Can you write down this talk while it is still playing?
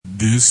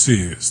This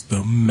is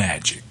the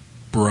Magic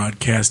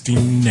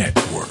Broadcasting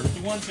Network.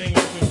 One thing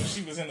when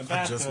she was in the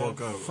bathtub. I just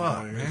woke up.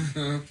 Fuck,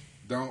 man.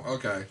 Don't.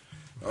 Okay.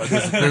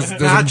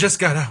 I just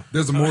got out.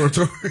 There's a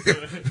moratorium.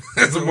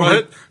 There's a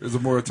what? There's a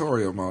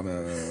moratorium on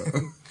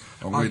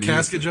On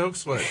casket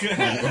jokes? What?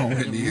 on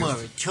Whitney.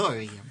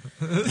 Moratorium.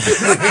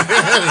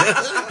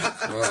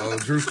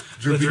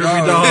 Droopy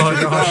Dog.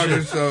 Dog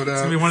It's showed gonna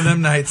up. be one of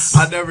them nights.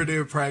 I never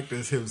did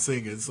practice him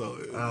singing, so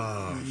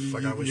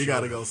Fuck, I wish you you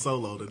got to would. go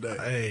solo today.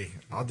 Hey,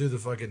 I'll do the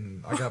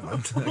fucking. I got my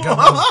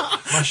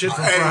shit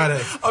from Hey,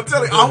 Friday. I'm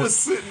telling you, I was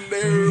sitting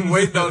there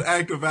waiting on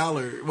Act of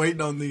Valor,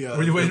 waiting on the.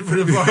 Were you waiting for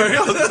the bar?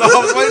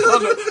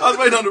 I was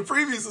waiting on the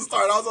previews to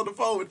start. I was on the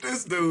phone with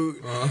this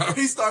dude.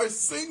 He starts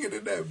singing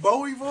in that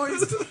Bowie voice.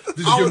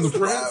 Did you give him the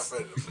props?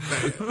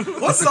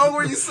 What song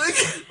were you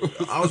singing?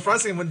 I was probably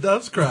singing When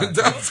Doves Cry.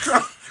 Doves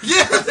Cry.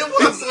 Yeah, it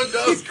was when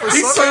Doves Cry.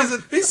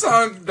 He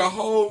sung the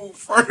whole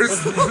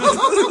first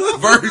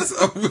verse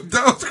of When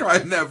Doves Cry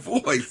in that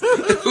voice.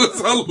 It was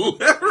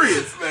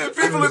hilarious, Man,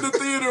 people in the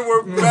theater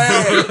were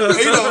mad.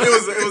 You know,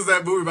 it was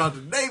that movie about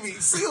the Navy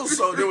SEALs,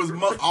 so there was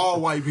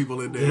all white people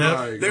in there. Yep.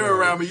 Right, They were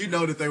right. around me. You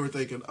know that they were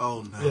thinking,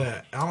 "Oh no."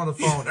 Yeah, I'm on the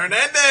phone.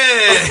 Hernandez!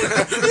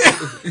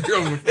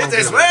 It's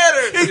a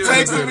sweater! He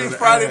texted me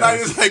Friday night.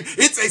 He was like,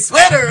 "It's a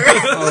sweater."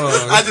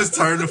 I just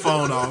turned the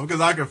phone off because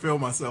I could feel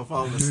myself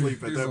falling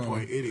asleep at that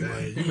point. Hey,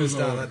 Anyway, you missed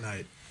out that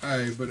night.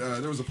 Hey, but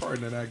there was a part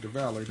in that Act of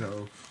Valor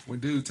though when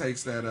dude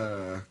takes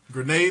that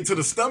grenade to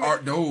the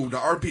stomach. the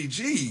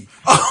RPG.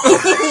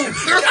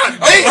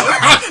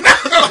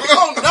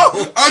 Oh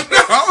no!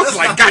 I was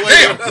like,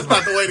 goddamn! That's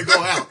not the way to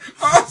go out.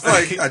 I was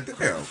like,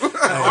 goddamn!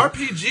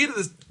 RPG to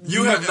this.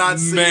 You have not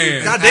seen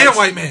Man. Goddamn action.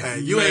 white man. Hey,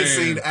 you ain't Man.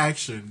 seen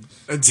action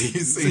until you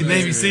See see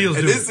Navy it. SEALs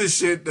And do this it. is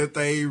shit that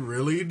they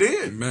really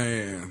did.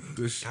 Man,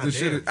 this shit damn.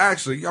 is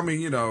actually. I mean,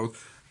 you know,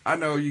 I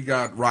know you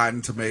got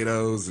Rotten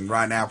Tomatoes and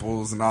Rotten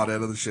Apples and all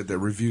that other shit that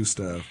review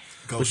stuff,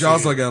 Go but see you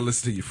also it. got to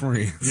listen to your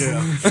friends.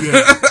 Yeah.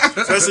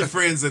 Especially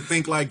friends that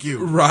think like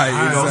you. Right,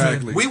 You know,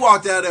 exactly. We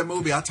walked out of that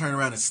movie. I turned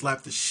around and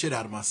slapped the shit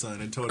out of my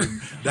son and told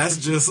him, "That's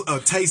just a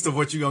taste of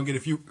what you're gonna get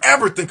if you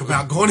ever think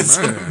about going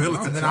into the Man,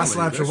 military." And then I'm I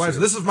slapped your telling wife.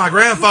 you, This is my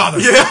grandfather.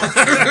 We're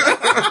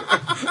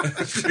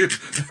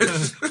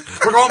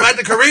going back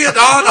to Korea,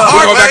 dog. The We're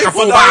hard going back way. to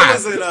Well,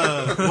 Fubai.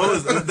 no, what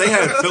was it? They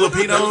had They was in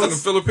the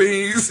Filipinos.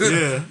 Philippines.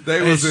 Yeah.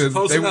 they was in.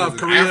 close They enough.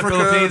 was in Korea, Africa.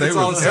 Philippines, They it's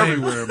all was the same.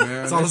 everywhere,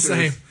 man. It's all the That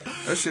shit is-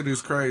 That shit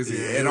is crazy.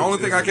 Yeah, and the only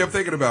thing I kept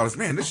thinking about is,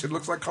 man, this shit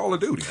looks like Call of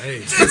Duty. Hey,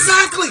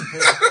 Exactly.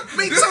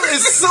 Me too.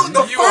 It's so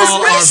the you first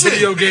all are mission.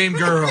 video game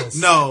girls.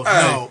 No,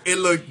 Hey. no. It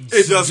looked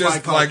It's just just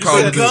like like Call Call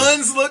of of Duty. Duty.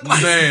 Guns look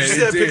like Man, You see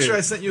that it did. picture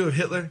I sent you of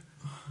Hitler?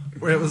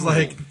 Where it was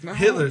like,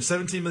 Hitler,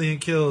 17 million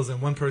kills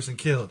and one person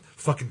killed.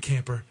 Fucking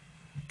camper.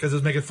 Because it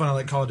was making fun of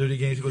like Call of Duty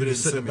games. People You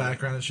just sit didn't in the send me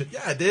background and shit.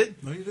 Yeah, I did.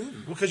 No, you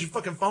didn't. Well, because your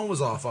fucking phone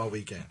was off all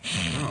weekend.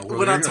 Oh, well,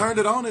 When there I you go. turned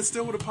it on, it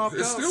still would have popped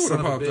It up. still would Son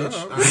have of a popped bitch.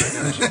 up. All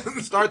right, I got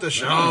you. Start the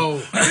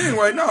show.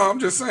 Anyway, no, I'm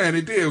just saying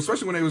it did,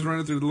 especially when they was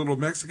running through the little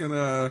Mexican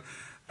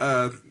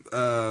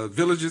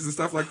villages and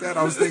stuff like that.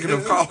 I was thinking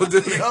of Call of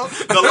Duty.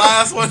 The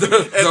last one.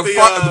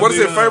 What is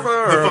it,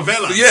 favor? The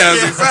favela.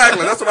 Yes,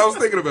 exactly. That's what I was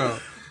thinking about.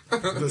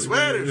 The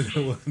sweaters.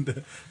 Yeah,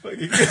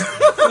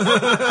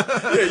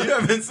 you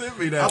haven't sent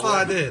me that. I thought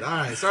I one. did. All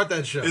right, start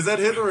that show. Is that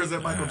Hitler or is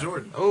that Michael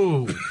Jordan?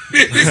 Oh, He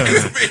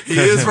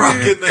is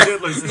rocking the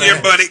Hitler style.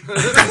 Yeah, buddy.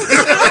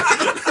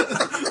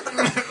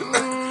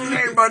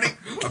 Hey, buddy.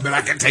 I bet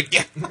I can take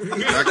you.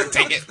 I can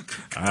take it.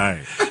 All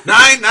right.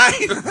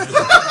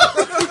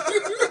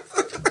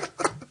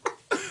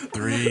 9-9.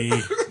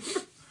 3,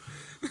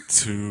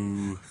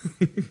 2,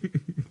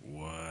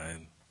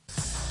 1.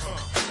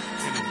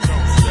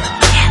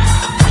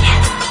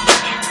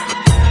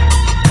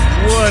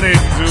 What it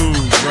do?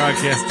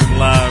 Broadcasting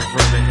live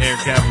from the Air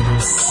Capital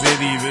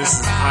City. This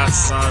is Hot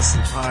Sauce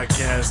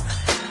Podcast,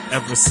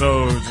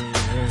 episode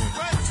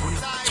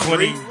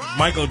 20.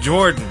 Michael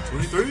Jordan,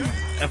 23.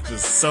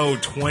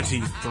 episode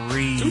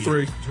 23.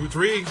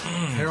 2-3.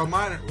 Harold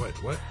Miner.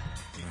 What?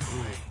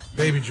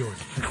 Baby Jordan.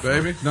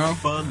 Baby, no.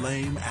 Fun,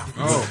 lame, out.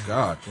 Oh,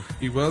 God.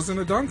 He was in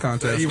a dunk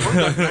contest. He won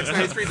the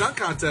 1993 dunk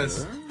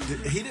contest.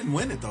 He didn't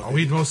win it, though. Oh,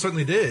 he most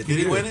certainly did. Did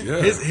he win it?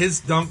 Yeah. His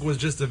dunk was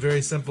just a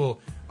very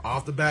simple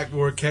off the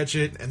backboard, catch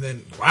it, and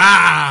then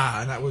wow,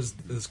 and that was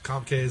as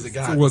complicated as it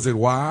got. Was it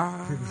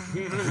why?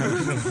 That's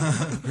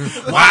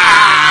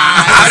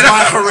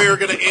my career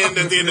going to end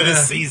at the end of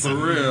this season.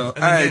 For real.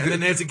 And then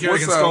Nancy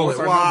Kerrigan what's stole what's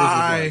it. our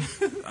Why?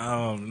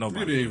 numbers Nobody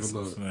You didn't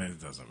even listens. look. It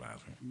doesn't matter.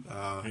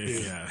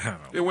 Yeah,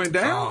 I It went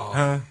down?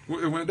 Huh?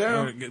 It went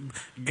down?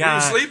 God,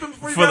 sleeping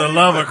before you for got the here?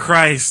 love of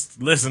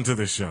Christ, listen to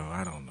the show.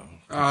 I don't know.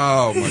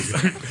 Oh, my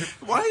God.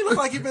 Why he look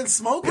like he been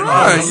smoking?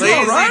 Right, all you day?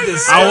 all right?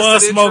 I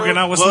was smoking.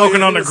 I was Well,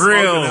 smoking yeah, on he the was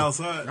smoking grill.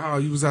 outside. Oh,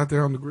 you was out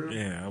there on the grill?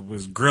 Yeah, I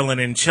was grilling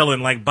and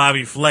chilling like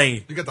Bobby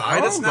Flay. You got the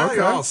itis Oh, now? okay.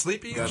 You're all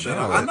sleepy and shit?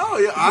 I know.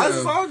 Your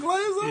eyes all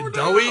glazed over.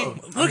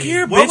 doughy? Look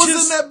here, What bitches.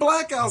 was in that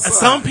black outside?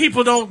 Some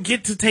people don't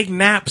get to take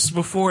naps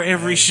before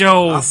every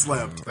show. I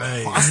slept.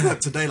 I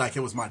slept today like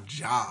it was my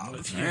job.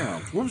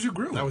 Damn. What was you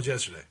grilling? That was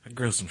yesterday. I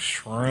grilled some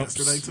shrimps.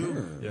 Yesterday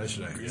too.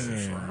 Yesterday.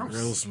 Yeah,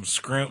 grilled some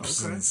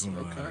shrimps and some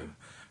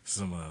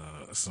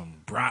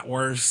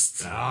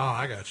bratwurst. Oh,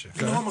 I got you.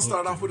 You know, I'm gonna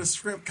start off with a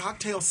shrimp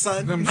cocktail,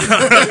 son. I'm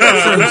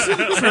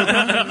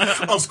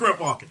shrimp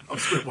walking.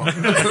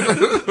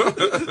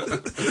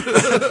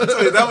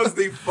 That was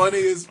the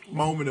funniest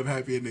moment of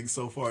happy endings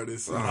so far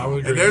this season. I would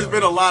agree And there's with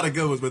been a lot of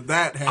good ones, but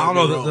that had I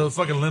don't know, me the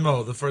fucking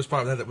limo, the first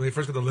part, when they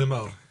first got the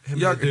limo, him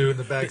Yeah. and the dude in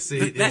the back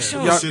seat. That show-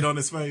 roll. Shit on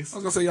his face. I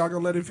was gonna say y'all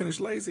gonna let him finish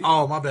lazy.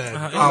 Oh, my bad.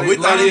 We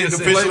thought he had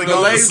officially gone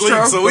to Lay's sleep,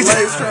 show? so we The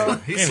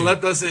just. He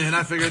slept us in.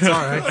 I figured it's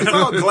all right. It's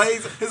all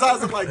glazed. His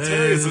eyes look like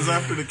Terrius's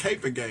after the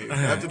Caping game,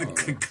 after the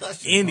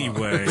concussion.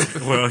 Anyway,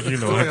 well, you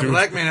know, Like I a do.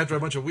 black man after a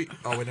bunch of weed.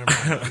 Oh, wait, never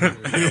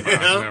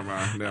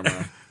mind. Never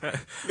mind.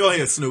 Go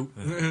ahead, Snoop.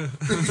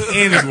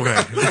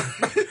 Anyway,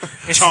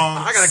 Chong.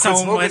 I gotta quit so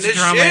smoking much this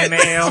drama shit. in the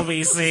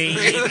LBC.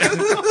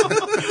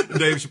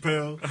 Dave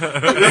Chappelle.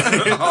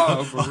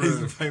 Oh, for He's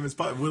real. a famous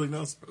pop. Willie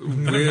Nelson.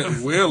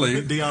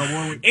 Willie. Dionne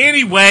Warwick.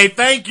 Anyway,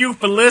 thank you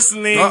for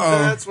listening.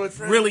 That's what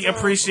friends Really are.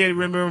 appreciate it.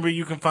 Remember,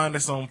 you can find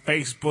us on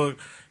Facebook.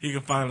 You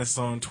can find us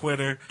on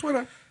Twitter.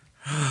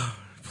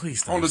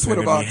 Please stop On the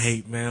sending Twitter me box.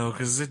 hate mail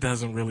because it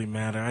doesn't really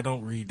matter. I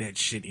don't read that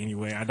shit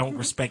anyway. I don't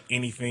respect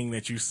anything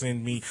that you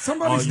send me.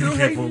 Somebody all you still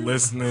people hating you?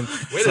 listening.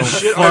 Wait So a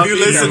shit. fuck Have you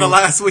listened to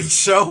last week's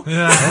show?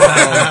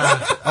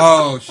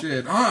 Oh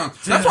shit.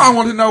 That's why I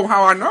wanted to know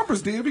how our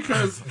numbers did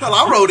because Hell,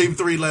 I wrote him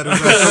 3 letters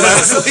after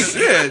last week.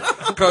 shit.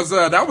 Because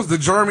that was the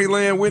Jeremy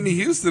Lin Whitney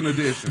Houston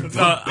edition.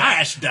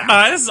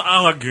 It's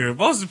all good.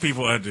 Most of the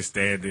people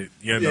understand it.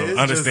 You know, it's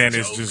understand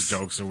just it's just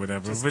jokes or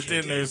whatever. But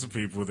then there's some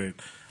people that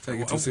Take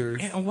it too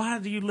serious. And why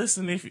do you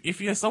listen if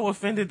you're so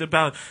offended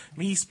about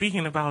me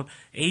speaking about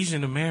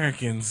Asian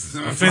Americans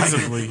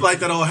offensively? Like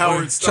that old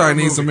Howard Stern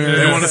Chinese movie.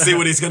 American. They want to see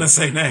what he's going to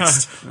say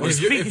next. Well,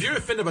 if you're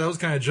offended by those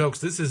kind of jokes,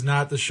 this is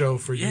not the show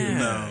for you.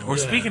 Yeah. Or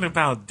Yeah. speaking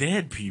about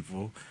dead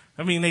people.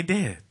 I mean, they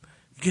dead.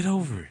 Get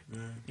over it.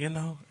 You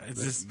know,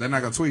 it's just They're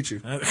not gonna tweet you.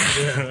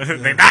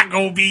 they're not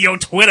gonna be your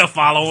Twitter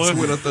followers.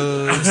 Twitter I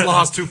thug. just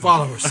lost 2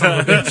 followers.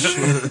 Son of a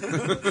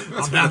bitch.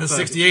 I'm down to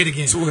 68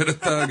 again. Twitter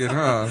thugging,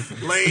 huh?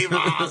 Leave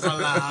us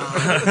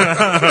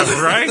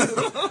alone. Right?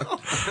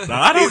 No,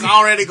 I He's don't.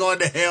 already going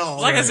to hell.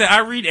 Like I said, I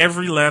read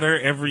every letter,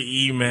 every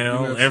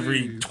email, Yes,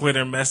 every you-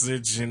 Twitter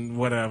message, and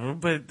whatever.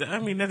 But I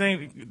mean,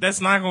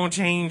 that's not gonna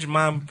change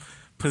my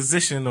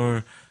position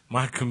or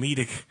my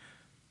comedic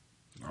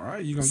All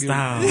right, you gonna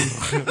style.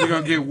 you're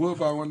gonna get whooped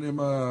by one of them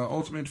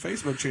ultimate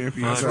Facebook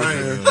champions out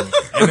there.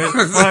 And then,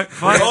 fuck,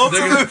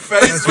 Ultimate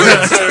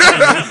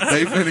Facebook.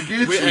 They finna get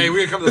you. Hey, we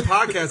gonna come to the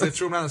podcast. They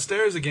threw him down the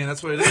stairs again.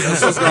 That's what it is.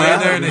 That's what's laying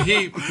there in the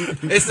heap.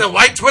 It's the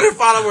white Twitter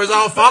followers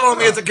all following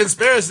me. It's a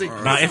conspiracy.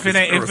 now, if it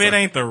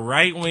ain't the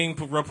right wing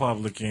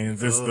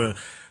Republicans, it's the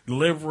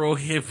liberal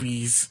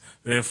hippies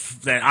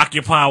that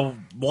occupy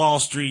Wall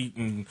Street,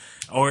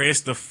 or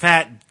it's the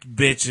fat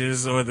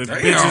bitches or the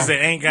bitches that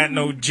ain't got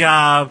no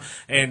job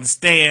and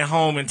stay at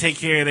home and take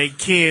care of their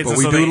kids. But and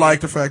we so do they- like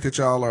the fact that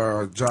y'all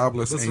are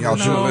jobless and y'all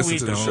should No, listen we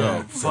to the don't.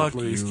 show. So Fuck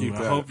please you. keep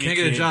I that. hope Can't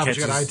get a job, but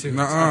you got catches- iTunes.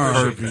 Nuh-uh.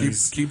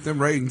 Herpes. Keep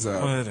them ratings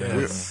up.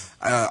 Whatever.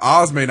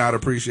 Oz may not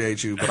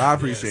appreciate you, but I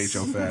appreciate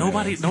your fat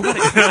Nobody. ass.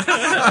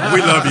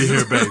 We love you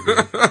here, baby.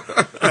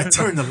 Hey,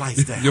 turn the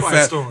lights down. Your Quiet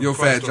fat, storm, your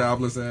quiet fat storm.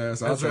 jobless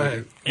ass. I'll That's take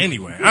right.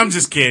 Anyway, I'm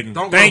just kidding.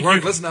 Don't go Thank to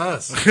work. you. Listen to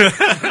us.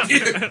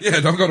 it. Yeah,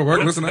 don't go to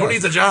work. Listen to Who us.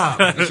 needs a job?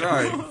 That's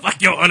right.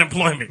 Fuck your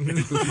unemployment.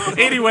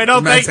 Anyway,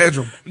 no, Max thank.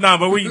 Headroom. No,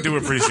 but we do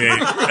appreciate.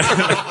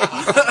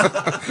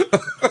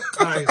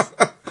 Nice.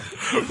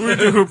 We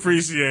do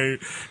appreciate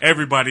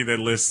everybody that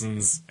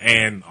listens,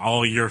 and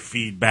all your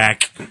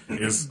feedback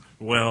is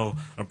well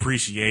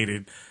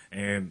appreciated.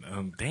 And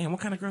damn, what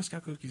kind of Girl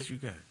Scout cookies you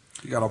got?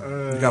 You got a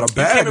Came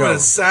bag in with a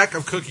of. sack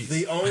of cookies.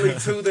 The only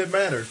 2 that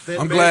matter. Thin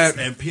I'm Mints glad-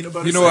 and peanut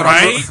butter. You know what?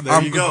 sandwich. Right?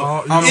 There you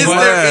go. I'm Is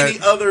glad- there any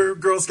other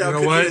Girl Scout You know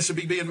cookie what? that should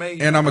be being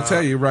made? And I'm gonna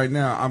tell you right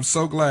now, I'm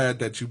so glad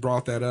that you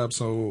brought that up,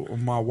 so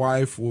my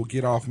wife will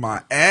get off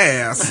my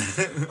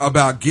ass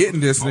about getting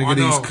this I nigga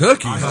these know.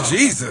 cookies.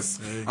 Jesus,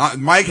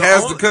 Mike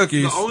has the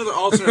cookies. The only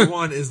alternate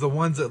one is the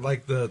ones that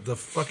like the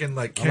fucking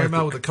like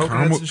caramel with the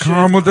coconuts and shit.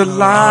 Caramel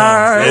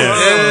delight.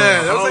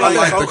 Yeah, those I ain't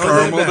like bad. the Those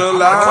caramel ain't bad.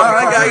 delight.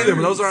 I like either,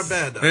 but those aren't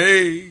bad though.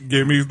 Hey,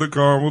 give me the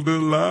caramel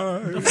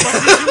delight.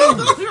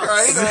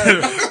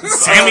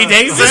 Sammy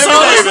Davis.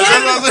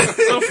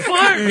 The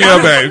fuck?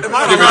 Yeah, babe. Give me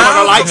the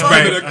caramel delights,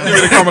 babe. Give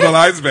me the caramel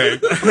delights, babe.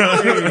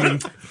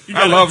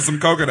 I love some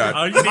coconut.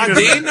 All you Am I need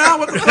is Dean now?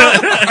 What the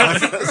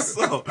fuck?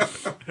 So,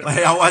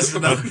 like, I watched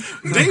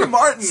Dean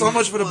Martin. So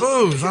much for the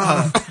booze,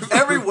 huh?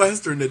 Every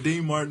Western that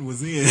Dean Martin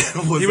was in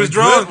He was a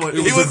drunk. good one. It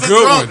He was was a a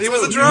good drunk. one. He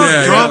was a drunk.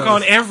 Yeah. drunk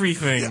on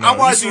everything. I though.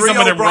 watched You see some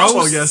of Rio them Bravo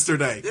roasts?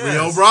 yesterday. Yes.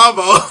 Rio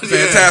Bravo. Fantastic.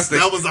 Yes,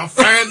 that was a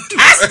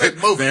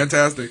fantastic movie.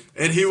 Fantastic.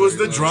 And he was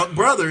the drunk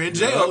brother in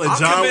jail. And I'm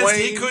John convinced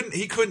Wayne.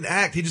 he couldn't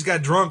act. He just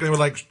got drunk. They were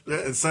like,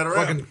 Et cetera.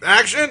 fucking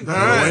action. All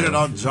right. Waited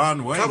on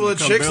John Wayne. Couple of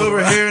to come chicks build over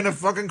around. here in the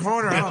fucking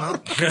corner. I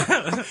don't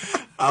know.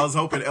 I was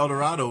hoping El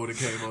Dorado would have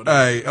came on.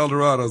 Hey, El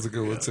Dorado's a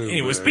good one too.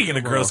 Anyway, man. speaking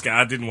of Come Girl on.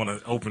 Scout, I didn't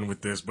want to open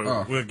with this, but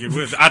Oh.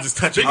 I'll just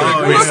touch it.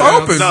 Oh, Let's yeah.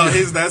 open. No,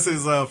 that's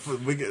his. Oz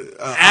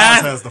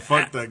has to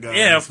fuck that guy.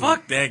 Yeah,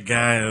 fuck that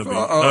guy.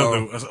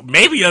 Uh-oh.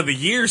 Maybe of the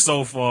year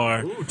so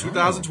far. Ooh,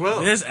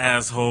 2012. This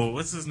asshole,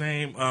 what's his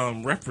name?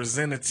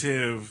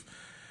 Representative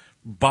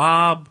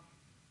Bob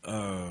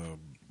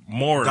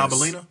Morris.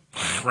 Dabalina?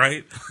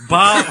 Right?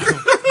 Bob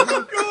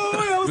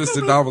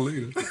Mr.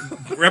 Davalina.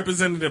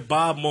 Representative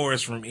Bob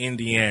Morris from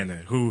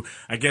Indiana, who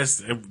I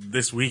guess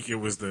this week it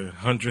was the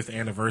 100th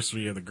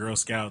anniversary of the Girl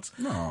Scouts.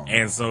 Oh.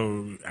 And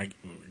so I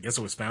guess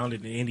it was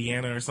founded in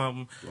Indiana or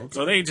something. Okay.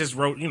 So they just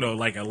wrote,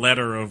 like a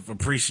letter of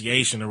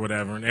appreciation or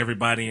whatever, and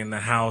everybody in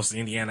the House,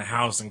 Indiana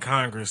House and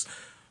Congress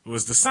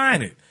was to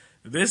sign it.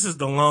 This is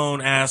the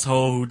lone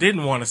asshole who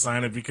didn't want to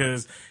sign it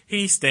because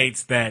he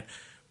states that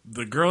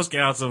the Girl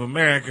Scouts of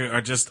America are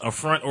just a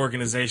front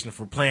organization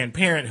for Planned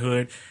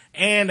Parenthood,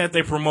 and that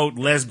they promote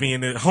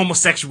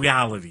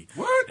homosexuality.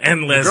 What?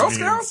 And The Girl lesbians.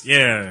 Scouts?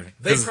 Yeah.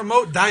 They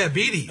promote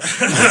diabetes. I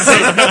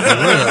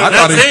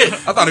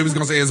thought he was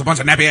gonna say it's a bunch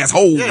of nappy ass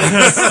hoes.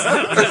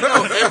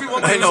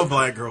 Everyone, Ain't no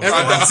black girl.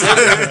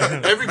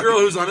 every girl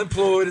who's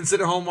unemployed and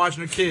sitting at home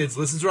watching her kids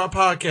listens to our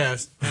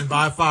podcast and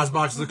buy 5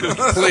 boxes of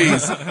cookies.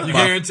 Please, You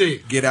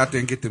guarantee. get out there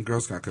and get them Girl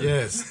Scout cookies.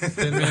 Yes.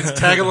 10 minutes.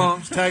 Tag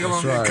along. Tag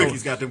along. That's right.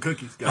 Cookies got them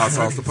cookies. I'll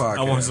sauce the podcast.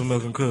 I want some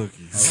milk and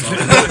cookies.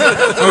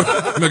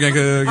 Milk and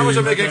cookies. How much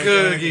I'm making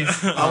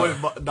cookies?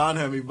 Don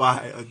had me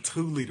buy a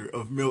 2-liter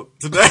of milk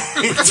today.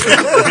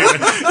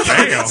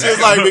 Damn. She was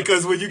like,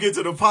 because when you get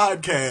to the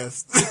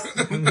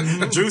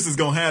podcast, Juice is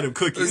gonna have them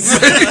cookies, or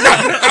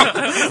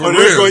they're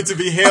real. going to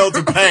be held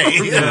to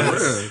pay.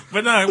 Yeah.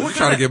 But no, what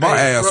Trying to get my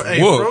ass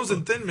Hey, whooped.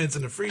 frozen Thin Mints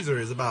in the freezer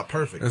is about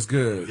perfect. That's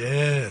good.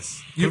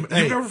 Yes. You've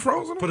never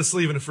frozen them? Put a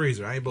sleeve in the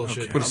freezer. I ain't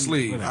bullshit. Put a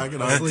sleeve. I can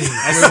sleeve.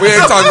 We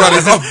ain't talking about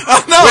this.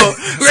 No,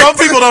 some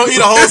people don't eat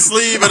a whole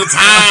sleeve at a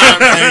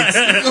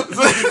time.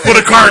 Put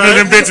a carton of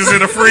them bitches in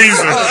the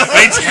freezer.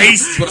 They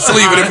taste. Put a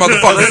sleeve of them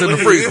motherfuckers in the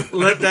freezer.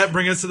 Let that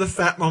bring us to the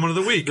fat moment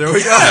of the week. There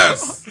we go.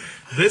 Yes.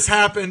 This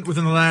happened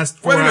within the last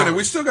 4 Wait a minute. hours.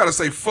 We still got to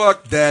say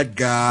fuck that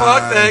guy.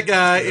 Fuck that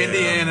guy,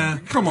 Indiana.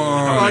 Come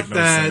on. Fuck no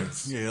that.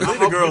 sense. Yeah, leave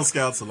the Girl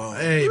Scouts alone.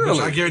 Hey, Really?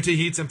 bitch, I guarantee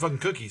he eats some fucking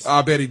cookies.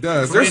 I bet he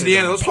does. From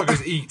Indiana, those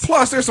fuckers eat.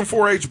 Plus, there's some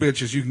 4-H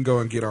bitches you can go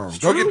and get on.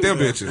 Go get them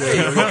bitches.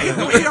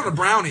 Go eat on the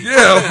brownie.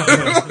 Yeah.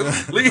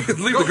 leave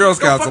the Girl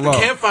Scouts Go fuck alone.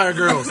 the campfire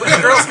girls. Leave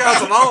the Girl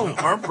Scouts alone.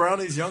 Aren't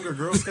brownies younger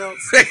Girl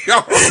Scouts? Yo,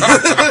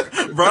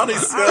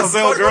 Brownies sell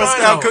fuck Girl do I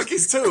Scout know?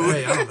 cookies too.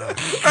 Hey, I don't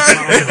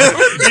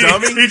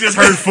know. He just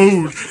heard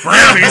food.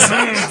 Brownies.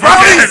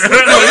 brownies.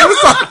 No,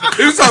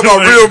 he was talking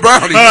about real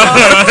brownies.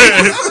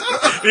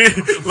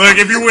 Look,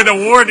 if you win the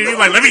award, then you're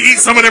like, let me eat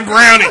some of them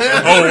brownies.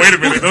 Oh, wait a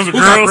minute. Those are Who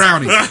got girls.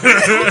 brownies?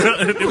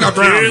 Who got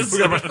brownies? You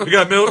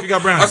got milk, you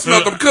got I brownies.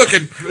 smelled them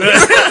cooking.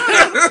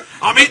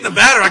 I'm eating the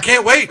batter. I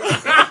can't wait.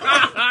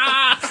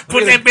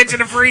 Put that bitch in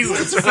the freezer.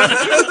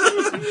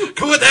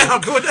 Cool it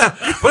down. Cool it down.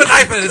 Put a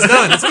knife in it. It's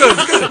done. It's good.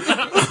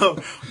 It's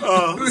good.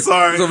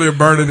 Sorry. He's over here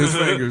burning his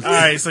fingers. All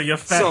right, so your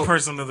fat So-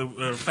 person of the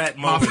fat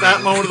My moment.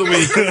 fat moment of the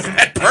week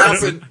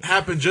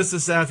happened just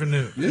this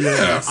afternoon.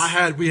 Yes.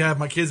 We had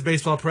my kids'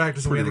 baseball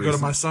practice, and we had to Pretty go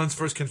to recent. my son's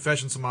first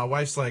confession. So my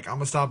wife's like, "I'm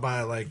gonna stop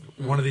by like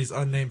one of these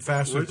unnamed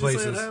fast food Where'd you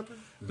say it places happened?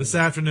 this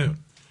afternoon."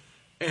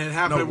 And it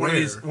happened No, at one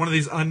where? of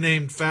these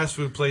unnamed fast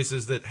food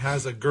places that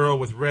has a girl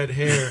with red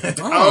hair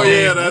Oh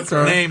yeah, that's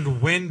okay.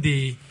 named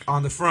Wendy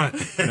on the front.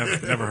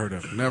 Never heard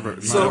of it. Never.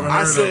 So never.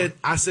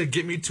 I said,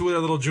 get me 2 of the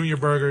little junior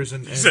burgers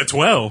and You said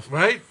 12.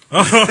 right?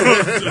 Oh,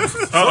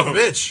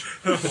 bitch,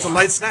 it's a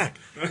light snack.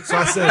 So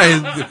I said, Hey,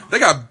 they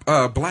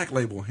got Black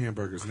Label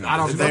hamburgers now. I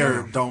don't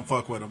there. Don't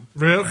fuck with them.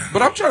 real.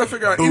 But I'm trying to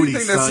figure out Booty,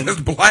 anything that son. says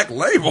Black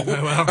Label.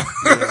 Well,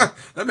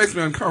 That makes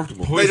me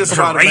uncomfortable. They just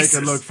try to make it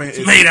Racist. look It's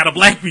fancy. made out of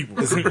black people.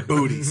 It's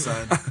booty,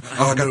 son.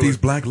 Oh, I got do these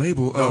it. Black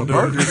Label do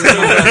burgers.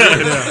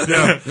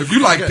 Yeah. If you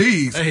like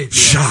these, hey,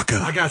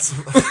 Shaka. I got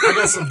some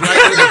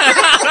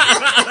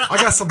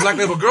black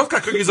label Girl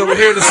Scout cookies over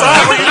here in the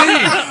side. What do you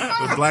need?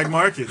 The black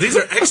market. These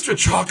are extra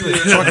chocolate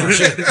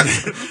chip.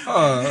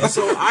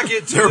 So I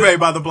get They're 2 made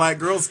by the Black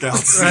Girl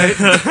Scouts.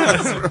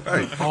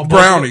 right? All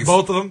Brownies.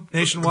 both of them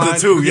nationwide. The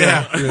two,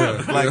 yeah.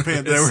 Yeah. Black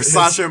Panther. They were It's-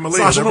 Sasha and Malia.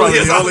 Sasha They're probably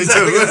Malia, the only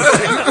two.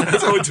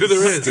 That's the only 2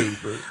 there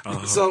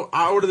is. So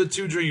I order the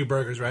 2 junior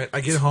burgers. Right?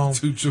 I get home.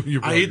 2 junior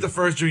I eat the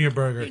first junior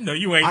burger. No,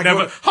 you ain't I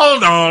never. go-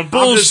 Hold on.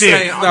 Bullshit.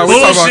 saying, No, we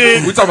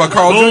Bullshit. talking about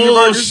Carl Jr. burgers?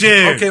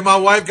 Bullshit. Okay, my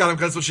wife got them.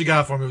 That's what she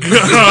got for me.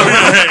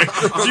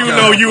 You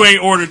know you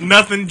ain't ordered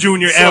nothing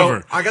junior ever.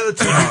 ever. I got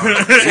the two.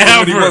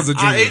 When he was a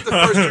I junior. ate the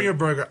first junior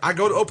burger. I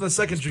go to open the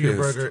second junior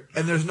Pissed. burger,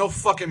 and there's no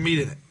fucking meat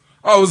in it.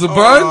 Oh, it was a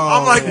bun?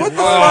 I'm like, what the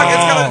fuck? It's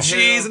got the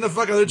cheese and the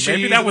fucking other cheese.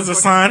 Maybe that and was the a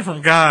fucking- sign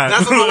from God.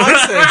 That's what my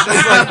wife said.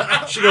 She's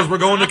like, she goes, "We're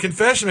going to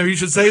confession. Maybe you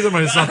should say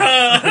something or something."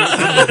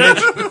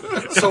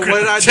 So what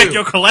did I do? Check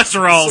your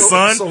cholesterol,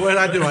 son. So what did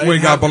I do? I We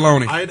didn't got have-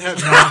 bologna. I didn't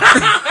have.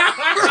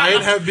 No, I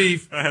didn't have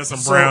beef. I had some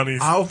So brownies.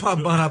 I opened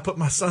my bun. I put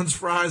my son's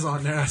fries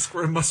on there. I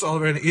squirted mustard all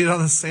over it and eat it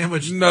on the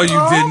sandwich. No, you did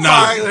I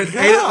not. ate it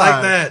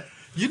like that.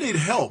 You need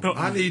help.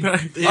 I need. I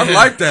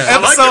like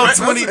that.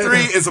 Episode 23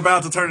 is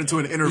about to turn into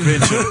an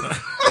intervention.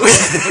 Let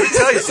me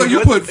tell you. So it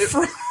you wasn't-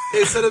 put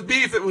instead of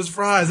beef, it was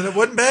fries, and it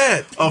wasn't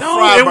bad. A No,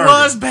 fry it burger.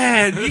 was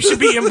bad. You should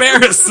be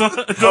embarrassed, son.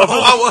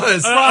 I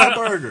was. Fry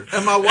burger.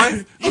 And my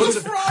wife.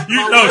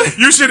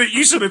 You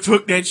should have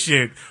took that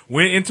shit,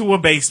 went into a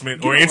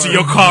basement or into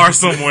your car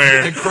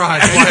somewhere. And cried.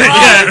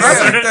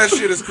 I think that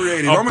shit is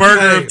creative. A I'm burger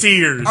gonna- of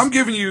tears. I'm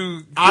giving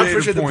you I creative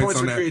appreciate the points points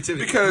on for that.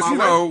 creativity. Because, my you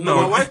know, wife,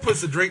 my wife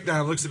puts the drink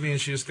down, looks at me, and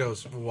she just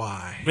goes,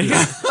 "Why?" Here's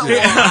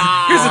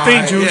the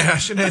thing, Juice. Yeah,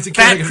 she Nancy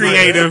That Kerrigan.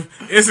 creative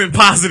isn't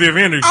positive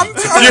energy. I'm You know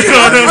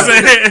what I'm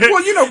saying?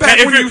 Well, you know, back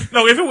if when you...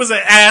 if it was an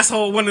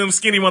asshole, one of them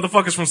skinny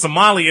motherfuckers from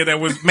Somalia that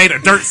was made a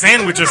dirt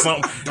sandwich or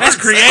something, that's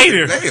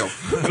creative.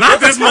 Damn. Not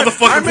this I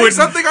motherfucker make putting.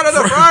 something out of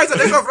the fries. I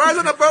make the fries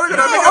on the burger.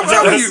 I'm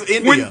telling That's you,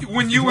 India.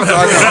 when you was...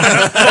 I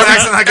know. What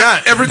accent I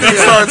got? Everything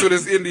starts with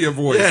his India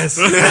voice. Yes.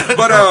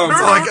 But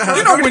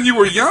you know, when you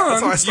were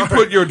young, how I you started.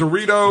 put your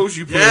Doritos,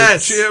 you put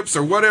Yes. chips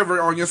or whatever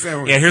on your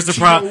sandwich. Yeah, here's the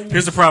problem.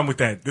 Here's the problem with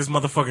that. This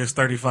motherfucker is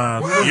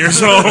 35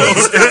 years old.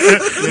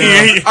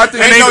 I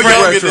think Ain't it no was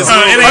young in retro. this it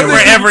world. ain't I think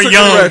forever it was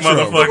young, retro.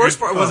 The motherfucker. worst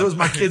part was it was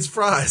my kid's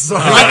fries. So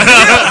We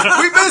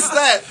missed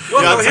that.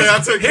 Well, I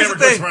took here's the Cameron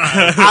thing.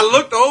 fries. I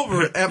looked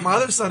over at my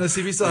other son to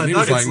see if he saw And he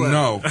was nuggets like, left.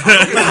 no.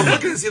 I'm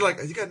looking to see like,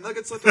 you got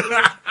nuggets left over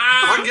there?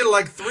 I can get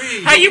like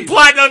 3. How you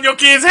plotting on your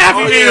kids' Happy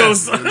Oh, yeah.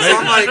 Meals? So I'm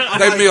like,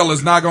 That meal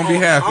is not going to be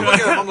happy. I'm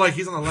looking at him, I'm like,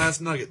 he's on the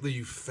last nugget.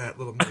 You fat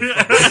little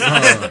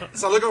motherfucker.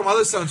 So I look at my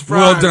other son's fries.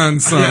 Well done,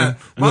 son. Yeah.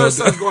 My Well other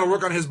son's going to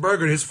work on his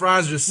burger, and his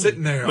fries are just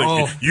sitting there.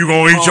 all You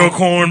gonna eat your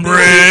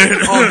cornbread?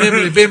 all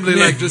nimbly bimbly,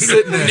 like just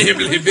sitting there.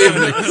 Nibbly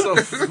bibbly.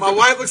 So my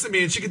wife looks at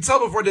me, and she can tell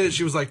before I did it,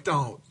 she was like,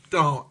 don't. I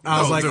was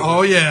Don't like, do it.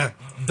 oh yeah,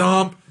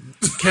 dump,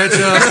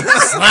 ketchup,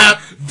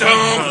 slap,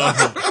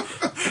 dump.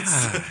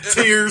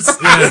 Tears.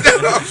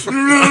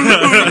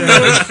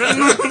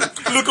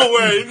 Look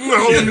away.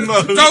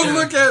 Don't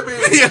look at me.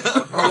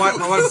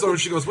 My wife's over,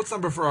 she goes, what's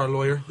number for our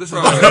lawyer? This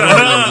ain't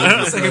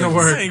gonna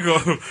work. Ain't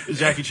go-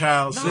 Jackie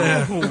Childs.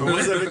 Yeah.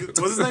 What's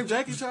his name?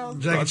 Jackie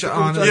Childs? Jackie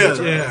Chan.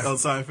 Yeah. On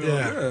Seinfeld.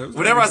 Yeah.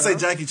 Whenever I say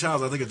Jackie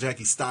Childs, I think of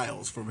Jackie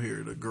Styles from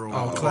here, the girl.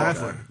 Oh,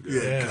 Claflin.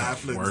 Yeah,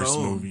 Claflin. Worst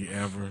Zone. movie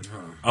ever.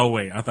 Oh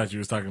wait, I thought you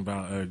was talking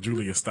about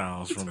Julia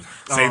Stiles from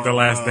Save the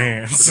Last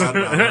Dance. forgot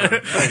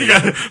about her. You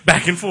got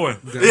back and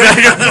forth.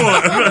 Back and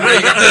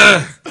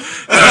forth.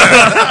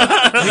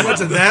 He went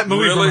to that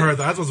movie Really? from her.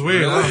 That's what's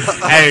weird.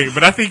 Hey,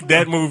 but I think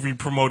that movie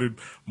promoted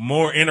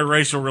more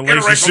interracial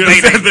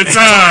relationships at the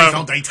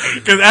time.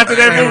 Because after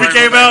that movie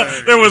came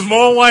out, there was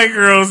more white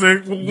girls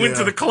that went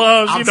to the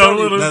clubs. You know,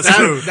 little. That's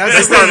true. That's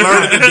They start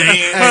learning to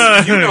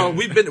dance. Hey, you know,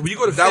 when you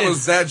go to That Finn's,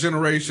 was that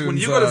generation's when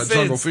you go to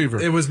Jungle Finn's, Fever.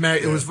 it was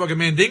fucking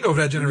Mandingo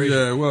for that generation.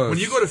 Yeah, it was. When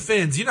you go to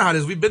Finn's, you know how it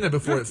is. We've been there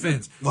before at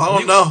Finn's. Well, I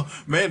don't know.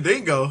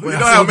 Mandingo. You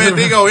know I how still do.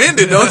 Mandingo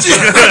ended, don't you?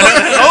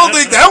 I don't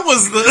think that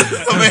was the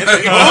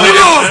Mandingo.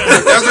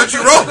 That's what you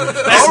wrote.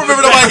 I don't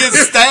remember nobody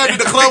getting stabbed in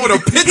the club with a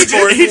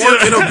pitchfork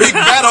in a big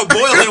vat of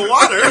boiling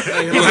water.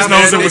 He just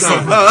knows it was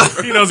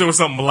something. He knows it was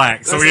something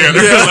black. So yeah.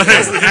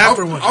 That's the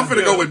after one. I'm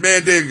finna go with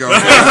Mandingo.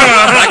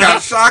 I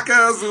got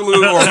Shaka,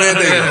 Zulu, or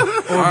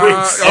Mandingo.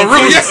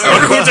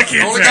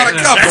 Aruja Only got a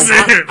couple. That's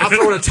it. I'll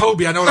throw it at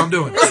Toby. I know what I'm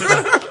doing.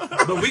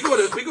 But we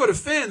go to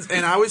Finn's,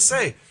 and I always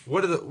say,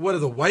 what are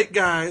the white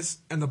guys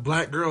and the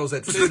black girls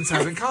at Finn's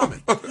have in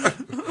common?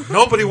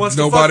 Nobody wants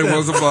to Nobody fuck them.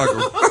 wants to fuck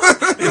them.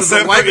 Because the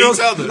Except white for girls,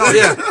 each other.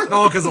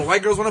 because the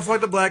white girls want to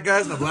fuck the black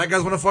guys, and the black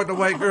guys want to fuck the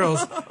white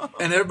girls,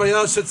 and everybody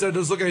else sits there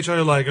just looking at each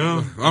other like,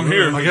 oh, I'm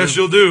here. I guess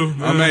you'll do.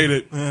 I made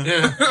it.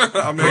 Yeah.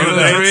 I made Want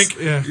it. a drink?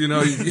 Yeah. You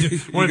know, you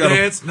Want to gotta,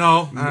 dance? No.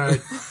 All right.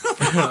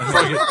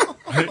 Fuck it.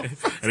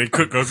 And then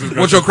Cook goes.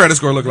 what's your credit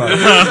score look like?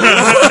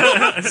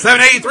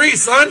 783,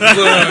 son.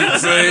 Look,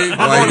 see, I'm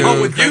going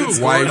home with you.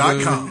 White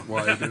Score.com. dude,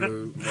 white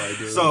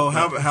dude. So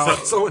how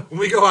So when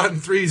we go out in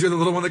threes, you're the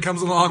little one that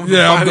comes along with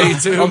Yeah, the I'm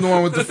 582. the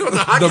one with the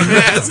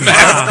mask.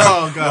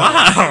 oh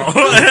god.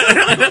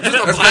 That's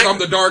because I'm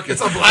the darkest.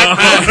 It's a black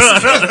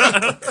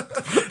mask.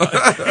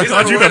 He's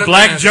Thought you the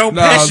Black Joe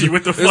No, Pesci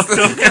with the fucked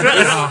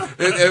up.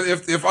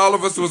 If all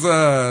of us was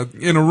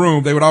in a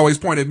room, they would always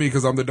point at me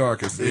because I'm the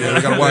darkest. Yeah,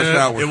 we gotta watch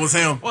that one. It was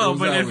him. Well,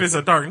 but if it's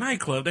a dark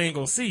nightclub, they ain't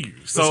gonna see you.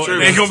 So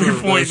they ain't gonna be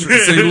pointing.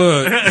 See,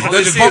 look,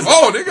 they just see is-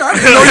 oh, nigga, I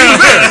didn't know you was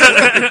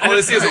there. All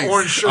they see is an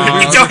orange shirt.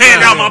 Get your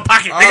hand out my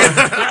pocket,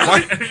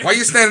 nigga. Why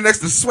you standing next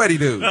to sweaty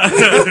dude?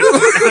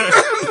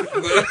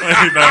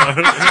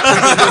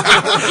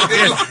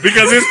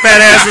 Because his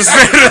fat ass is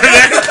sitting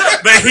there.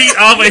 the heat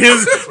off of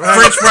his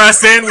French fry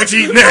sandwich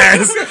eating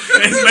ass.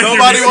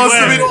 Nobody wants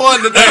to be the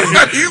one today.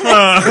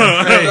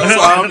 That's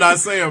why I'm not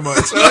saying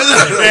much.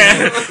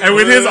 And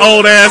with his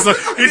old ass,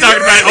 he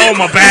talking about, oh,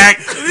 my back,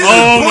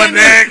 oh, my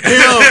neck.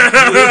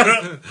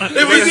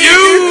 It was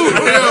you.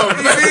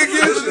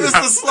 It's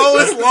the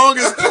slowest,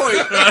 longest point.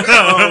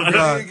 Oh,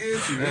 God.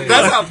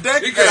 That's how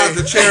He got out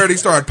the chair and he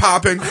started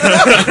popping. Oh,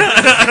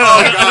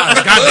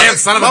 God. Goddamn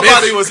son of a My bitch.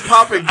 body was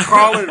popping,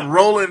 crawling,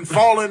 rolling,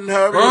 falling,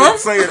 however you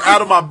say it,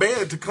 out of my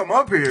bed to come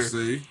up here.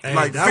 See?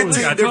 Like that was-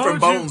 15 I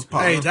different told you. bones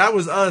popped. Hey, that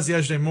was us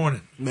yesterday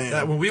morning. Man.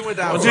 That, when we went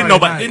out, Well, Friday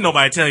didn't night-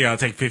 nobody tell y'all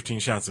to take 15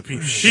 shots of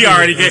peach. He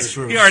already gave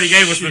true. us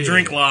the Shit.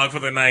 drink log for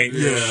the night.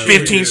 Yeah.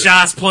 15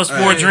 shots plus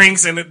 4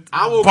 drinks, and the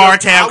I woke bar up-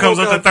 tab I comes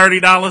woke up to up-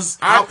 $30.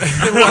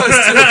 It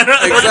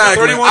was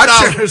Exactly.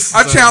 $31.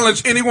 I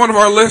challenge any one of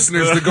our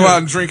listeners to go out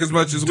and drink as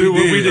much as do we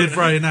what did. we did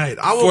Friday night.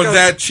 I woke for up,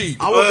 that cheap.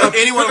 I woke up.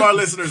 Any one of our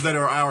listeners that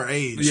are our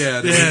age.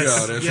 Yeah, there you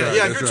go. That's yeah, right.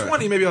 yeah. that's You're right.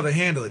 20, maybe able to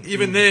handle it.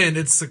 Even then,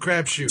 it's a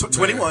crapshoot.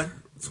 21.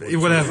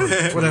 Whatever.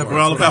 We're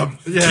all about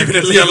Yeah, keeping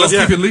it Yeah, legal. let's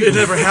keep it legal. It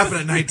never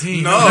happened at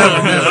 19. No,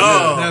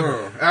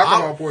 never.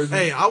 Alcohol poisoning.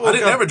 Hey, I I woke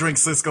didn't up. ever drink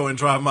Cisco and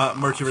drive my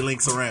Mercury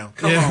Lynx around.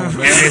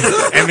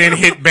 And then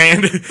hit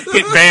band members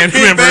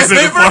in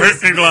the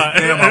parking lot.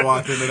 Damn, I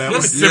walked into that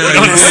one. Sipping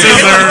on the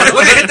scissor.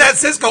 When it hit that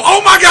Cisco,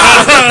 oh my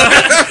God!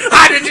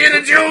 I did gin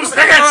and juice.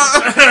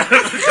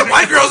 The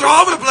white girls are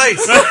all over the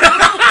place.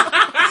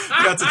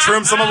 Got to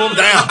trim some of them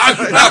down.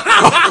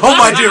 Oh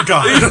my dear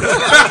God.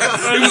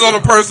 He was on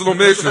a personal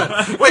mission.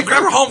 Wait,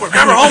 grab her homework.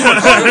 Grab her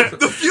homework.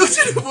 The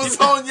Fugitive was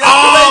on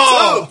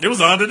yesterday too. It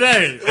was on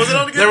today. Was it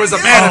on the There was a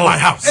Yeah. man in my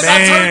house. And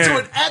I turned to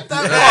it at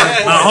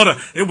that No, hold on.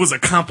 It was a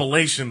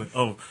compilation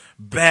of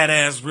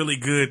badass, really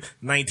good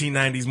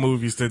 1990s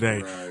movies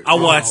today. I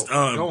watched,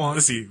 go on.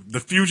 let's see, The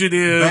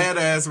Fugitive.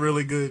 badass,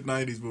 really good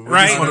 90s movie.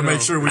 Right. I just want to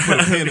make sure we put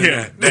a pin in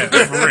Yeah, that.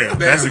 yeah, for real.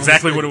 That's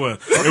exactly what it was.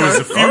 It was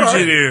The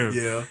Fugitive.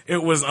 Yeah.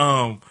 It was,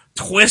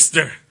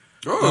 Twister.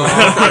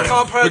 I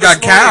called her We this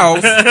got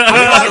morning. cows.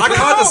 I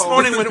called this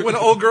morning when the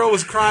old girl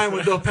was crying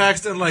when Bill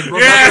Paxton like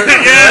broke up her.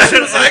 Yeah. She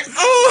was like,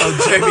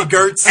 oh, Jamie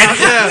Gertz.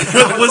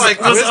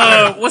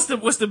 yeah. what's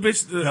the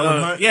bitch?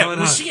 Helen Hunt? Yeah, Helen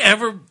was Hunt. she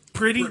ever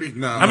pretty?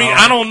 No. I mean,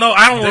 I don't know.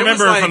 I don't There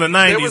remember was her from the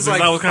there 90s was because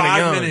like I was kind of 5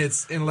 young.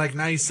 minutes in like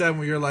 97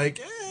 where you're like,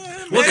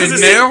 Well, 'cause And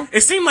it, now? seemed,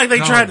 it seemed like they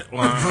tried. To,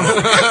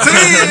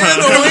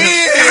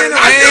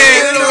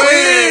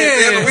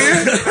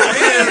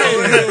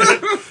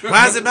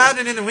 why is it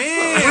mountain in the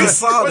wind? We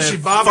saw Was that she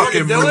Bob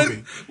fucking Dylan?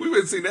 movie. We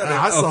would see that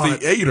I at saw a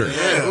it. theater.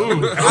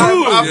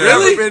 I've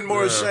really? never been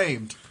more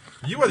ashamed.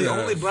 You are the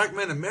only black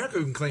man in America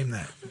who can claim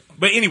that.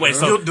 but anyway,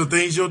 so You'll do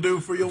things you'll do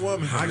for your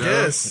woman. I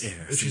guess. yeah,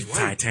 If see, she's white.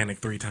 Titanic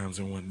 3 times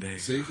in one day.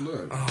 See,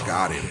 look.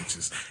 Got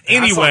it.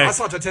 Anyway, I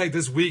saw Titanic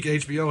this week,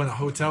 HBO in a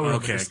hotel room.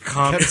 Okay, and just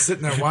calm- kept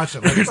sitting there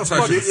watching. Like, what the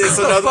fuck? It's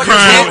another fuck is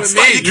Crime. wrong with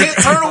me? You can't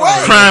turn away.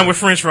 crying with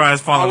French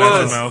fries falling I out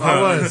your was. mouth. I huh?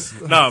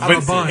 was. No, I'm a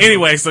but bun.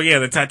 anyway, so yeah,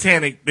 the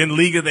Titanic, then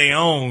League of Their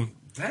Own.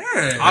 Dang.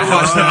 I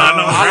watched that.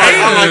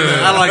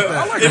 I like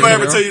that. Anybody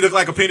ever tell you look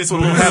like a penis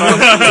with a little hat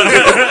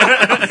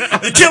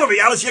on? You're killing me,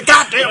 Alice. You're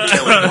goddamn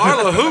killing me.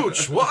 Marla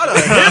Hooch, what a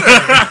hitter!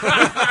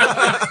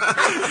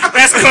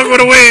 That's Cook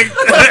with a wig.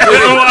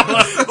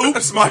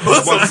 Oops, my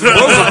bosom.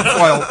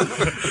 Foil.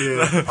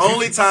 Yeah.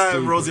 Only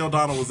time Rosie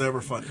O'Donnell was ever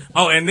funny.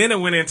 Oh, and then it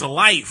went into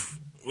Life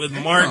with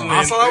Martin.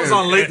 I saw that was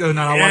on late though.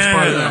 Now I watched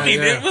part of that. I mean,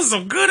 Yeah. it was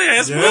some good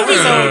ass Yeah. movies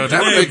on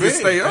That would today. make you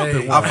stay up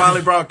and I watch.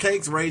 finally brought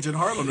Cakes Rage in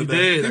Harlem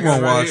today. Did. He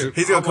won't watch it.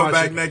 He's gonna I'll come watch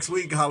back it. next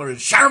week hollering,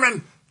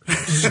 Sherman!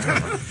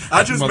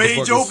 I just made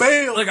Motherfuckers. your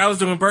bail. Look, I was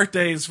doing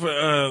birthdays for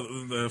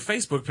the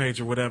Facebook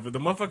page or whatever. The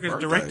motherfuckers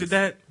directed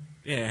that.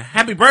 Yeah,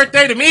 happy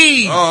birthday to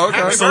me. Oh, okay.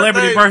 Happy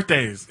Celebrity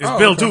birthday. birthdays. It's Oh,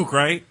 Bill okay. Duke,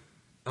 right?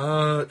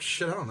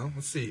 Shit, I don't know.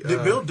 Let's see.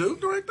 Did Bill Duke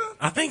direct that?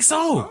 I think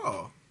so.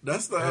 Oh,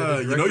 that's the,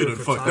 the you know you done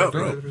director fucked for up,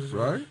 Time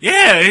bro. Right?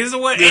 Yeah, he's the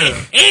one.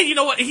 Yeah. And you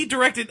know what? He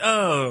directed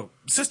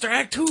Sister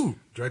Act 2.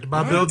 Directed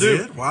by Bill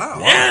Duke. Did? Wow.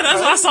 Yeah,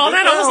 that's why I saw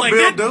that. I was like,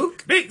 Bill that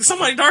Duke. big,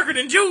 somebody darker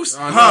than Juice.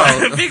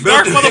 know. Big Bill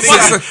dark Duke. And he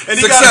motherfucker. got, and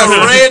he got Successful.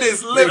 the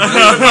reddest lip. He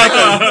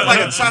look like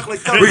a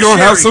chocolate covered We're going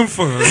to have cherry. some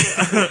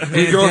fun.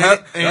 And, gonna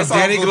have- and that's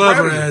Danny all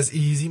Glover Predator. as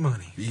Easy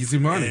Money. Easy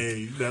money.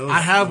 Hey, that was-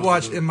 I have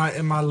watched in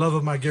my love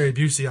of my Gary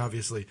Busey,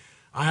 obviously.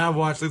 I have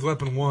watched Lethal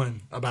Weapon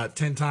 1 about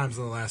 10 times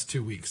in the last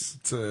 2 weeks.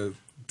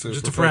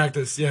 Just to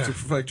practice, yeah. To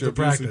perfect your To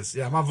practice,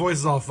 yeah. My voice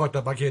is all fucked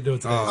up. I can't do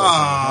it today. Wait,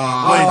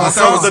 I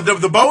that was the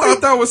I Bowie?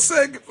 thought that was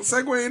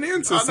segueing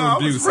into I some know, I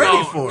was abuse. ready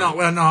no, for it. no,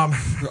 well,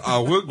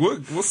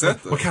 no. We'll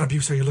set What the. kind of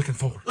abuse are you looking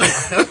for?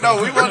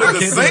 No, we wanted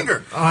the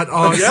singer.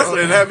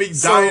 Yesterday, it had me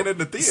dying in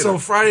the theater. So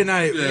Friday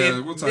night, Yeah, me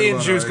we'll and, talk me and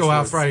about Juice our go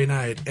out exploits. Friday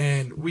night,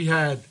 and we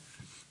had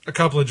a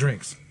couple of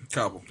drinks.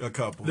 Couple. a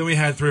couple. Then we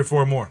had 3 or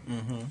 4 more.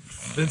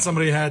 Then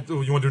somebody had,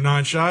 oh, you want to do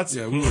 9 shots?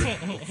 Yeah, we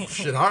were.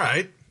 Shit, all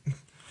right.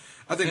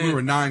 I think we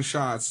were 9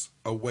 shots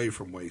away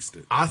from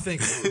wasted. I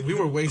think we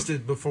were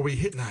wasted before we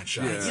hit 9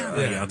 shots.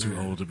 Yeah, y'all too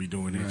old to be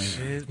doing this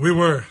shit. We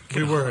were.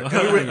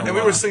 And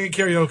we were singing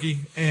karaoke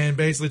and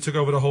basically took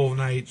over the whole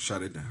night.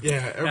 Shut it down.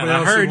 Yeah, And everybody I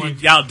else heard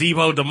went- y'all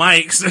depoted the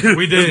mics.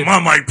 We did. My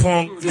mic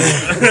punk.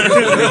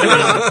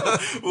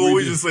 Well,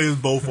 we just say it's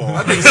both of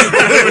them. Just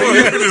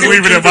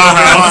leave it at my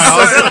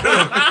house.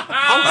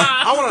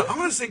 I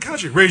want to sing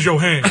country. Raise your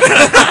hand.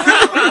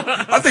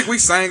 I think we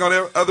sang on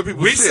other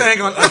people's We shit.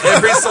 sang on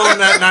every song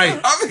that night.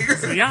 I think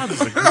Y'all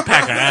just a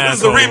pack of This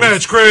is a assholes.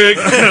 rematch, Craig.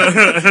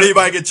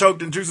 Anybody get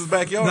choked in Juice's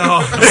backyard? No,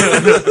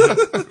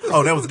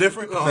 Oh, that was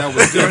different? that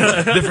was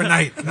different. different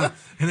night. No.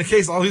 In the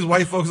case, all these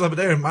white folks up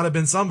there, it might have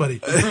been somebody.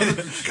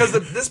 Because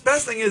this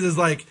best thing is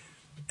like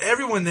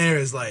everyone there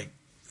is like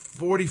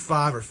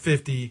 45 or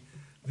 50.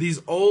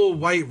 These old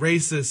white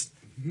racists.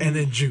 And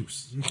then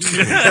Juice.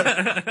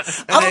 I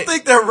don't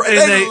think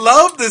they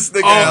love this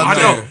nigga out I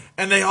there. know.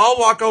 And they all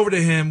walk over to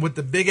him with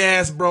the big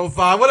ass bro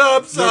 5. What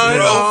up, son?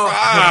 Bro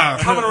five.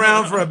 Coming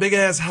around for a big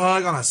ass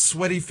hug on a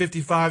sweaty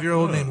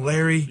 55-year-old named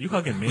Larry. You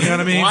hugging men? You know what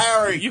I mean?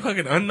 Larry. You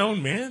hugging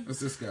unknown men?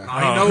 What's this guy?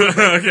 I know.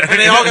 And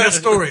they all got a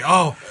story.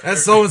 Oh,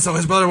 that's so and so.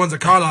 His brother runs a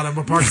car lot in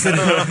Park City.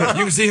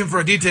 You can see him for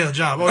a detail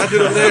job. Oh, that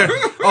dude over there.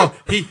 Oh,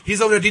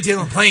 he's over there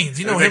detailing planes.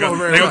 You know They him go,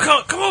 over there. they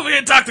go, come over here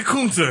and talk to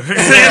Kunta. From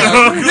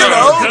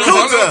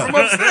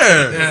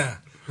upstairs. Yeah.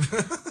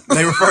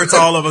 They refer to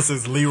all of us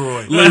as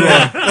Leroy.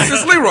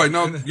 It's Leroy.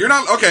 No, you're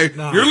not. Okay,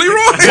 you're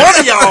Leroy. One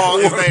of y'all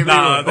is named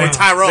Nah, Leroy. Or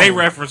Tyrone. they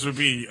reference would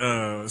be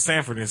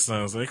Sanford and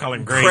Son, so they call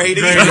him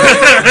Grady. Grady. Not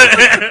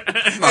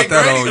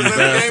that old, you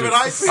bastard.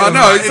 I I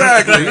know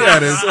exactly. Yeah,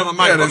 it is. Still on the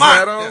mic. Yeah, that's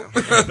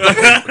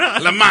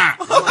Lamont.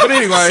 that on. But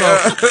anyway,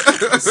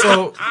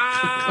 So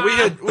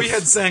we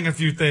had sang a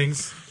few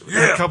things.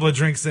 A couple of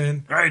drinks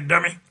in. All right,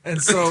 dummy. And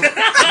so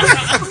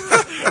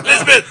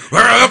Elizabeth,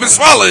 hurry up and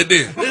swallow it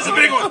then. This is a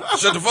big one.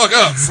 Shut the fuck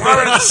up.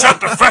 Shut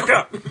the fuck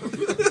up.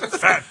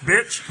 Fat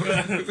bitch.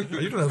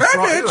 you doing a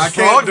frog, you doing a I frog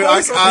can't do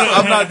voice?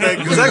 I'm not that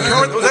good. Was that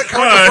Kermit the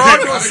Frog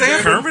doing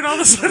Sanford? Kermit all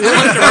of a sudden? The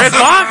red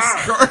box?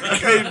 I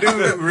can't do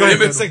that. Go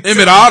ahead, sing.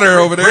 Emmett Otter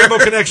over there. Rainbow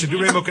Connection.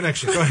 Do Rainbow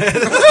Connection. Go ahead. I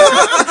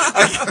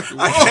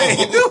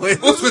can't do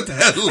it. What's with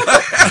that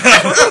laugh?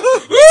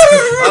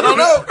 I don't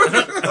know.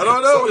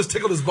 Someone just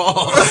tickled his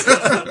balls.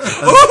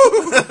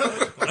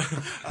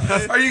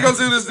 Are you gonna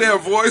do this damn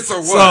voice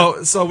or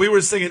what? So we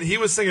were singing. He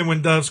was singing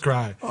 "When Doves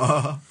Cry,"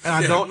 and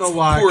I don't know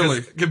why.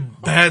 Poorly.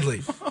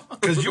 Badly,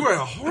 because you were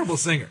a horrible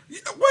singer.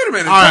 Wait a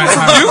minute. All right.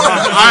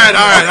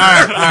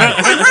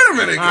 Wait a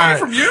minute. Coming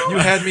from you? You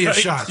had me at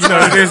shots. You know,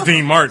 it is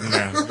Dean Martin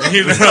now.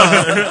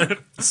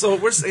 So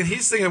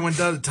he's singing "When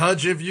Doves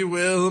Touch, if you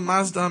will,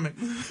 my stomach."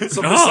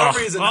 So for Oh,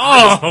 some reason,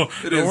 It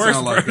the didn't worst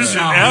sound like version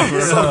that.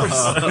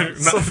 ever.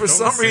 So for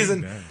some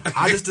reason,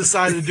 I just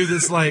decided to do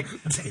this like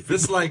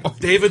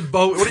David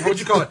Bowie. What'd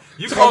you call it?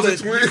 You called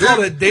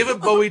it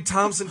David Bowie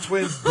Thompson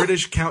Twins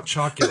British Count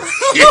Chocula.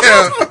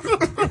 Yeah.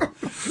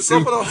 So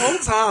for the whole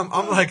time,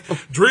 I'm like,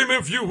 dream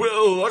if you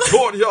will, a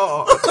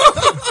courtyard,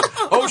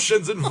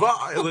 oceans and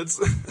violets.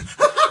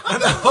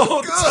 And the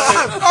whole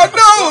time. Oh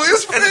no,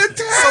 it's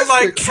fantastic.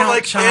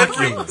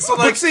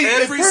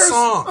 Every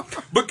song.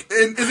 But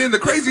and then the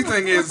crazy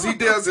thing is he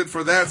does it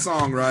for that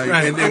song, right?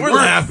 Right. And then And we're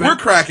laughing. we're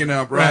cracking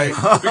up, right?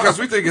 Because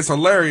we think it's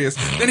hilarious.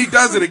 Then he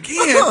does it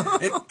again,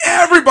 and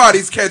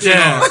everybody's catching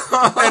on.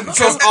 And so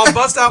Because I'll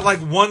bust out like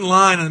one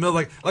line in the middle,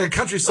 like a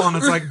country song.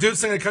 It's like, dude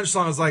singing a country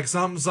song is like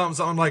something.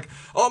 I'm like,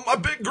 oh, my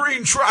big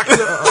green tractor.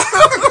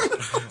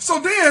 so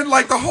then,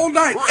 like the whole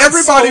night, Red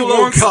everybody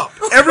Solo wants Cup.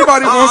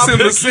 wants him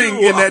to pick sing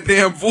you in up. that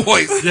damn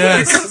voice.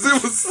 Yes. Because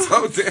it was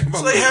so damn.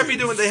 So they had me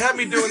doing the.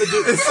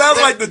 It sounds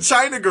like the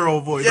China girl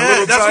voice. the Yeah,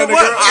 little that's what China it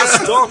was. girl. I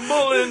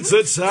stumble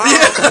into town.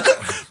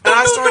 And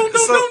I started.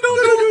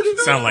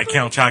 Sound like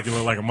Count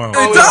Chocula like a mom. Or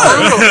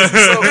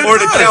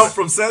the Count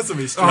from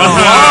Sesame Street.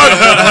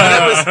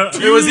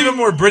 It was even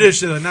more British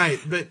the other night,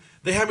 but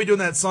they had me doing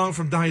that song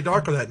from Donnie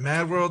Darko, that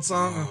Mad World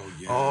song.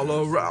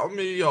 All around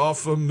me are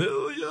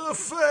familiar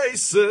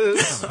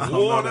faces. I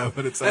don't know,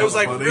 but it And it was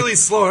like sounds funny. really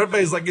slow.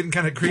 Everybody's like getting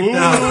kind of creeped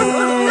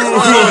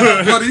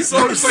out. But he's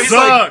so So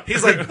Suck.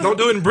 he's like, don't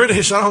do it in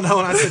British. I don't know.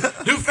 And I said,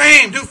 do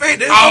Fame. Oh,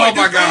 David my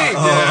Bowie, do God. Fame.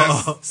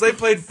 Yes. So they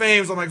played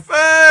Fame. So I'm like,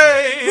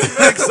 Fame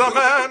makes a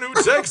man who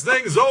takes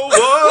things over.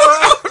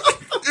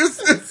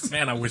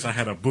 Man, I wish I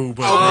had a boob.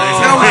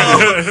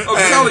 I'm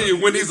telling you,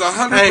 when he's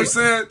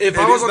 100%,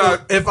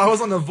 If I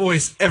was on the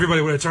Voice,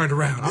 everybody would have turned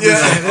around. I'm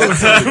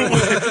just saying, it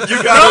was-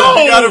 You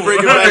gotta bring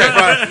it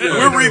back.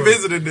 We're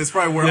revisiting this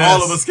probably where Yes.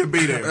 all of us can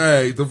be there.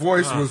 hey, the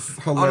voice was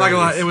hilarious. I'm not gonna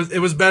lie, it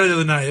was better the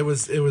other night. It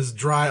was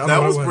dry. I don't know That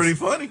what was it pretty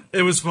funny.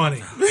 It was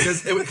funny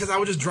because I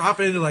would just drop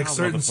into like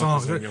certain motherfuckers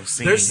songs. on They're, your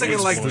scene they're singing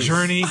voice like voice.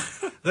 Journey.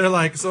 They're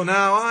like, so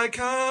now I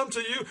come to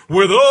you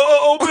with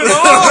open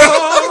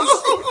arms.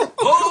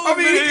 I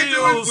mean, he could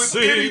do it you'll with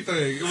see.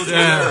 anything. It was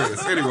Yeah.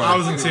 hilarious. Anyway, I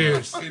was in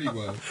tears.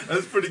 Anyway,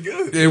 That's pretty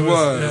good. it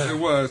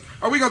was.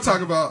 Are we gonna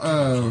talk about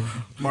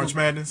March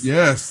Madness.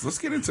 Yes, let's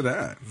get into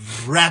that.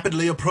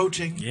 Rapidly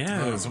approaching.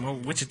 Yeah, some more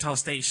Wichita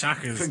State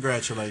Shockers.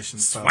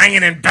 Congratulations. fellas.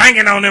 Swinging and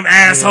banging on them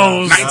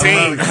assholes.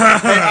 19. Hey,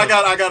 I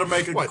got to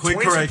make a What, quick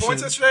 20 correction.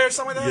 points yesterday or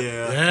something like that?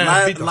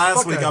 Yeah. beat the Last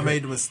fuck week out I of made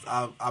it. the mistake.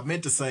 I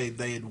meant to say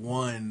they had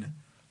won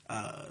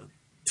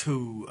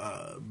 2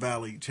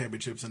 Valley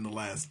championships in the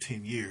last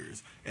 10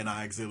 years, and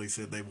I accidentally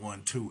said they've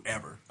won 2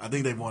 ever. I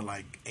think they've won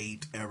like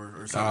 8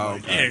 ever or something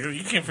like that. Yeah,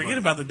 you can't forget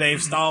about the Dave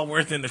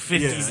Stallworth in the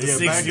 50s, Yeah,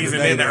 the back in 60s, the and day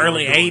then the they were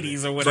early doing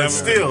 80s it. or whatever. But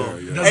still,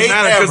 Doesn't 8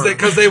 matter ever.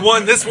 because they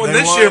won this one They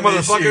this won year,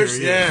 this motherfuckers.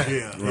 year,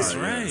 Yeah. That's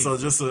right. So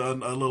just a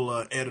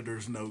little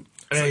editor's note.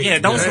 Hey, Yeah,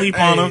 don't sleep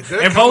on them.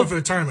 They're And coming vote for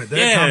the tournament. They're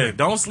Yeah, coming.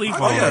 don't sleep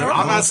Oh, on yeah, them. I'm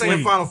Don't not saying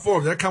sleep. Final Four,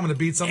 but they're coming to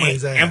beat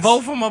somebody's ass. And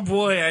vote for my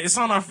boy. It's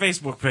on our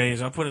Facebook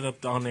page. I'll put it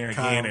up on there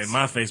again Kyles. at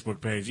my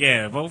Facebook page.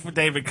 Yeah, vote for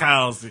David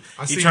Kyles. I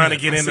He's seen trying that.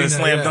 to get I into the seen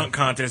that, slam yeah. dunk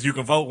contest. You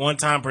can vote 1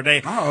 time per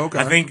day. Oh, okay.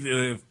 I think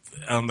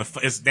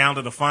it's down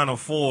to the final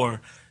 4,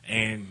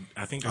 and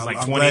I think there's like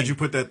I'm 20. glad you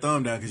put that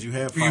thumb down because you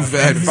have 5. You've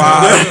had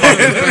 5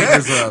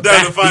 fingers up. Down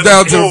to the final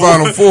Down to the 4.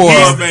 final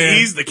 4.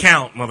 He's the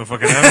count,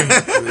 motherfucker.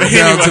 I mean,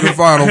 Down to the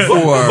final 4.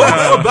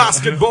 Vote for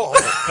basketball.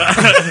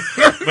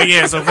 but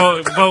yeah, so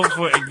vote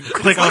for.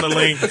 Click on the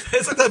link.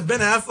 It's like that Ben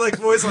Affleck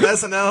voice on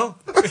SNL.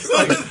 It's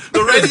like,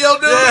 The radio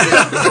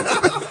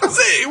dude?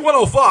 see,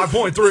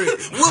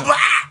 105.3. We're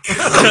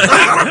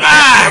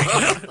back.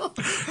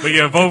 But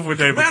yeah, vote for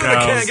David Man in the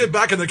can, Kyles. get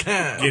back in the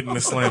can. Getting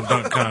the slam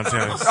dunk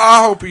contest.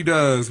 I hope he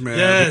does, man.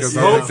 Yes, because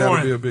vote I think for that'll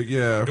him. be a big,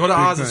 Go to big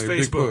Oz's thing, big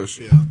Facebook. push.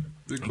 Yeah.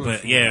 Big push.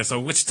 But yeah, so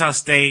Wichita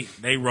State,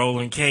 they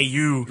rolling.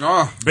 KU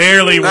Oh.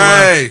 barely won.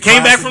 Hey, Came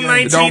back classic from game.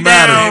 19 It don't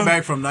matter. Came down,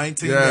 back from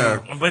 19 Yeah.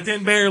 down. but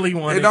then barely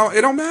won. It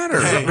don't matter.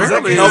 Hey,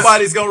 Barely.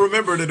 nobody's going to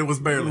remember that it was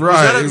barely. Right.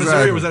 Was that at Missouri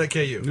exactly. or was that at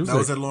KU? That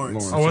was at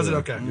Lawrence. Oh, was it? yeah.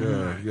 Okay.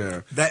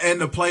 Yeah. That,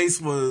 and the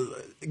place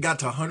got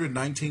to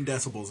 119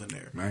 decibels in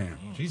there. Man.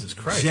 Jesus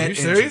Christ. Jet Are you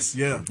serious? engines,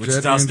 Yeah.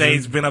 Wichita Jet State's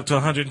engine. been up to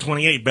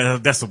 128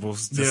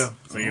 decibels. Just, Yeah.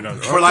 So you know.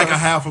 For like a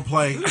half a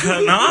play. No,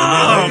 Okay. man.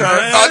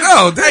 I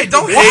know. Hey,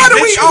 don't. Hey, Why do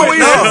we bitch, always?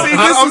 no, See,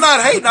 this I'm is-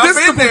 not hating. this I've is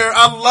been the- there.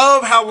 I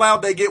love how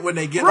loud they get when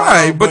they get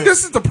Right, loud. but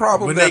this is the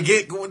problem. when that,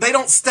 they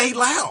don't stay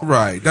loud.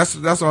 Right. That's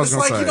what I was It's gonna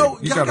like, say. y'all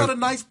gotta, got a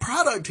nice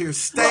product here.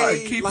 Stay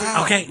Right, keep it-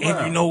 loud. Okay, and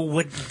Wow. you know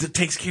what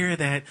takes care of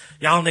that?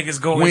 Y'all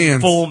niggas go in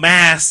Wins. full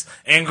mass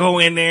and go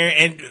in there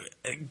and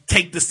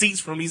take the seats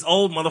from these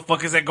old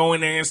motherfuckers that go in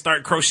there and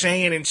start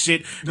crocheting and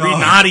shit,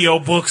 reading audio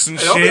books and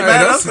It don't shit. be mad at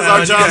that's- us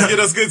because our jobs get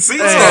us good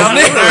seats.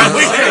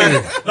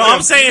 No,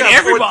 I'm saying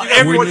You got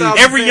 4,000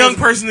 every young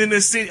fans. person in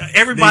this city,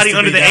 everybody Needs to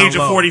under be the down age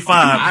of low.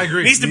 45 I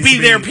agree. needs to Needs be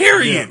to there, be-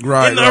 period. yeah.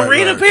 Right, in the right,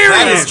 arena, right. period.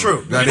 That is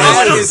true. That You know is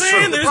what I'm true.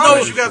 saying? There's The no... problem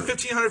is you got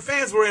 1,500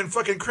 fans wearing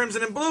fucking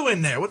crimson and blue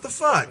in there. What the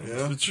fuck?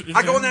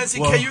 I go in there and see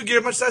Well- KU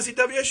gear much as I see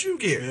WSU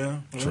gear.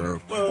 Yeah.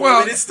 True. Well, I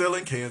mean, it's still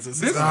in Kansas.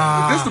 This, It's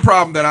this is the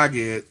problem that I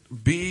get.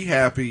 Be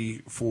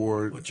happy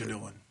for what you're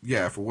doing.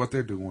 Yeah, for what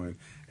they're doing,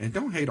 and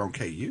don't hate on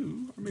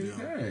KU. I mean,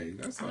 hey,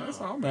 that's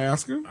all I'm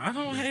asking. I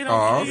don't hate Oh,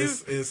 on you.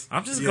 It's,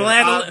 I'm just yeah,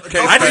 glad. okay,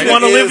 I just it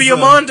want is Olivia a-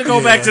 Munn to go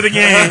yeah. back to the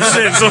game,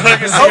 shit, so I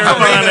can see her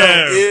fine Arena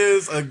ass.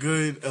 is a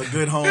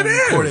good home It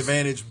is. court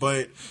advantage,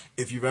 but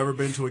if you've ever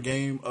been to a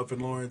game up in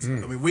Lawrence, I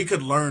mean, we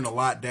could learn a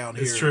lot down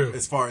here It's true.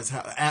 as far as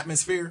how,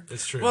 atmosphere.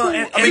 It's true. Well,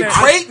 I mean,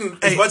 Creighton,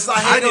 as much as I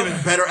hate didn't them,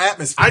 even- better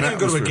atmosphere. I didn't even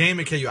go to a atmosphere. game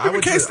at KU. I Even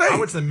went K-State. I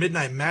went to the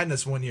Midnight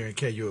Madness one year in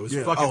KU. It was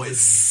Yeah. fucking Oh,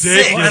 it's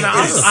ridiculous. sick. Well,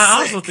 and It's I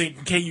also sick.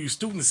 think KU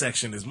student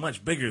section is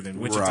much bigger than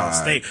Wichita Right.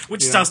 State.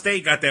 Wichita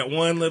State got that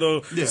one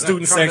little student That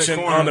corner section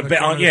corner on the on the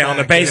corner on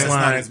the back. Yeah, it's not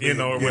baseline, as big. you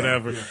know, or Yeah,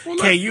 whatever. yeah.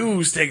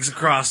 KU's takes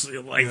across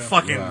like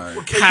fucking Right.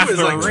 Well, KU half is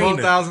the like arena.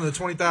 12,000 to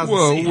 20,000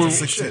 Well, seats. well, It's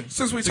shit.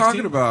 since we're 16?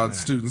 talking about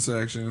student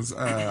sections,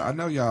 I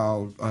know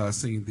y'all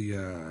seen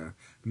the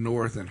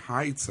North and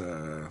Heights.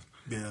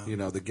 Yeah. You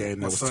know, the game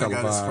that My was son got his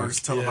televised.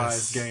 first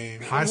televised Yes.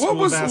 game. High school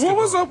What basketball.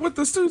 was up with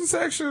the student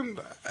section?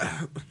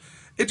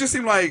 It just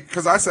seemed like,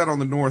 because I sat on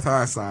the North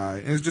High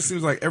side, and it just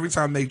seems like every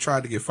time they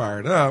tried to get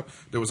fired up,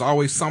 there was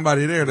always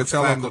somebody there to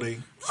tell Faculty.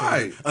 them.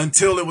 Right,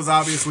 Until it was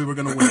obvious we were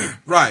going to win.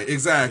 right,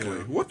 exactly.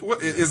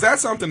 What is that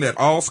something that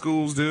all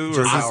schools do, or is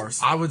Just this- ours.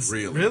 I would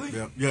Really?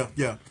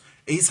 Yeah.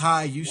 East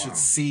High, you should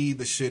see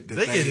the shit that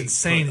They get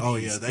insane Oh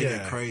in yeah, East, they yeah.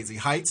 get crazy.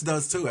 Heights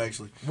does too,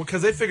 actually. Well,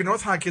 because they figure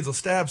North High kids will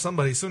stab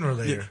somebody sooner or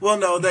later. Well,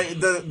 no,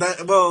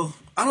 well,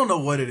 I don't know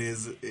what it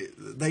is.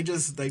 They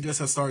just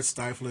have started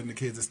stifling the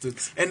kids and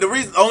students. And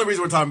the only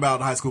reason we're talking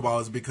about high school ball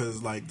is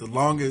because like the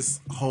longest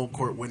home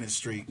court winning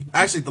streak,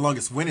 actually the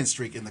longest winning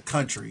streak in the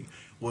country,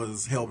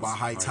 was held by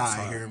Heights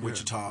High here in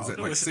Wichita. Was it It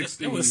like was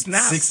 60? It was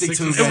snapped.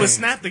 62 It was games.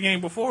 snapped the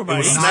game before by It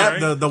was East, snapped,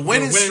 right? the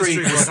winning streak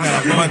was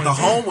snapped, but the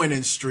home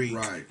winning streak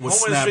Right. was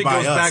Home winning snapped streak by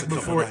goes us. back a couple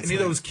before nights any of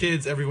later. those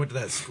kids ever went to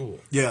that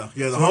school. Yeah,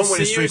 the So home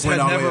winning seniors streak went had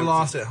all the way never up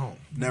lost to- at home.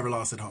 Never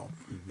lost at home.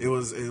 It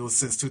was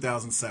since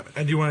 2007.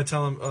 And do you want to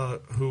tell them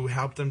who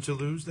helped them to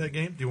lose that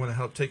game? Do you want to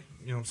help take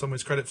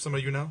somebody's credit for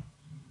somebody you know?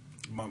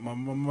 My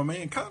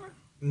man Connor.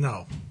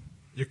 No.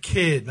 Your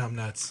kid,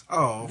 numbnuts.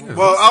 Oh,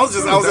 well, I was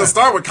gonna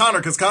start with Connor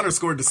because Connor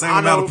scored the same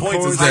I know, amount of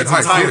points as of course. his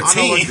entire I know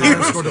team.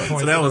 Connor scored the So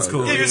points. that was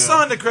cool. Give your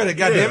son the credit,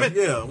 goddammit.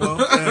 Yeah, well,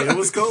 hey, it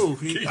was cool.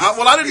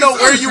 I didn't know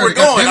where you were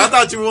going. I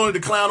thought you wanted to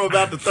clown him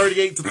about the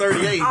 38 to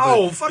 38.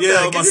 Oh, but fuck yeah,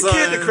 that. my Give your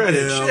kid the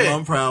credit. Yeah, Shit.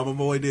 I'm proud. My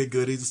boy did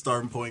good. He's a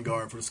starting point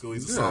guard for the school.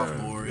 He's a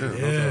sophomore.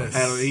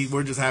 Yes.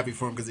 We're just happy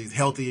for him because he's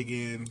healthy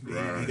again.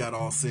 He got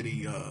all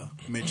city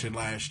mention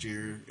last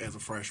year as a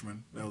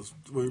freshman.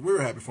 We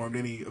were happy for him.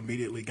 Then he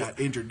immediately got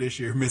injured this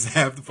year, missed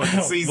half the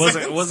fucking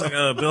season.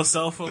 Wasn't Bill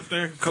Self up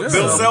there? Bill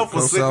Self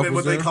was sitting Self in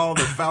was what they there. call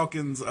the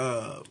Falcons.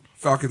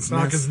 Falcons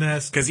Falcons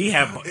Nest. Because he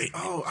had.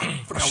 I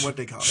forgot what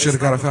they call it. Shoulda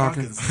It's got not a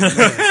Falcon. the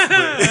Falcons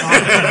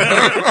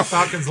Nest,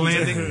 Falcons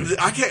Landing.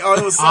 but I can't. Oh,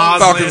 it was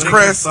Falcons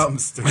Crest. Something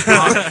stupid.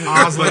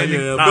 Oz Landing.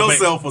 Yeah, Nah, Bill but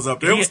Self was up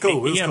there. It was cool. It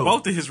He was had cool.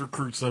 both of his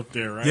recruits up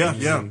there, right? Yeah,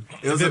 yeah.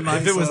 It was If a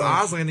nice. if it was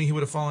Oz Landing, he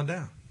would have fallen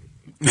down.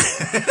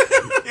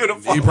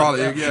 He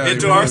probably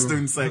into our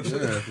student section.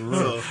 Yeah, for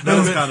real. So that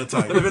was kind of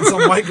tight. Would have been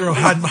some white girl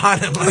hiding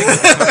behind him. Like,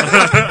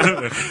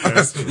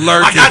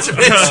 Lurking. I got you,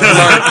 bitch.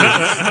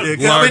 Yeah, I mean,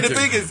 the Larkin.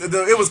 thing is,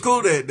 it was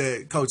cool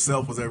that Coach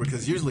Self was there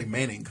because usually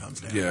Manning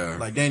comes down. Yeah.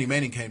 Like Danny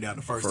Manning came down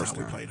the first time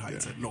we time, played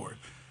Heights at North.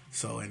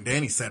 So, and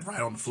Danny sat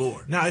right on the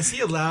floor. Now, is he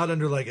allowed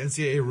under like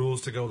NCAA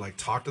rules to go like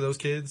talk to those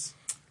kids?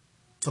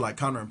 To like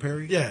Connor and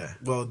Perry? Yeah.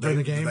 Well, During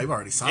the game? they've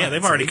already signed. Yeah,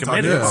 they've so already he can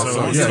committed, talk to Yeah,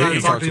 them. so He's yeah, not he allowed to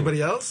can talk talk to to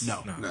anybody else?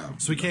 No. No.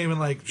 So he can't even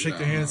like shake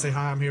their hand and say,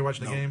 hi, I'm here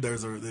watching the game?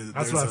 There's a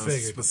That's what I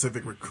figured.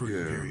 specific recruiting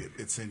Yeah. period.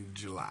 It's in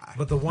July.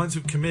 But the ones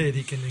who committed,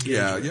 he can engage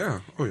Yeah, with. yeah.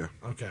 Oh, yeah.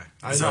 Okay.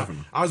 I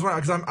Definitely. was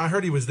wondering, because I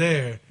heard he was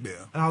there. Yeah.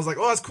 And I was like,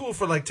 oh, that's cool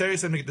for like Terry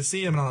said to get to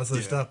see him and all this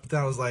other Yeah. stuff. But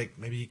then I was like,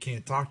 maybe he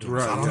can't talk to him.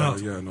 Right. So I don't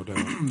yeah, know. yeah, no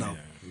doubt. No.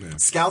 Yeah.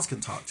 Scouts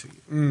can talk to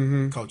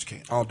you. Coach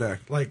can't. All day.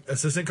 Like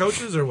assistant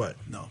coaches or what?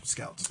 No,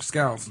 scouts.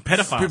 Scouts.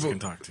 Pedophiles People- can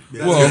talk to you.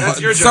 Yeah, Well,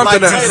 that's your job.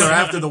 something like that's Taylor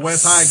after the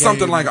West High game.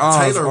 something like Oz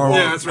Taylor or- walked-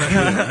 Yeah, that's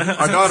right.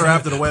 Our daughter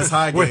after the West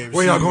High game.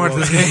 Where y'all she going to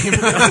walked- this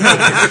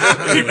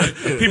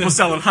game? People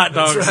selling hot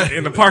dogs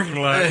in the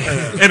parking lot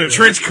in a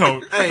trench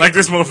coat, like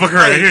this motherfucker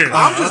right here.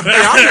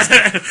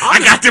 I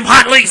got them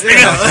hot links,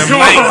 nigga.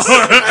 Come on.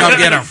 Come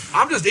get him.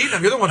 I'm just eating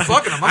them. You're the one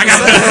fucking them. I'm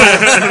just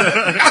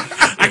saying.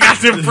 I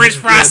got them French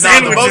fry No, the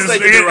sandwiches. most they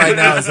can do nigga. right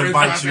now is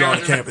invite you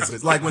on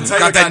campus. Like when Taylor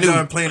Got that got new-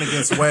 done playing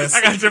against West,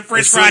 I got the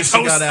French as soon fry as she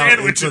toast got out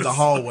sandwiches. into the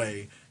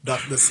hallway,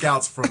 the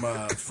scouts from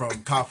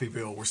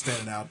Coffeeville were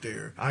standing out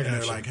there, I and got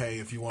they're you. like, "Hey,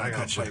 if you want I to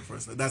come got you. play for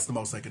us, that's the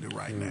most they can do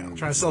right now."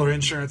 Trying to sell her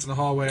insurance in the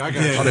hallway. I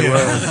got Yeah, you. Oh, they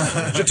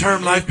were. Is your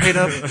term life paid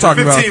up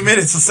Talking about 15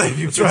 minutes to save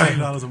you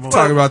 $15 a month.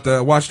 talking about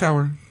the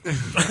Watchtower.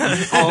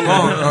 all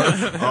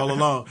along, all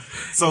along.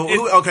 So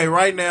okay,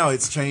 right now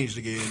it's changed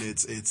again.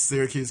 It's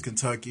Syracuse,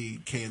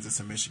 Kentucky, Kansas,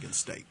 and Michigan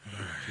State.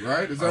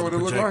 Right? Is that what it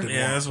looked like? Projected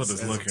Yeah, that's what ones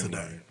it's as of looking today.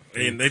 like.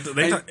 And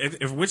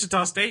if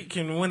Wichita State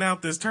can win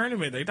out this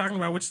tournament, they talking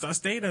about Wichita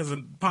State as a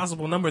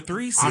possible number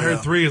 3 seed. I heard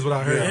 3 is what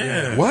I heard.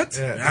 Yeah. What?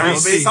 Yeah. That would be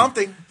 3 seed.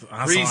 something. So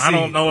Three I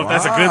don't seed. know if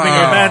that's a good thing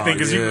or a bad thing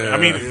because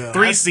Wow, yeah.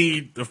 3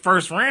 seed the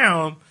first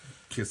round.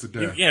 Kiss of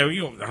death. Yeah,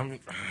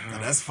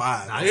 That's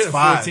 5. I That's get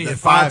 5. 14,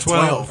 That's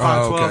 5-12. 5-12.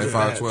 5-12 okay, is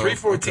bad. 5-12.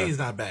 3-14 Okay. is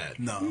not bad.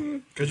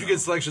 No. Because you get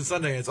Selection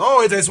Sunday and it's,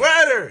 oh, it's a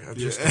sweater. I'm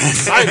just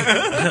excited.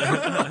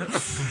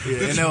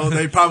 Yeah, and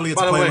they probably have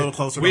to By the play a way, little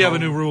closer. we to have a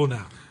home. new rule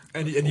now.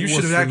 And you should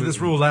What's have the acted new- this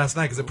rule last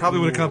night because it probably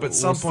would have come up at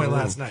some What's the point rule?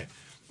 last night.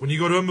 When you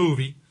go to a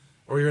movie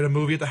or you're at a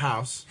movie at the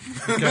house,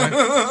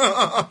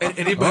 okay? And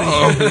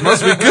anybody,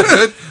 Must be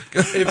good.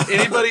 if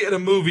anybody at a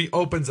movie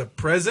opens a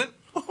present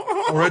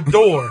or a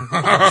door,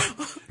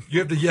 you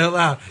have to yell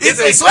out, "It's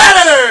a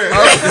sweater!"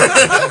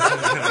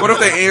 What if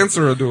they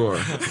answer a door?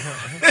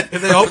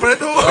 If they open a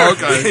door,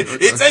 Okay.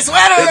 It's a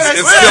sweater.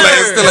 It's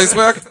still a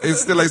sweater.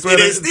 It's still a It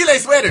sweater. is still a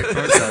sweater.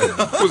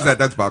 Okay. Who's that?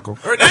 That's Baco.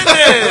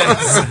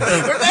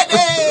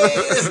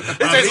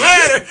 it's a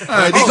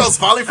sweater. He goes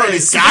falling from the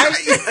sky.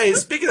 Hey,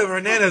 speaking of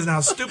Hernandez, and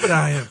how stupid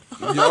I am.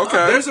 Yeah,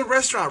 okay. There's a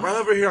restaurant right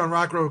over here on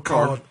Rock Road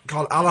called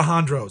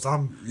Alejandro's.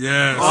 I'm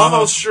Yes.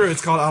 almost sure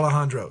it's called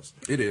Alejandro's.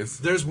 It is.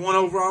 There's one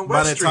over on By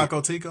West that Street.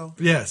 Taco Tico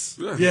Yes,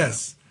 Yeah.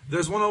 yes.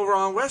 There's one over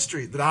on West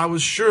Street that I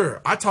was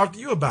sure. I talked to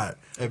you about it.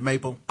 at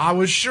Maple. I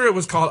was sure it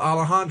was called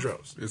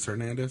Alejandro's. It's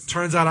Hernandez.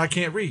 Turns out I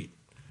can't read.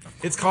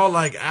 It's called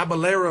like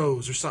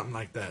Abaleros or something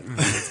like that.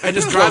 And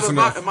just Close driving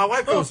by, enough. and my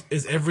wife goes,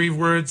 "Is every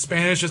word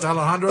Spanish just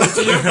Alejandro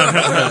to you?"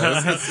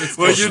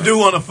 Well, you do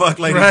want to fuck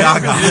Lady Right.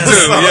 Gaga.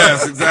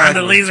 Yes,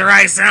 exactly. Condoleezza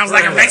Rice sounds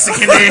like a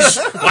Mexican dish.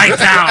 White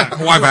Town.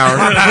 White power.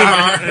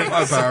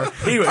 White power.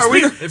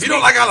 If you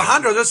don't like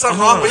Alejandro, there's something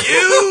wrong with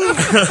you.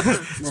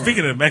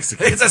 Speaking of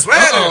Mexican. It's a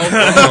sweater.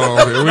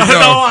 Oh, here we No,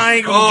 go. I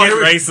ain't gonna get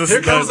here, racist.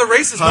 Here comes the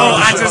racist. Oh,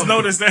 part. I just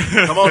noticed that.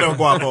 Come on, El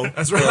Guapo.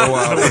 That's right. Oh,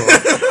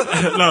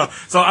 wow. No,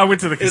 so I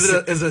went to the Is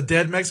it a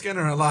dead Mexican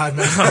or a live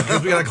Mexican?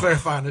 Because we got to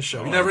clarify in this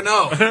show. You never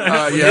know.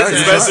 Yeah,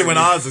 Especially when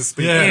Oz is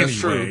speaking. Yeah. That's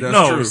true. That's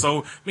no, true.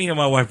 so me and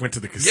my wife went to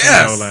the casino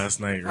Yes. last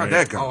night, How'd right?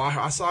 that go? Oh,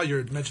 I saw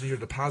you mentioning your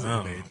deposit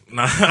you made.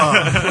 Nah,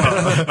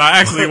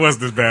 actually, it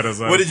wasn't as bad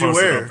as I What did you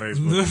posted wear? on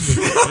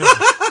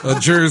Facebook. A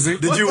jersey.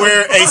 Did you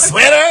wear a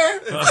sweater?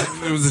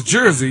 It was a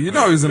jersey. You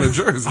know he was in a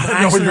jersey. I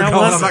didn't know where you were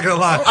going. I'm not gonna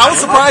lie. I was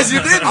surprised you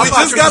didn't. We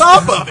thought just you were got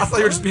off of I it. thought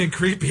you were just being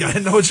creepy. I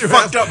didn't know what you were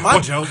Fucked asking. up my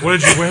joke. What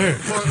did you wear?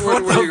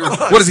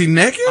 What is he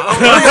naked?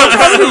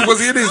 Was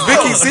he in his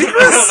Vicky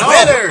Secrets?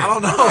 Sweater. I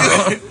don't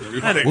know.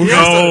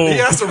 No. He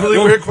asked a really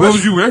weird question. What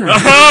was you wearing?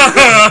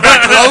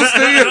 Close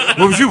to you.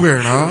 What was you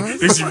wearing, huh?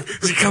 Is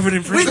she covered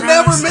in We French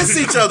never fries? miss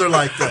each other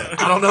like that.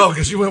 I don't know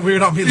because you went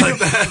weird on me like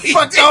that.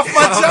 Fucked off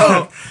my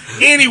joke.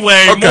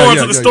 Anyway, Okay, moral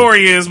yeah, to the yeah,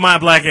 story is my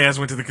black ass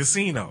went to the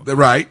casino.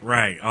 Right.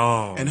 Right.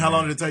 Oh. And how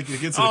long did it take you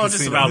to get to the Oh, casino?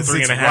 just about It's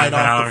 3.5 right off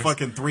hours. the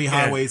fucking 3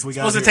 highways we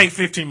got Supposed to here. take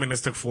 15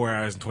 minutes, took 4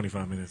 hours and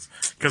 25 minutes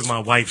because my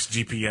wife's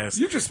GPS.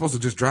 You're just supposed to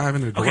just drive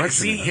in the direction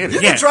see, and hit You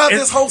it. Yeah, can drive it-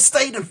 this whole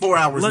state in 4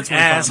 hours. Look, and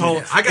 25 asshole.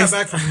 minutes. I got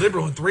back from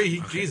Liberal in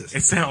 3. Jesus.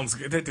 It sounds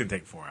good. That didn't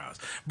take 4 hours.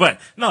 But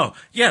no,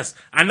 yes,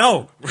 I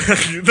know. No,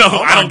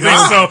 I don't think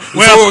God. so.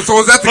 Well, so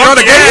is that the fuck girl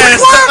that gave you the yes.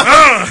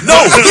 No,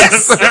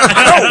 yes.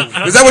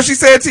 No. Is that what she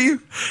said to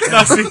you?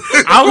 No, see, No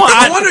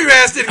I wonder your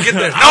ass didn't get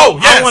there. No, I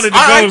yes. wanted to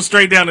all go right.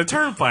 straight down the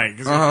turnpike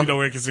because you know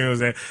where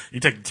casinos at. You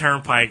take the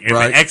turnpike and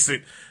Right. the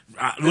exit.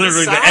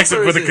 Literally, the south exit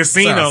or for is the it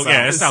casino. south?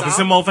 Yeah, it's Is south. it It's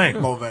south? in Mulvane.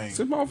 Mulvane. It's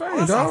in Mulvane,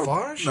 That's not dog.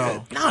 far. Shit.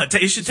 No. No,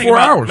 it should take 4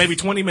 about hours. maybe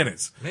 20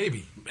 minutes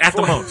Maybe. at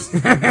the most.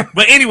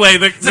 But anyway,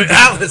 the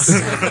Dallas.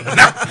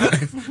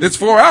 It's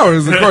 4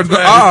 hours according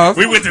to Oz.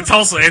 we went to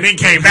Tulsa and then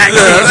came back to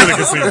the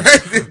casino.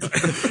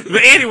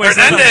 But anyway,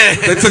 so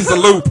They took the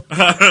loop.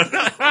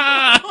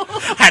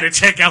 had to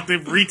check out the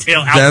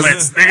retail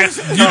outlets.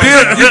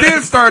 Nigga. You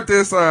did start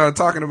this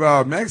talking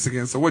about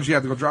Mexicans, so what, you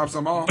have to go drop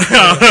some off?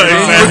 I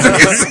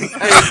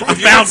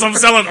found some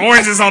selling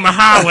oranges on the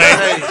highway.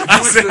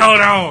 I said,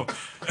 hold on.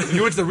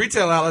 You went to the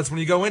retail outlets. When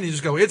you go in, you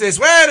just go, it's a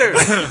sweater.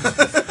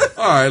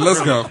 All right,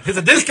 let's go. It's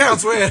a discount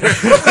sweater.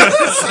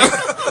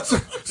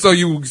 So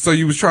you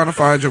was trying to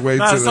find your way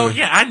to So the...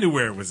 yeah, I knew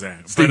where it was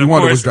at. Stevie But of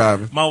Wonder course, was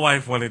driving. My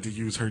wife wanted to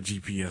use her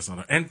GPS on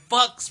her, and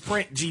fuck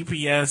Sprint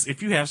GPS.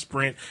 If you have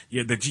Sprint,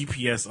 yeah, the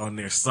GPS on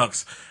there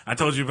sucks. I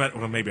told you about.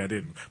 Well, maybe I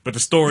didn't. But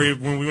the story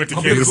when we went to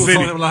Kansas People City,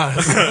 telling them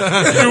lies.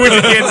 we went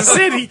to Kansas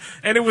City,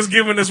 and it was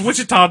giving us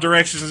Wichita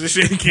directions and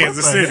shit in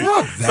Kansas City.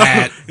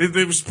 that?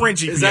 It was Sprint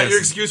GPS. Is that your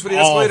excuse for the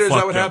all escalator? Is that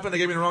fucked what up. happened? They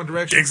gave me the wrong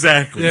direction?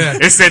 Exactly. Yeah.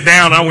 It said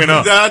down, I went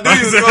up. I knew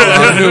you was going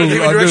I to. knew, They gave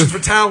me I knew. directions for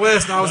Town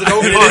West, and I was at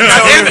Oak Didn't Park. tell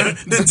God me- damn it.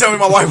 Didn't tell me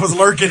my wife was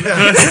lurking.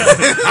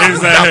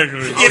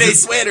 Exactly. Get a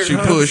sweater. She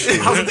pushed.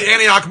 I was at the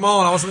Antioch Mall,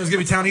 and I was going to give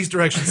me Town East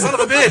directions. Son of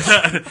a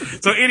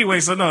bitch. So anyway,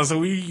 so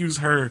we use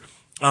her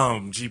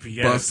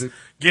GPS. Busted.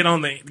 Get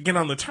on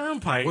the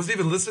turnpike. Was it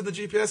even listed in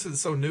the GPS? Is it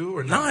so new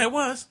or No, not? it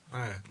was All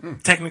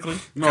right. technically.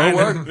 No, it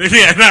wasn't.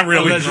 Yeah, not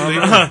really. Allegedly.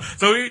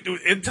 So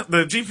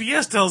the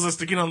GPS tells us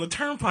to get on the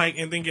turnpike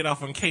and then get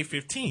off on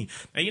K15.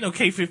 Now you know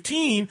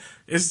K15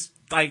 is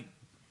like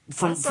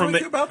from Sound like the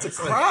you're about to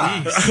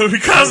cry.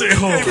 because it,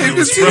 it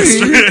was Tim,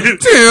 frustrating.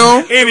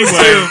 Tim, Anyway,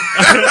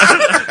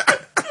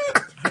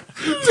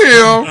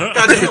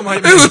 Goddamn white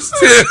it man. was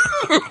Tim.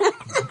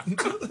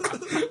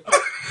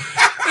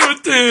 That's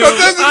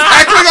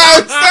exactly how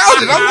it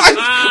sounded. I'm like,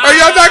 are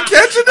y'all not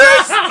catching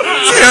this?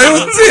 Yeah, it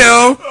was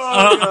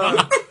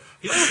Tim.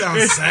 He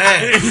sounds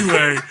sad.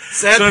 anyway,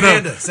 Sad so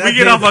panda. Sad we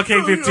get panda. off on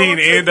K15 and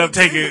end up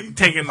taking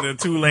the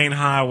 2-lane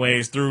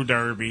highways through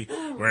Derby,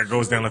 where it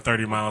goes down to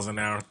 30 miles an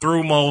hour,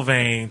 through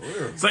Mulvane.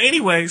 So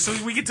anyway, so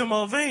we get to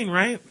Mulvane,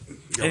 right?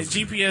 And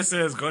GPS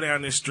says go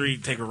down this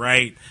street, take a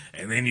right,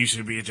 and then you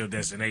should be at your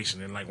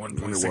destination in like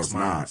 1.6 was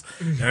miles.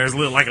 And there's a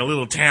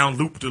little town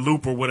loop to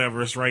loop or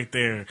whatever. It's right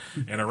there,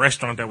 and a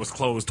restaurant that was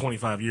closed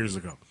 25 years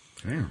ago.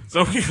 Damn.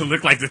 So it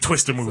looked like the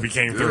Twister movie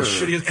came through.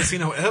 Shittiest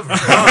casino ever.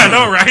 I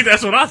know, right?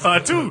 That's what I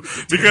thought too.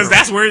 Because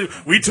that's where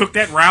we took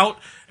that route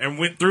and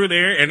went through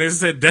there, and it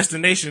said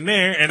destination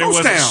there, and it Ghost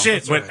wasn't town.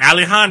 shit, but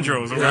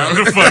Alejandro's around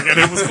the fuck, and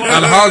it was closed.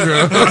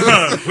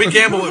 Alejandro. We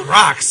gamble with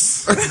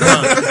rocks.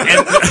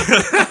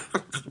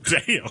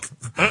 Damn.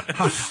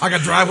 I got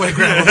driveway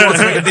gravel. Let's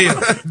make a deal.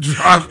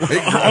 Driveway.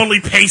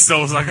 Only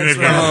pesos I could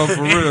get. Oh,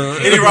 for real.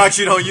 Any rocks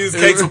you don't use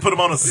cakes, we'll put them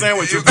on a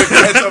sandwich and put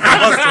ketchup and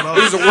mustard on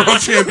it. These are world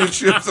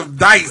championships of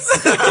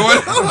dice going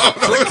on.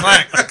 Click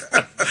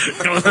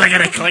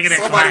it, Somebody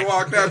clack.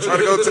 walked out trying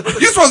to go to.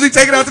 You're supposed to be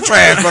taking out the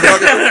trash,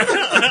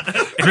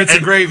 motherfucker. Grits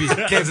and gravy,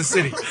 Kansas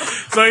City.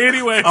 So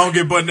anyway, I don't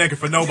get butt naked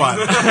for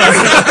nobody.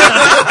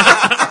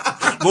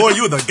 Boy,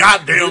 you the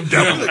goddamn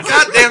devil.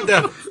 Goddamn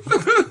devil.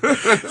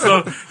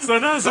 so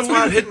That's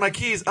why I'm hitting my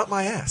keys up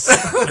my ass.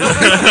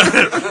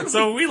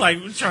 So we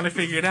we're trying to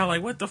figure it out,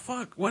 like, what the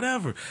fuck,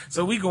 whatever.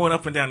 So we going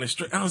up and down the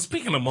street. Oh,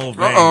 speaking of Mulvane.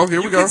 Uh-oh, here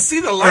we You go. can see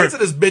the lights of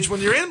this bitch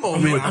when you're in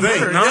Mulvane. would I've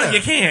think. heard, No, yeah.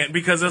 you can't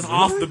because it's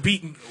off the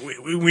beaten.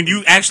 When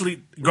you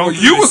actually go, Well,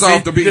 through you the was city-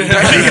 off the beaten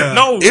path. Yeah,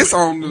 no, It's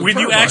on the when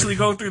you turnpike. actually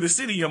go through the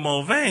city of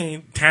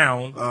Mulvane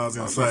town. I was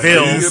gonna say,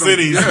 Bill. the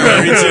city's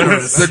very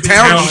generous. The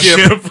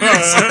township. Township.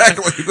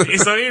 Exactly.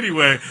 So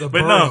anyway, The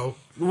but borough.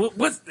 no,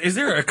 what is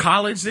there a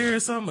college there or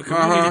something? A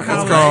community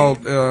Uh-huh. It's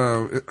college?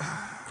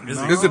 called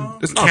Is it?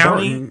 It's not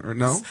County? Barton, or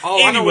no?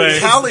 Oh, I know where it Anyway.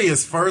 is. Cali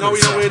is further. No,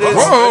 you know where it is?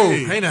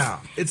 Whoa. Hey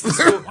now. It's the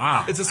school.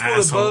 Wow, It's a school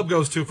asshole. that Bub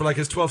goes to for like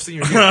his 12th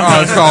senior year.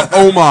 Oh, it's called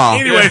Omaha.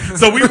 Anyway,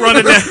 so we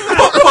running down.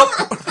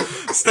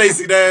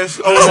 Stacy Dash,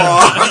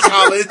 Omaha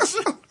College.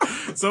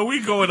 So we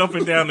going up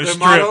and down the Their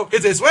strip. motto,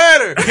 it's a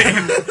sweater.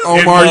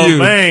 Omar in U.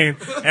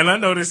 Mulvane, and I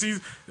noticed he's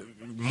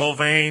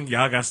Mulvane.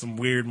 Y'all got some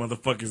weird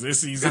motherfuckers.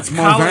 It's these It's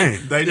college-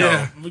 Mulvane. They know.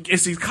 Yeah.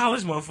 It's these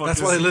college motherfuckers.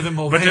 That's why they live in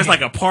Mulvane. But there's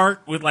like a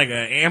park with like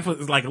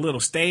like a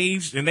little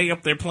stage, and they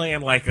up there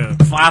playing like a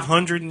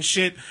 500 and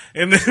shit.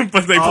 And then,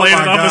 but they playing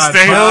my it on the God.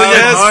 stage. Hell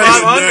yes,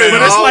 500.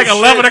 But it's Oh, like shit.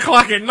 11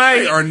 o'clock at night.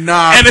 They are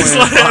not And it's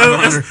playing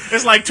like 500.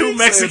 it's like two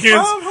Mexicans.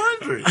 500.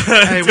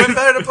 Hey, when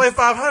better to play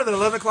 500 than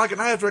 11 o'clock at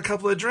night after a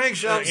couple of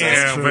drinks, you know what I'm saying?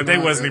 Yeah, true. but they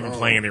wasn't even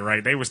playing it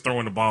right. They was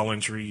throwing the ball in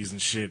trees and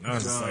shit. I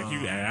was just like,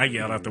 I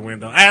yelled out the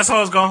window,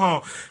 assholes, go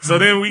home. So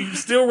then we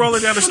still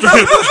rolling down the street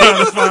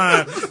trying to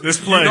find this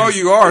place. No,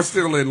 you are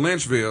still in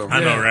Lynchville.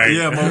 I know, right?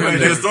 Yeah, man.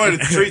 They're throwing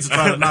the streets to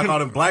try to knock all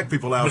them black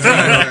people out.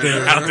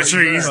 Out the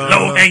trees,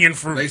 no hanging They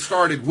fruit.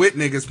 started with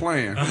niggas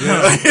playing.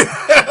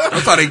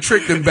 That's how they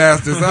tricked them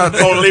bastards out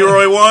there. Oh,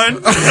 Leroy won.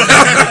 Get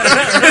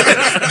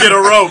a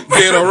rope.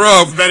 Get a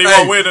rub. Bet he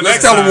won't win the Let's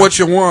next tell them time. what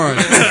you won.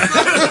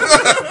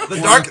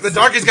 The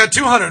darkie's got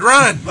 200.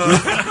 Run.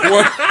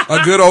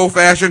 A good old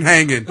fashioned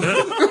hanging.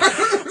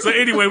 So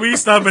anyway, we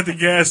stop at the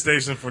gas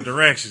station for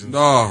directions.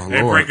 Oh,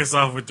 They Lord. break us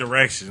off with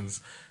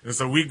directions. And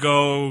so we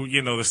go,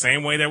 the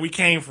same way that we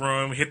came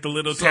from, hit the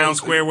little town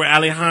square where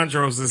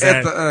Alejandro's is At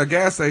at. the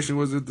gas station,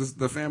 was it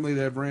the family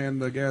that ran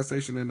the gas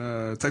station in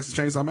Texas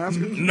Chainsaw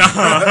Massacre? No,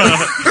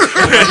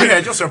 You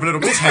had yourself a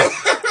little mishap.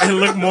 it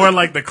looked more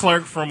like the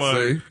clerk from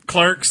See?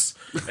 Clerks.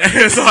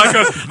 And so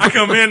I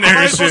come in there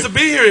I'm and supposed shit. to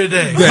be here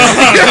today.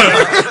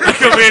 I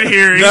come in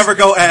here and Never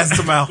go ass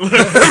to mouth.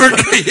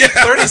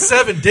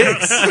 37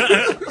 dicks.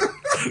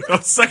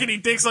 don't suck any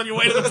dicks on your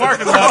way to the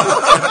parking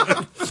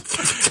lot.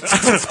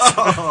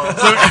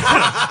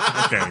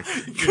 Okay,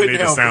 you need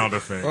a help sound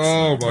effect.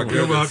 Oh, my You're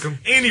goodness. welcome.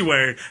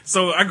 Anyway,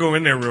 so I go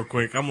in there real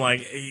quick. I'm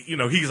like,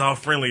 he's all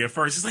friendly at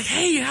first. He's like,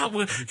 hey,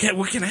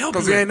 what can I help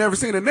you Because he with? ain't never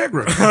seen a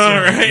Negro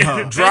All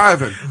right.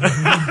 driving.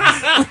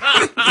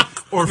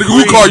 Or Nigga,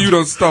 who call you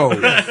done stole?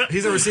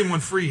 He's never seen one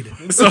freed.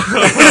 So,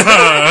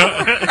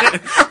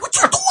 What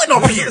you doing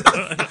over here?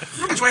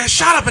 Get your ass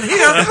shot up in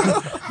here.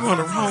 I'm on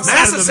the wrong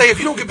side NASA of say if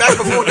you don't get back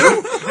before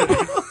noon.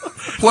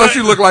 Plus,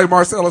 you look like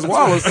Marcellus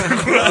Wallace. Get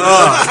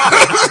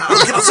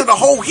us in a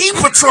whole heap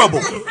of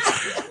trouble.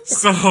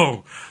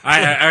 So,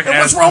 I What's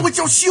asked, wrong with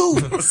your shoe?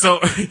 so,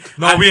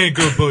 No, we ain't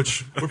good,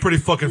 Butch. We're pretty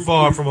fucking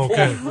far from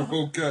okay.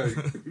 Okay.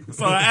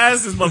 so I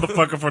asked this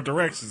motherfucker for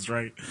directions,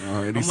 right?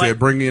 And he I'm said, like,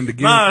 bring in the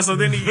gear. Nah, so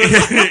then he,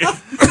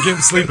 Get him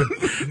sleeping.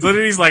 so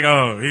then he's like,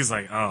 oh,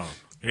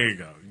 here you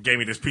go. Gave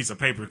me this piece of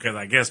paper because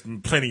I guess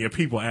plenty of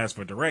people asked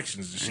for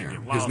directions and shit.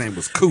 Get lost name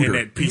was Cooter. in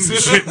that piece of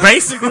shit,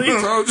 basically.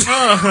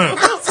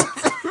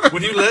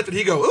 When you left, did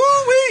he go,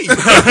 ooh wee?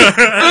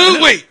 Ooh,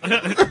 wait.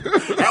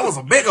 That was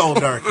a big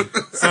old darky.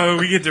 So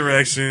we get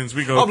directions.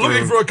 We go I'm through.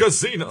 looking for a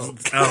casino.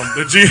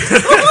 The G.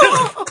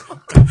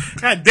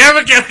 God damn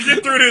it, gotta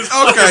get through this.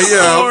 Okay,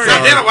 yeah. story. I'm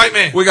sorry. Damn it, white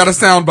man. We got to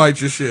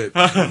soundbite your shit.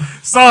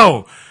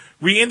 So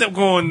we end up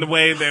going the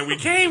way that we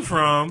came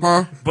from,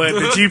 Huh? but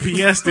the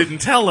GPS didn't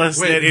tell us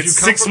Wait, that did it's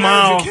you come 6 from there or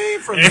miles. you came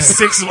from It's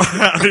there? 6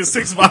 miles. It's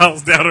 6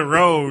 miles down the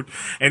road,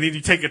 and then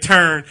you take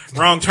a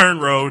wrong turn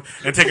road,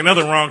 and take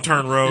another wrong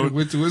turn road,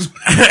 Went to his-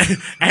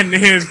 and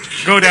then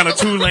go down a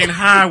 2-lane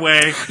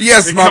highway.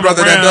 Yes, and my come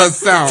brother, that around, does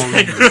sound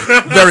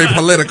very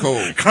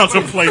political.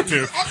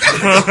 contemplative.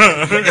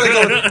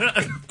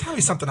 Tell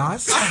me something,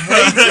 Oz. I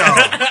hate y'all.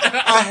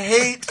 I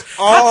hate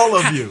all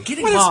of you.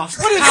 Getting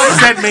lost. How does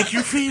that make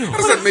you feel? How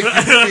does that make you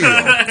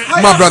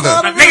feel? My brother.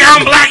 Nigga,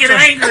 I'm black and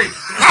angry.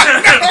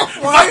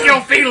 Fuck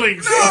your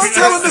feelings. I was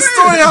telling the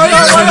story. How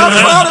y'all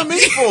proud of me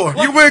for?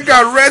 You went and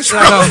got retro.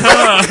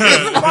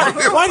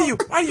 Why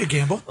do you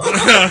gamble?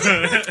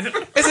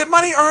 Is it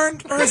money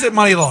earned or is it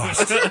money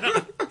lost?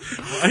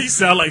 You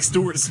sound like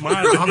Stuart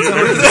Smiley.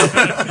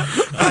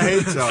 I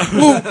hate y'all.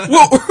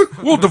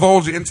 We'll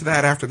divulge into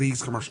that after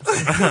these commercials.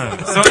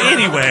 So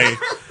anyway,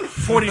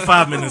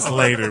 45 minutes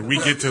later, we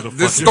get to the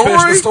This fucking...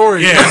 Finish the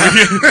story. Yeah,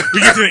 we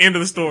get to the end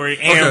of the story,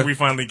 and Okay. we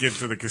finally get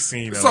to the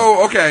casino.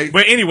 So, okay.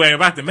 But anyway,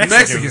 about the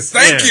Mexicans.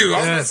 Thank Yeah. you. I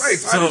was Yes. going to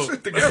say, tie this So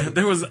shit together.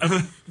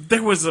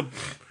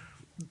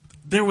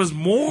 there was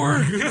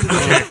more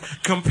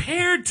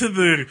compared to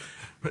the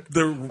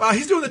Wow,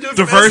 he's doing the dude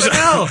The from version-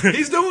 SNL.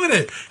 He's doing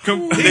it. Nick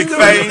doing it.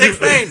 Fane. Nick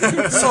Fane.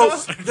 So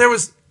there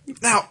was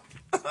now.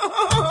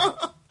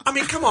 I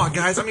mean, come on,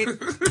 guys. I mean,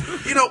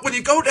 when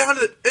you go down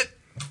to it,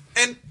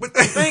 and with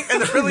the thing,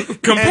 and the really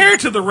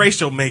compared to the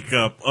racial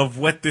makeup of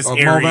what this Of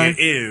area Mulvane?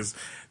 is,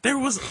 there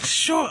was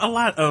a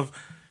lot of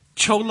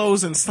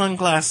cholos and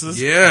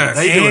sunglasses. Yes.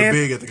 They do it And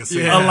big at the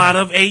casino. Yeah. a lot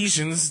of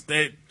Asians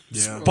that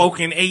spoke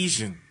in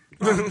Asian.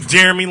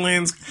 Jeremy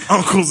Lynn's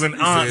uncles and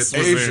aunts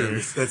was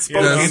Asians. That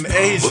spoke in Yes.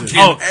 Asian.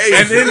 there. Oh,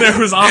 and then there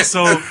was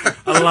also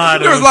a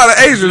lot There was a of lot of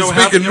Asians know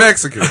what speaking happened?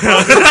 Mexican.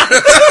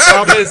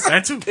 problem is,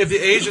 That too. if the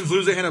Asians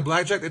lose their hand at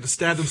blackjack, they have to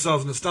stab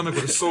themselves in the stomach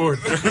with a sword.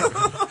 They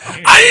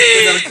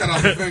gotta cut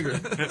off the finger.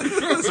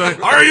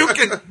 Are you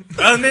kidding?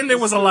 And then there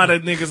was a lot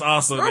of niggas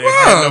also that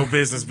had no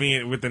business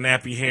being with the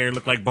nappy hair,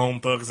 looked like Bone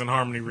Thugs and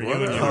Harmony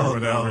Reunion or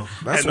whatever.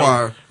 That's Had no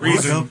why.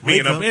 reason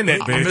being up in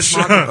that bitch.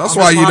 That's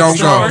why you don't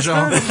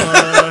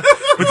go.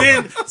 But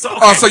then, so okay.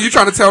 Oh, so you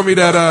trying to tell me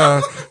that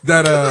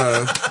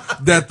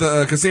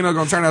the casino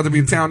gonna turn out to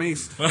be Town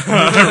East?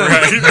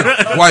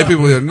 White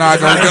people are not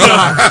gonna go.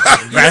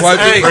 White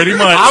people, pretty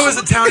much. I was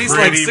in Town East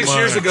like Pretty 6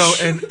 years much. ago,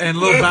 and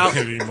Lil Bow.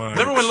 Pretty much.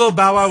 Remember when Lil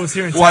Bow Wow was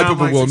here in town? white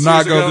people like will 6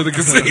 not years go ago? to the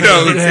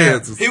casino in Yeah.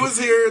 Kansas. He was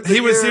here.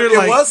 He was here, It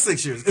like- was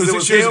 6 years. Because it it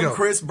was was 6 years him, ago.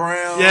 Chris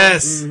Brown.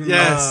 Yes,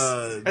 yes.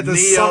 At the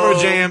Neo. Summer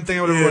Jam thing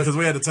or whatever it was. because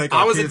we had to take. I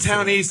our was in kids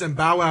Town to- East and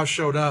Bow Wow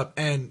showed up,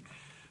 and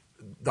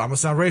I'm gonna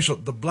sound racial.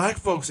 The black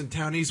folks in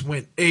Town East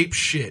went ape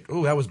shit.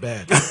 Oh, that was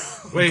bad.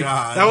 Wait,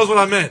 God. that was what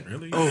I meant.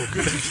 Really? Oh,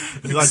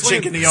 He's like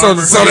chick in the So,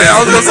 armor. so they,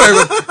 I was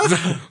gonna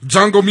say,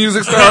 jungle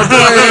music started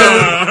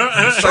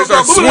playing. They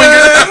started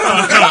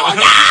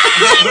swinging.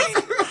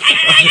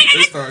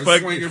 They started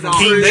swinging from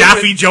King trees.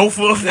 Jaffe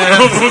Joffa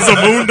from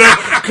Zamunda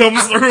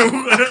comes through.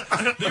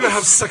 you gotta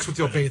have sex with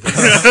your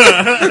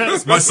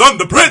bathers. My son,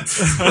 the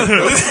prince.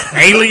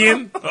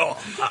 Alien.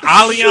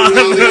 Alien.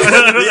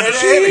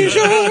 She's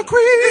your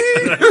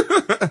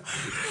queen.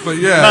 But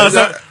yeah, No,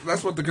 so-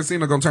 that's what the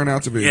casino gonna turn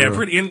out to be. Yeah, bro.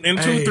 pretty in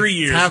Hey, 2-3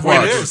 years. halfway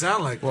Watch. there.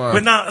 Sound like. Wow.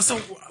 But nah, so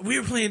we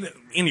were playing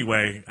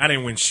anyway. I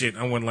didn't win shit.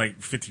 I won like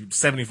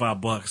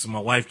 $75. And my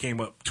wife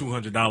came up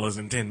 $200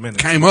 in 10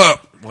 minutes. Came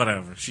up.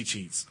 Whatever. She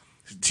cheats.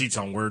 She cheats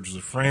on Words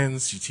with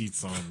Friends. She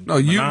cheats on No,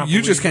 you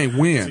Monopoly. just can't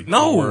win.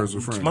 No, Words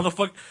with friends.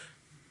 motherfucker.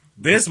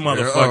 This oh,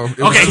 motherfucker.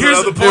 it was Okay, here's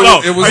another the point.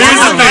 no, It was here's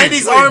on the the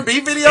thing. 90s R&B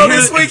video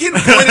this weekend.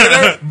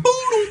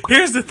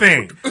 Here's the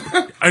thing.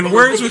 In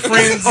Words with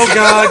Friends, Oh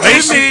God, they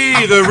give should,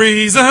 me the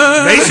reason.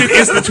 they should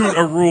institute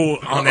a rule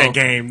on that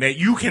game that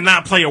you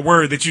cannot play a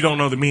word that you don't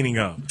know the meaning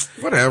of.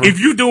 Whatever. If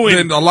you doing,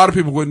 then a lot of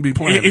people wouldn't be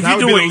playing. if That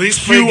you would be doing the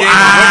least played game. What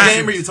QI,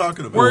 game are you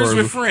talking about? Words Words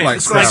with with- Friends, like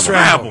it's like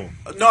Scrabble.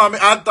 Scrabble. No, I mean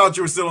I thought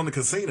you were still in the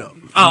casino.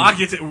 Oh, I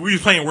get to. We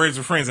was playing Words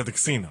with Friends at the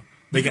casino.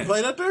 They You got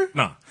play that there?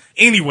 no.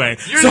 Anyway,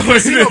 You're in the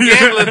casino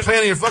gambling, playing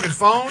on your fucking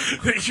phone.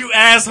 you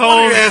asshole. What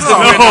are you asking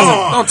No.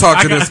 for? Don't talk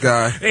to I got- this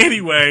guy.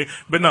 Anyway,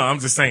 but no, I'm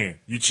just saying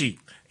you cheat.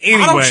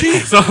 Anyway, don't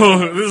cheat. so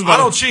this is I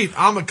don't cheat.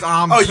 I'm Oh,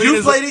 clean you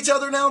as played each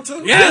other now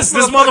too? Yes,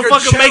 this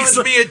motherfucker makes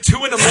challenged me at 2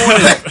 in the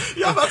morning.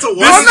 Y'all about to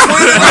watch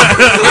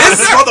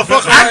this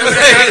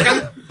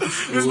motherfucker.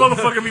 this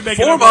motherfucker be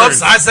making 4 up months, words.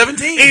 size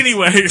 17.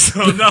 Anyway,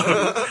 so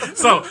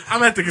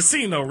I'm at the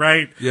casino,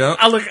 right? Yep.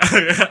 I look,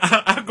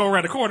 I go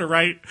around the corner,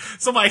 right?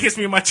 Somebody hits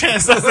me in my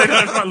chest. I say,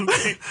 "That's Martin Luther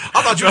King."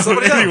 I thought you were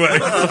somebody else. Anyway,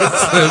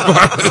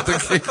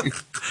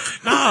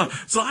 nah.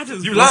 So I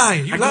just You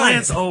lying, you I lying.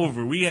 glance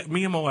over. Me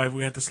and my wife,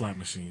 we at the slot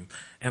machine,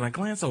 and I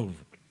glance over,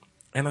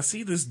 and I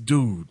see this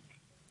dude.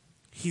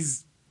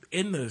 He's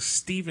in the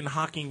Stephen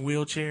Hawking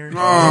wheelchair.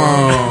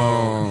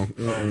 Oh,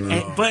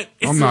 But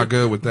it's I'm not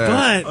good with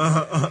that.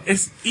 But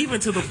it's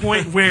even to the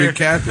point where Big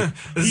Captain.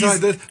 It's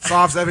like this.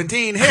 Soft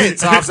 17 hit.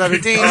 Soft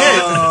 17 hit. See,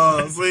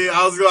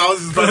 I was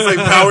just about to say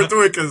power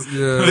through it because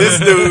Yeah. this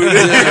dude,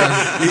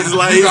 he's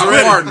like, he's got a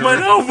ready. partner. But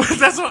no, but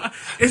that's what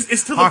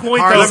it's to the Hard-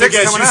 point hard though. Let me Six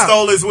guess, coming you out.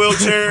 stole his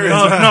wheelchair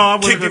No, and I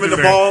wouldn't kicked him go in the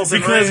through that. balls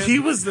and because ran. he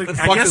was the. I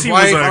fucked guess his he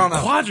was wife, I don't a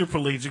know.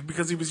 quadriplegic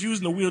because he was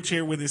using the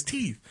wheelchair with his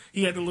teeth.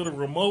 He had the little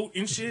remote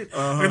and shit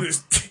with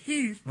his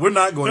teeth. We're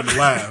not going to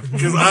laugh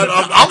because I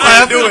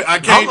can't do it. I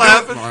can't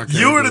laughing. do I it. can't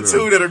You are do the that.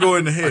 two that are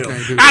going to hell.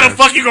 Can't do How the that.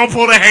 fuck you gonna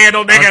pull the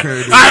handle, nigga?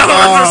 can't do I don't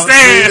Oh,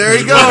 understand. see, there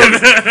he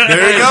goes.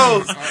 There he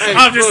goes.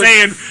 I'm just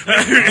saying.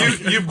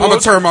 I'm gonna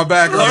turn my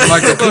back on him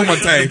like a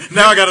Kumite.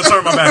 Now I got to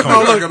turn my back on.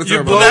 I'm him. gonna you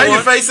turn blow my Now back.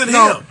 you're facing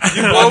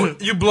him.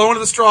 You blow into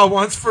the straw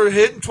once for a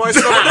hit and twice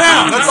double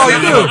down. That's all you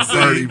do.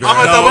 Dirty I'm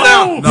gonna bad. double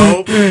down.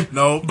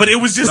 No, no, But it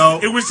was just, No.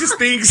 it was just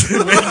things.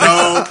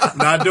 no,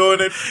 not doing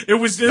it. It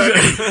was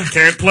just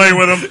can't play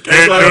with him. Can't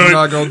do I'm it.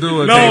 not gonna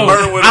do it. No,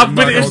 burn with I, him.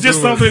 but Not it's gonna just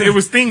do it. something. It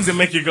was things that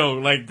make you go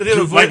like, did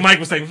a like voice- Mike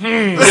was saying.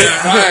 Hey,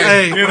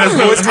 Yeah, that's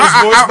his voice, his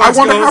voice I box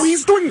wonder goes- how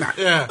he's doing that.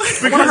 Yeah.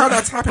 I wonder how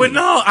that's happening. But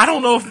no, I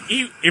don't know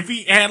if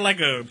he had like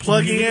a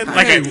plug-in,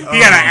 like he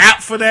had an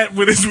app for that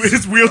with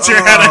his wheelchair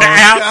had an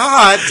app.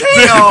 God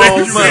that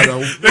damn. you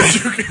can- that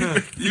you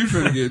can- You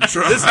finna get in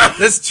trouble.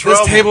 This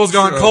table's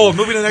gone Trouble. cold.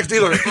 Moving to the next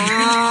dealer. Oh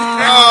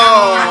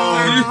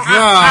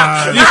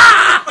God.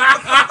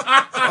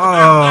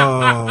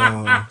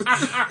 Oh.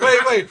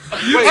 Wait.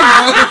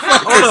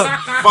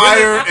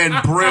 Fire and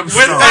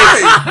brimstone.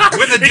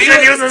 When the He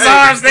couldn't use dealer, his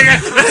arms, nigga.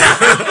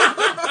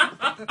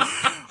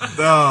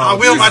 I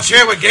wheel my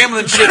chair with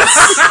gambling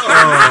chips.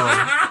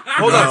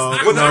 Hold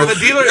on. When the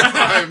dealer,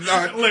 I am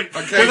not. Look,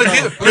 I can't. when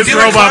the his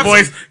dealer robot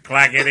comes- voice,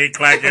 clackety,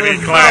 clackety,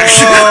 clack.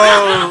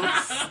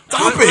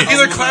 Stop it.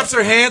 Either claps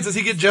her hands. Does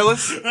he get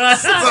jealous?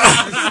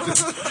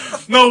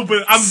 No,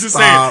 but I'm just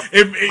Stop.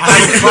 saying.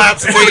 I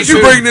claps. Why did you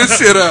bring this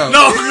shit up?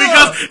 No,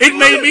 because it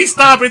made me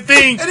stop and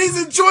think. And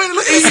he's enjoying it.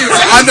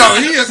 I know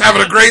he is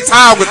having a great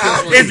time with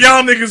this one. If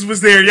y'all niggas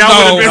was there, y'all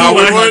No, would I have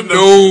been wouldn't.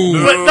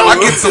 like, No, I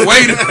get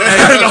away.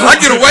 I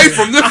get away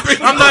from them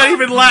people. I'm not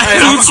even lying.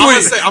 I'm gonna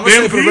sweet. say, I'm gonna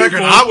say Them for the record,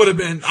 people. I would have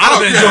been. I'd have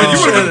been Yeah, enjoying you the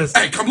shit would've out of been, this.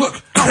 hey, come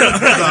look.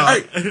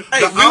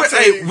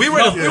 We were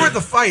at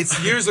the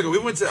fights years ago. We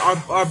went to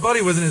our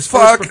buddy was in his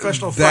Fuck first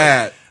professional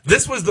that. fight.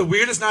 This was the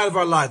weirdest night of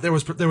our life. There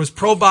was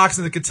pro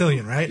boxing in the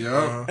Cotillion, right?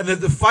 Yeah. And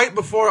the fight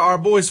before our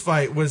boys'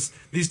 fight was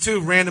these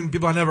two random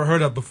people I never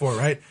heard of before,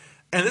 right?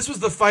 And this was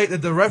the fight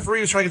that the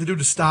referee was trying to get the dude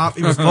to stop.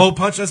 He was low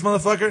punching this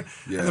motherfucker.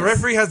 Yes. And the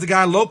referee has the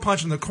guy low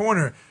punch in the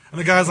corner. And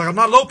the guy's like, I'm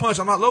not low punch.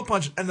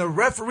 And the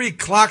referee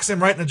clocks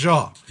him right in the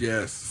jaw.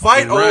 Yes.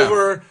 Fight The ref.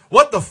 over.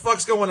 What the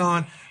fuck's going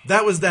on?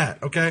 That was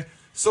that, okay?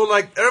 So,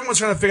 like, everyone's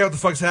trying to figure out what the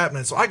fuck's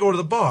happening. So I go to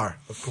the bar,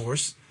 of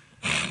course.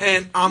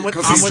 And I'm with,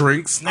 'Cause I'm he with,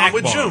 drinks. I'm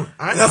with Snack bar. June.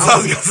 All right? That's what I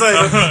was gonna say.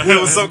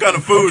 It was some kind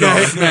of food.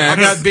 Okay, on. I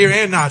got beer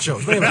and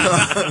nachos. But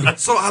anyway,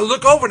 so I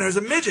look over and there's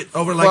a midget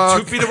over like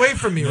Fuck 2 feet away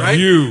from me, right?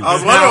 I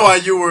was wondering why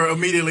you were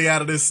immediately out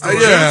of this story.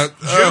 Yeah.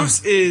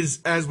 Juice is,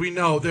 as we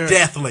know,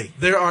 Deathly.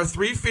 There are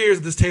 3 fears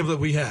at this table that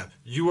we have.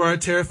 You are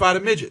terrified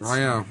of midgets. I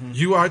am.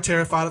 You are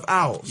terrified of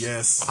owls.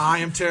 Yes. I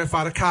am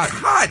terrified of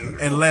cotton.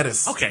 And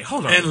lettuce. Okay,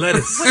 hold on. And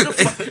lettuce.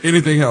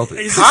 Anything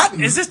healthy. Is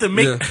this the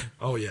mix? Yeah.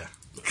 Oh, yeah.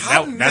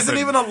 Cotton isn't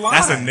even a lie.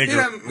 That's a He nigga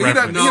doesn't, he, reference.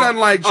 doesn't, he doesn't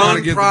like trying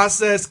to get the,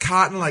 Unprocessed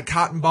cotton, like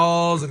cotton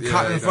balls and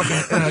cotton he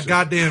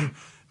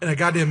in a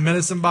goddamn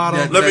medicine bottle.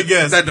 Yeah, Let me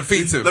guess. That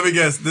defeats him. Let me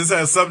guess. This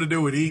has something to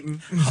do with eating.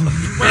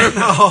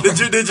 No. Did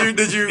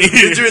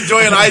you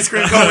enjoy an ice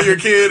cream cone with your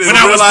kid and When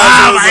I was realize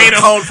 5, it was I ate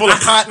a cone full of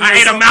cotton? I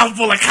ate a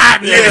mouthful of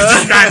cotton and Yeah. it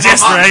didn't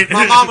digest right.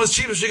 My mom was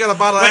cheap, so she got a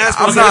bottle of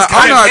aspirin. I'm So it's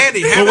not, I'm not,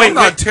 candy. I'm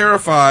not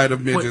terrified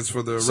of midgets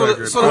for the So,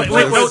 record. so the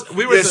point was,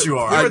 we were Yes, at the, you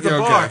are. we were at the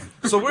Okay. bar.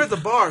 So we're at the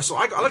bar. So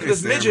I look at this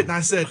stand midget him. and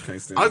I said,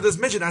 Can't stand I look at this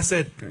midget and I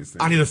said, Can't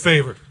stand I need a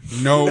favor.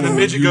 no, And the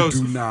midget you goes,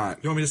 do not.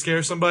 You want me to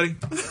scare somebody?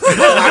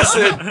 And I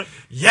said,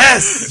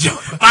 yes.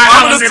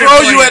 I'm going to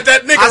throw you at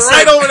that nigga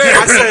right over there.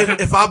 I said,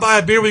 if I buy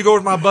a beer, we go over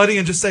to my buddy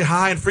and just say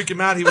hi and freak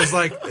him out. He was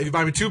like, if you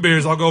buy me 2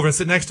 beers, I'll go over and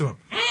sit next to him.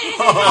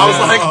 I was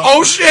like,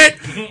 oh shit,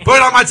 put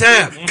it on my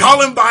tab.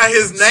 Call him by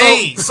his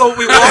name. So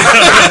we walked.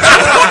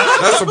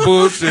 That's some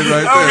bullshit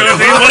right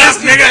there. What else,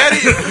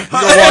 nigga? You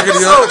gonna walk in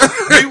the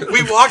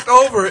we walked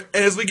over, and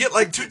as we get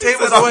like 2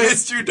 tables I away,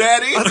 missed you,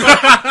 daddy. as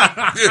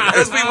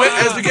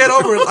we get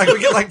over, like we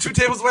get like 2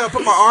 tables away, I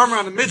put my arm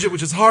around the midget,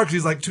 which is hard because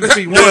he's like 2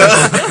 feet 1.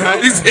 Right?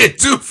 He's hit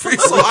 2 feet.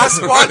 So I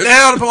squat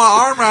down and put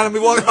my arm around him. We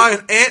walk by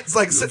an ant's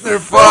like sitting there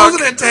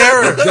frozen in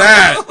terror.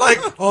 that. Like,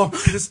 oh, It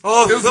was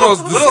little, the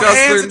most little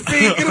hands and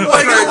disgusting. feet, get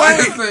away,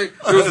 get away.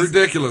 It was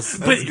ridiculous.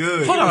 But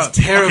good. hold on. was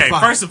terrified. Okay,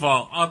 first of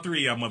all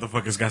 3 of y'all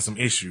motherfuckers got some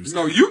issues.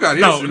 No, you got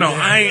No, issues.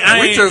 I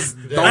We ain't, just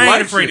don't I ain't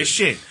like afraid shit. of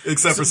shit.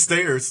 Except for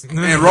stairs. And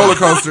roller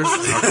coasters,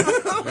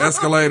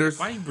 escalators.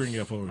 Why you bring it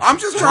up over? I'm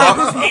just trying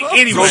to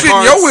Anyway, shit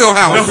in your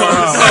wheelhouse.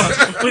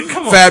 but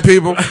come on. Fat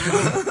people, the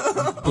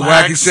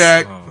wacky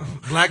shack.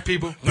 Black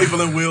people. People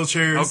in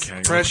wheelchairs.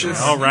 Okay.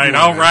 Precious. All right.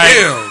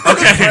 Ew.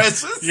 Okay.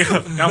 Precious. Yeah,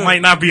 that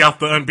might not be off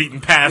the unbeaten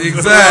path.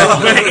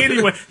 Exactly. But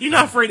anyway, you're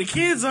not afraid of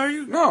kids, are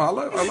you? No, I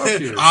love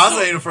kids. Oz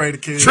ain't afraid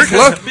of kids. Trick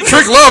love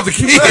the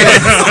kids.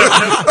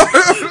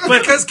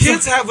 Because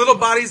kids have little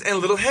bodies and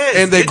little heads.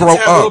 And they Midgets grow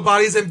have up. little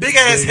bodies and big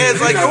ass heads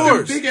like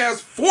yours. Big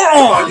ass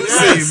forearms. You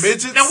see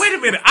midgets? Now wait a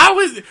minute. I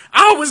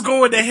was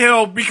going to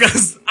hell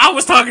because I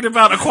was talking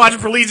about a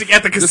quadriplegic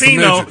at the Just a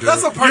casino. midget, dude.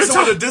 That's a person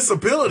with a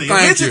disability.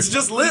 Thank Midget's you.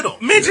 just little.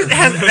 Midget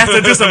that's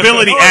a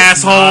disability,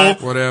 asshole.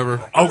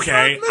 Whatever.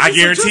 Okay, I Midgets are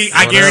guarantee just-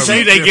 I guarantee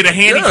you they Whatever. get a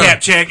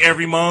handicap check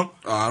every month.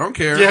 I don't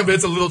care. Yeah, but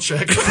it's a little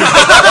check.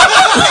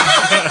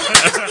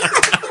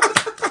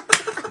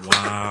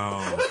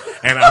 Wow.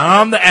 And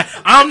I'm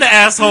the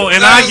asshole,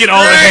 and I get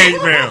all the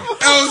hate mail.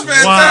 That was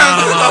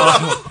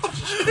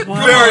fantastic.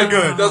 Wow. Very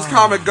good. That's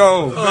comic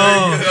gold.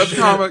 That's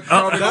comic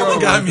That one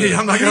gold. got me.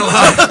 I'm not gonna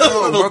lie.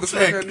 No,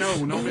 motherfucker,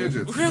 no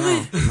midgets.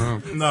 Really?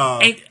 No.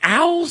 Ain't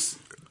owls?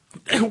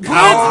 What?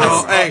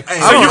 Oh, hey, Hey,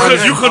 So I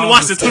don't you couldn't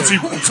watch the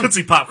understand.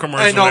 Tootsie Pop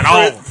commercial Hey, no, at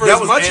all. for That as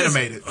was much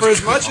animated. As, for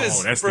as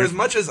that's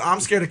much as I'm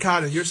scared of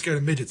cotton, you're scared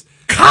of midgets.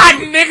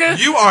 Cotton, nigga.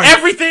 You are-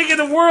 everything in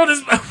the world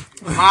is.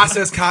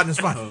 Processed cotton is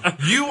fine.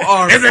 You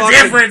are. There's a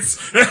fucking- difference.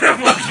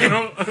 You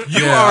know?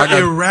 You Yeah, I are got-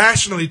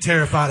 irrationally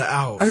terrified of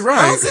owls. Right.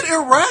 How's it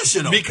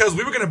irrational? Because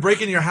we were gonna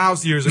break into your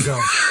house years ago.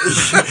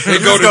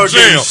 And go to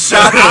jail.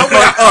 Shot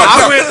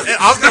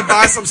I was gonna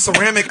buy some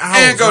ceramic owls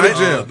And go to right?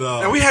 jail.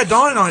 No. And we had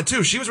Dawn on it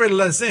too. She was ready to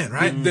let us in,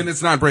 right? Then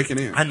it's not breaking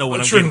in. I know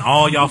what I'm True. getting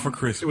all y'all for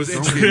Christmas. It was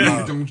Don't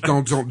interesting. get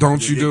me.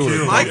 Don't you do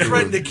it. Mike Don't do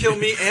threatened it. to kill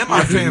me and my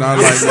I do family. not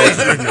like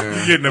midgets,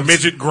 man. Getting a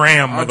midget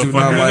gram, I do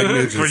not like motherfucker,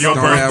 midgets. for your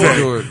Don't have to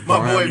birthday. do it. My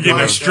Don't have boy to do Getting a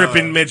Mike, it.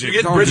 stripping midget. You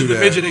get Don't Bridget do the that.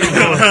 midget. And you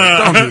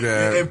Don't do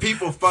that. and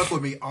people fuck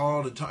with me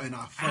all the time, and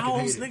I fucking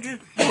Owls, hate it. nigga.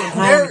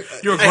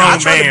 You're a grown Hey, I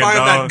tried man, to buy him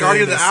that dog.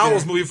 Guardian of the That's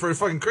Owls scary. movie for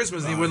fucking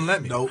Christmas, and he wouldn't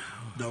let me. Nope.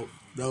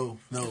 No.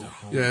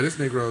 Yeah, this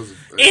Negro's.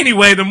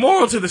 Anyway, the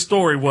moral to the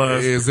story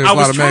was Is there's I a lot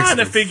was of trying to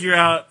Mexicans. figure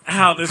out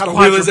how this How to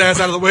wheel his ass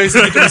out of the way so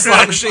he can get a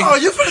slot machine. Oh,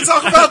 you finna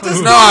talk about this?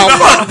 No,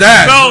 fuck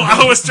that. No,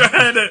 I was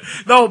trying to.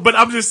 No, but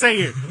I'm just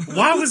saying,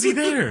 why was he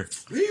there?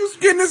 He was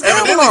getting his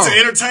gamble Evidently on. to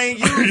entertain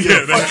you,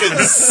 you fucking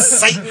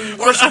Satan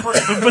worshiper.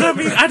 But I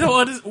mean, I don't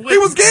understand. He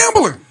was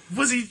gambling.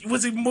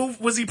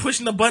 Was he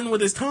pushing the button with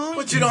his tongue?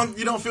 But you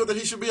don't feel that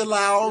he should be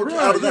allowed Right,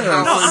 out of the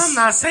yeah. house? No, I'm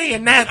not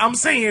saying that. I'm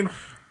saying,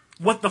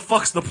 what the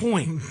fuck's the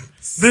point?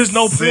 There's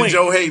no Send point.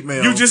 your hate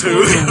mail. You just to-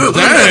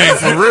 Dang,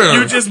 for real.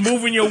 You just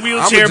moving your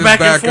wheelchair just back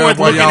and back up forth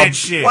while looking y'all- at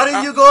shit. Why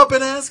didn't you go up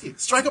and ask it?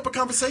 Strike up a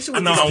conversation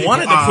with No, these I people.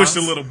 wanted to push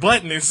the Oz. little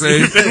button and see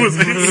See? if there was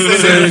Send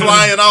anything. it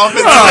flying off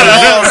into the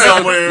wall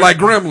somewhere. Like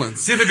gremlins.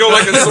 See if it go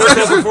like in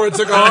circles before it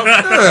took off.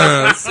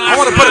 Yes. I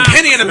want to put a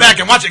penny in the back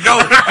and watch it go.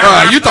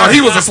 You thought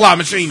he was a slot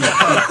machine.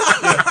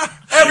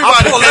 Everybody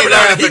I'll pull can't every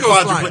laugh he at goes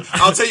quadruplet.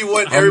 I'll tell you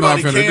what, I'm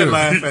everybody not finna do can it.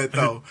 laugh at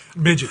though.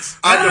 Midgets.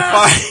 I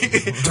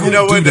defy. You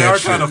know what? do They that are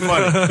shit. kind of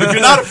funny. If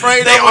you're not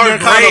afraid They of them, are they're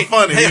kind great. of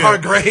funny. They yeah. are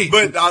great.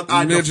 But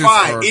I Midgets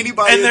defy are-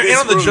 anybody. And they're in in this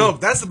on the room. joke.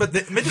 That's the but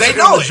the midgets They are in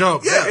on know the it.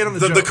 joke. Yeah, They're in on the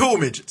the joke. cool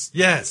midgets.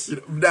 Yes.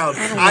 Now,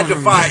 I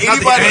defy Not the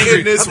anybody angry-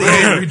 in this not the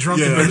room. angry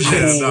drunken midgets.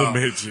 Cool no.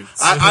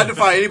 midgets. I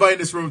defy anybody in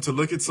this room to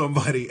look at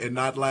somebody and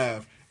not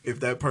laugh if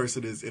that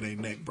person is in a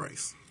neck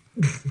brace.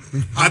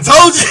 I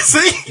told you.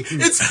 See,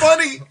 it's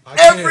funny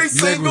every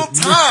single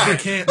I time.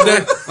 can't.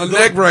 A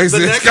neck brace The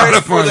is neck kind brace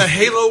of for funny. the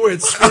halo where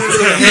it's spinning through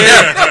the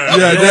hair.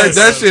 Yeah,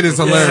 that shit is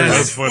hilarious.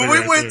 That's funny. When we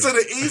right went there. to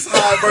the East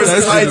High versus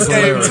That shit Heights is game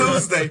hilarious.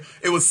 Tuesday,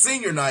 it was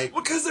senior night.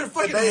 Because their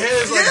fucking They-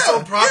 heads like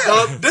so propped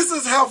up. This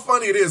is how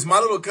funny it is. My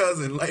little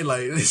cousin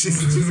Lele,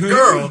 she's a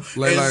girl.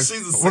 Lele. And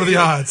she's a What are the senior.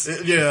 odds?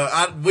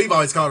 Yeah, we've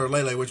always called her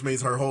Lele, which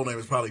means her whole name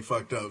is probably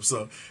fucked up.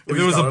 So If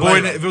it was a boy,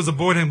 if it was a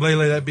boy named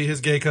Lele, that'd be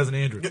his gay cousin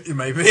Andrew.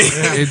 maybe.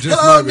 It just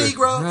Hello, might be.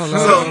 Negro.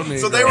 Hello,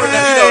 So they were,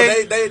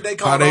 Negro. they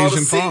called all the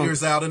Asian funk.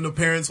 seniors out, and the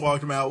parents walked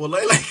them out. Well,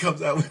 Lele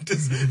comes out with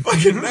this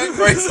fucking neck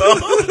brace on,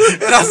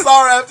 and I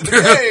saw her after the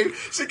game.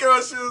 She came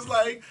out, she was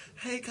like,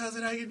 "Hey,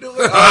 cousin, how you doing?"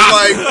 I was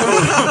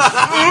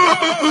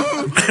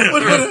like,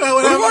 "What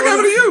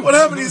happened to you? What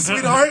happened to you,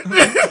 sweetheart?"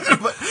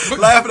 But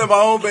laughing at my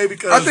own baby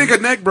cousin. I think a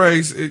neck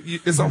brace,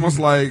 it's almost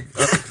like.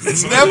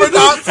 it's never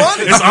not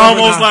funny. It's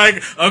almost like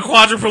a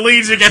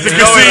quadriplegic at the No,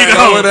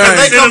 casino. it ain't.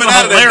 They Shit is coming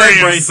out of that neck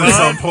hilarious, brace at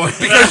son. some point.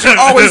 Because you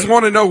always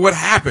want to know what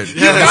happened.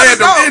 You You land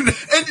gotta them know.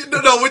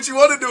 And what you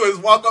want to do is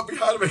walk up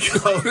behind him and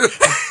go.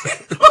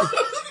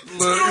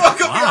 You walk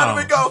up behind him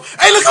and go,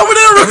 "Hey, look over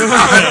there!"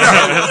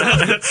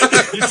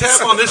 You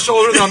tap on this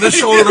shoulder and on this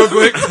shoulder real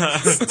quick.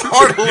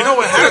 You know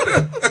what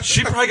happened?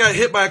 She probably got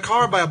hit by a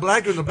car by a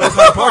black dude in the Best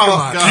Buy parking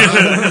lot.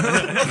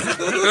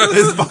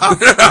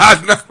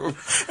 I know.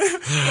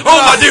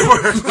 Oh my dear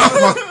word!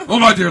 Oh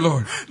my dear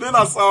Lord. Then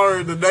I saw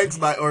her the next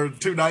night or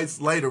 2 nights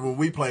later when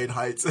we played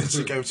Heights, and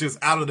she came. She was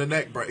out of the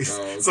neck brace.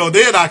 Oh, okay. So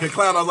then I could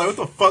clown. I was like, "What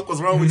the fuck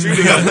was wrong with you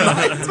the other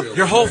night?"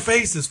 Your whole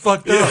face is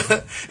fucked up.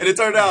 And it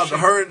turned out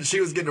she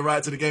was getting a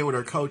ride to the game with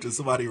her coach, and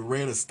somebody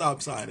ran a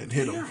stop sign and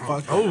hit him.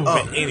 Fuck. Oh,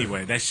 But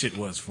anyway, that shit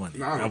was funny.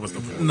 That was the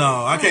point.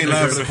 no, I can't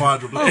laugh at the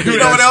quadruple. You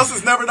know what else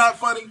is never not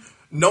funny?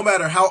 No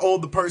matter how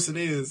old the person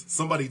is,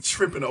 somebody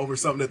tripping over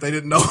something that they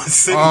didn't know was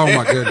sitting Oh there.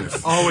 my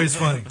goodness. Always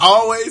funny.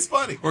 Always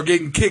funny. Or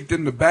getting kicked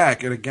in the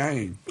back at a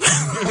game.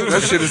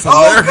 That shit is Oh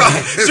hilarious.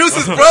 God,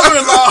 Juice's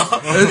brother-in-law.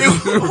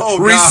 Oh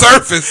God.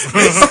 Resurface.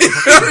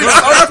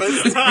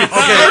 Resurface.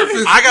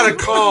 Okay, I got a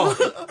call.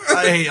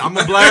 Hey, I'm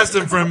gonna blast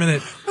him for a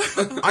minute.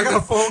 I got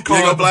a phone You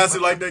call. gonna blast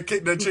it like that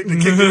chick that kicked you in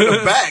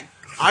the back.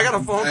 I got a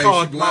phone Hey,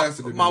 call. she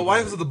blasted him My in the wife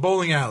back. was at the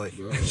bowling alley.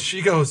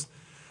 She goes,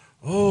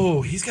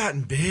 "Oh, he's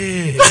gotten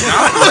big."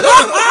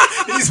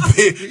 He's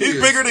big. He's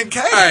bigger than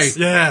Case.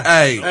 Hey. Yeah.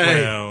 Hey.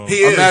 Well, He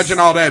is. Imagine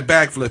all that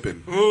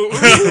backflipping.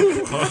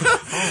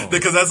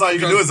 Because that's all you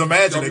can do is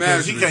imagine it.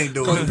 Because he can't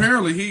do Because it.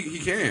 apparently he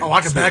can. Oh,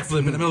 I can backflip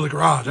in the middle of the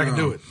garage. I can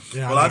do it.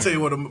 Yeah. Well, I'll tell you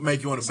what'll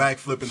make you want to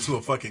backflip into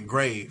a fucking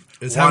grave.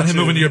 Is having him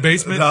move into your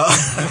basement? No,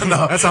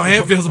 no. That's how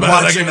Ant feels about it.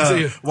 I Watching, can see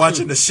you.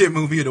 watching the shit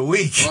movie of the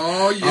week.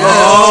 Oh, yeah.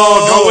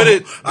 Oh, go with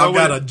it. Go I've with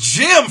got it. a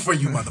gem for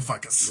you,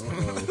 motherfuckers.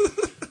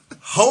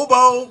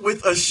 Hobo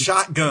with a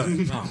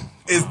Shotgun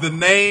is the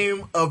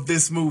name of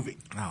this movie.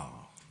 no.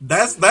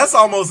 That's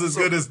almost as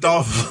good as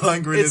Dolph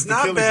Lundgren. It's is the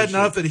not Killer bad Shit.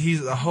 enough that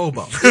he's a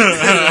hobo.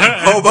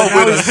 Hobo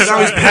with a Now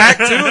he's packed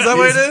too? Is that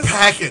what it He's is?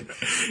 packing.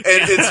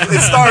 And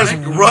it stars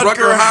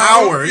Rutger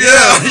Hauer. Yeah,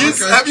 Yeah.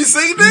 okay. Have you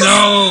seen this?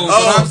 No, but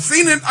Oh. I've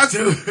seen it.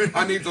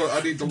 I need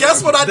to.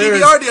 Guess what I There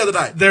DVR'd the other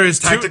night? there is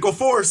two- Tactical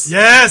Force.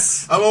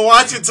 Yes. I'm gonna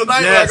watch it tonight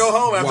when I Yes. go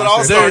home after Watch the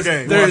All-Star that.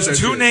 game. There's that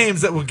two shit.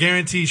 names that will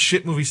guarantee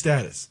shit movie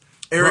status.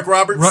 Eric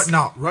Roberts.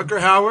 Rutger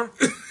Hauer,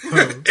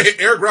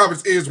 Eric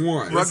Roberts is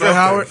one. It's Rutger up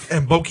Hauer,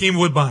 and Bokeem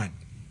Woodbine.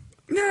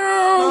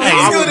 No, Hey, he's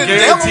I good will at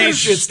guarantee Devil.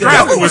 shit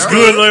Strap status. was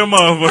good like a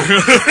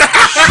motherfucker.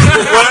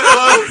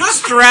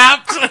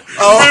 Strapped.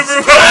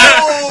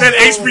 Oh, that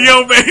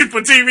HBO made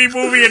for TV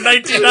movie in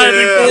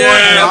 1994.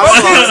 Yeah.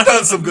 Well, he's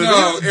done some good.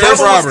 No, He- Eric Devil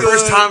was Roberts. good.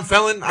 First time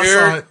felon. I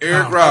saw it.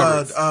 Eric No.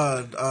 Roberts.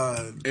 And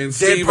And Dead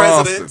Steve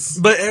Presidents.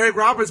 But Eric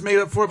Roberts made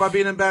up for it by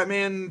being in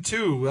Batman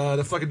 2,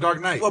 the fucking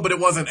Dark Knight. Well, but it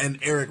wasn't an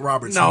Eric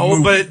Roberts no,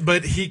 movie.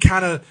 but he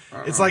kind of,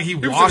 it's like he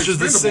was in washes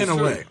the Expendables, sin too.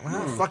 away.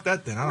 Well, fuck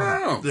that then. I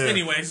don't know. No. Yeah.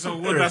 Anyway, so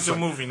what about your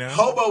movie now?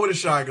 Hobo with a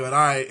shotgun. All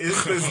right,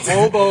 it's this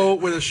Hobo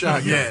with a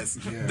shotgun. Yes.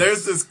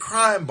 There's this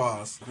crime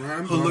boss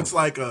Crime who boss. looks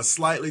like a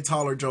slightly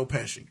taller Joe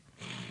Pesci.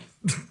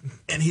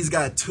 And he's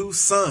got two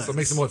sons. So it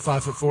makes him, what,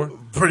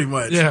 5'4"? Pretty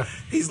much. Yeah.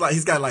 He's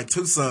got like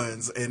two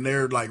sons, and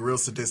they're like real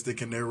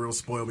sadistic and they're real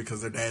spoiled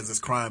because their dad's this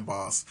crime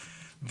boss.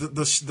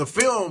 The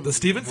film The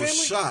Stephen was family?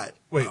 shot.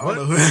 Wait, I what?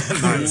 don't know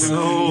who- Nice.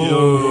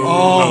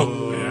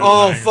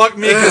 Oh, fuck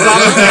me, because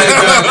I'm a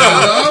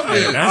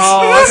bad guy. I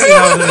see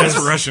how it That's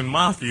is. Russian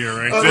mafia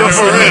right For there.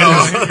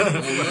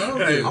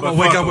 real. I'm going to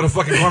wake up with a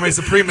fucking gourmet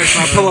supreme next to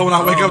my pillow when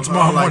I wake up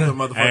tomorrow I like morning.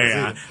 the motherfuckers Hey,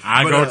 either.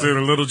 I But, go to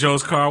the Little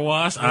Joe's Car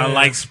Wash. I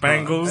like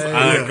Spangles.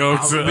 I go We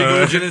to.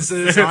 go to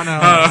Genesis. I know.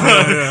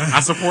 I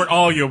support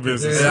all your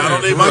businesses. Yeah, I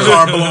don't need my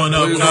car blowing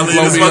up when I leave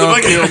Blow this me up,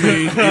 motherfucker. kill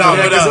me. No,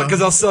 but, Because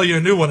they'll sell you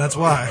a new one, that's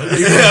why.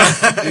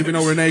 Even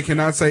though Renee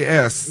cannot say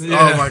S.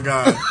 oh my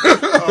god.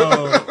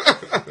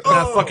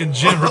 That fucking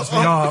gin rips me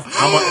off.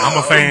 I'm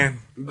a fan.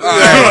 I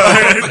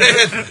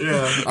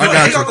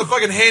got He's on you. the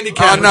fucking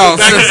handicap. I know.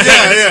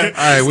 Yeah.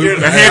 All right, we, The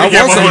hey, I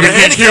handicap want some of motherfucker them.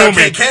 can't kill me.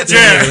 Can't catch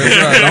Yeah. That's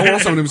right. I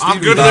want some of them. I'm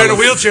Stevie good there in a dollars.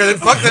 wheelchair, then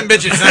fuck them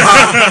bitches. All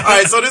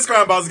right, so this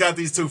crime boss got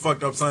these two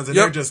fucked up sons, and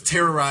Yep. they're just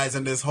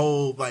terrorizing this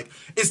whole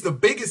it's the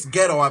biggest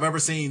ghetto I've ever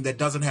seen that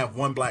doesn't have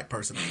one black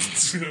person.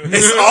 It's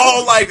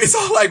all like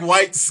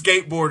white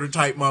skateboarder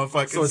type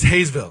motherfuckers. So it's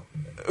Hayesville.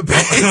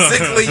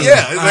 basically, yeah,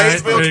 it's All right,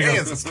 Hayesville, there you go.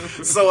 Kansas.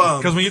 So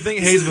Because when you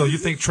think Hayesville, you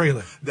think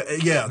trailer.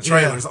 yeah,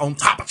 trailers on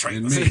top of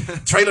trailers,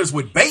 And trailers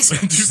with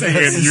basements. You say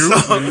and you?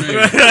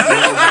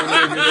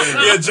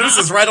 Yeah, Juice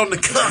is right on the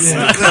cusp.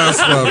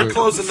 Cusp of it.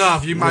 Close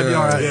enough, you might be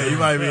all right. Yeah, you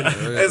might be.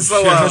 And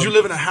so Because you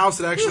live in a house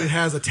that actually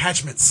has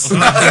attachments. A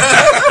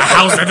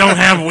house that don't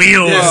have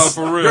wheels. Yes.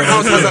 for real. Your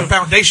house has a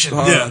foundation.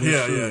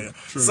 yeah.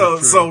 So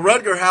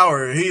Rutger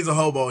Hauer, he's a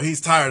hobo.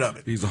 He's tired of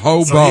it. He's a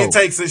hobo. So he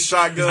takes his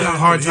shotgun. He's got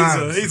hard and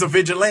times. He's a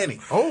vigilante.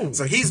 Oh.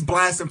 So he's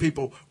blasting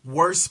people.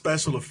 Worst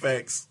special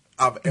effects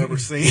I've ever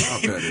seen.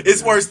 Okay.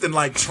 It's worse than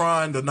like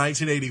Tron, the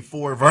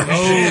 1984 version.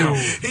 Oh.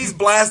 He's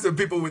blasting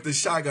people with the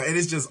shotgun, and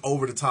it's just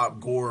over the top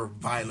gore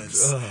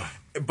violence.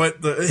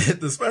 But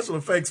the special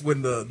effects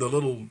when the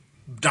little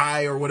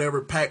die or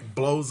whatever pack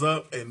blows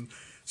up and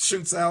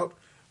shoots out.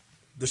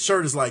 The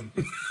shirt is like out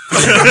from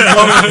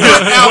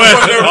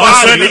their All of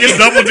a sudden, body. he gets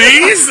double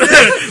D's.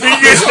 You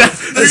get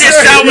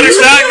shot with a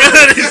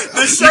shotgun. You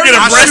get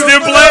a breast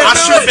implant. I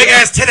shoot big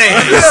ass titties.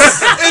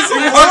 It's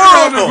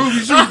horrible.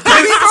 And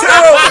it's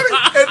terrible.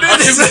 And then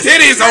it's,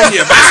 Titties on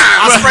you.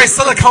 I spray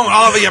silicone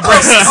all over your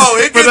breasts. oh,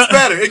 it gets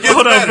better. It gets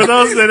Hold on, better. for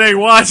those that ain't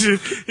watching,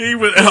 he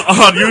was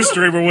on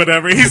Ustream or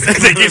whatever. He said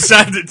they get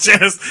shot in the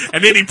chest,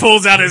 and then he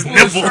pulls out his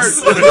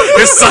nipples,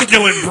 his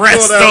succulent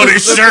breasts on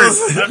his shirt.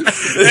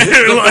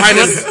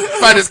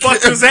 Finest fuck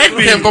does that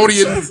mean?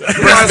 Cambodian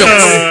breast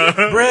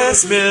milk.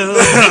 Breast milk.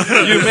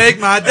 You make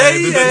my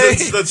day.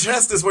 The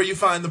chest is where you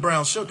find the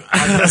brown sugar.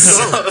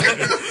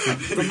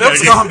 The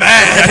milk's gone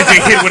bad. Gotta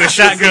get hit with a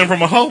shotgun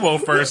from a hobo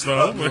first,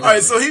 though. All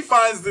right, so he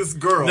finds this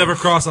girl. Never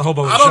cross a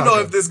hobo with I a don't know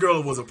shotgun. if this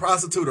girl was a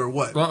prostitute or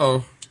what.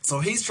 Uh-oh. So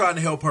he's trying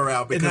to help her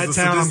out because that the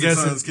town, I'm sadistic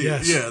guessing, sons keep,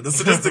 yes. the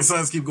sadistic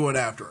sons keep going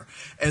after her.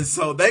 And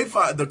so they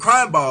find the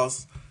crime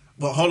boss.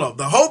 Well, hold up.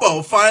 The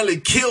hobo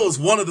finally kills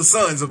one of the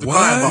sons of the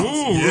crime boss.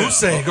 Ooh, who's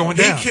saying going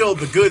down? He killed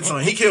the good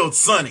son. He killed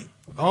Sonny.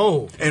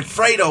 Oh. And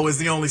Fredo is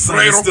the only son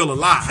that's still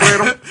alive.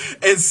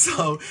 And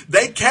so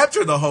they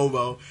capture the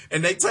hobo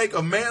and they take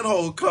a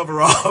manhole cover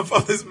off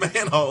of his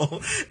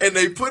manhole and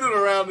they put it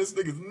around this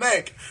nigga's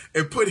neck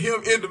and put him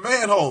in the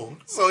manhole.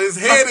 So his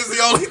head is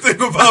the only thing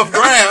above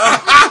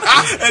ground.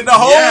 And the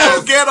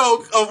whole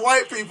ghetto of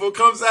white people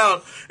comes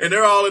out and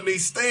they're all in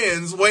these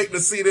stands waiting to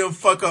see them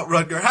fuck up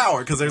Rutger Hauer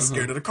because they're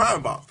scared of the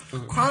crime boss.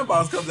 Crime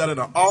boss comes out in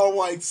an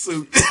all-white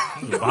suit.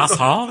 Boss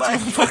Hall?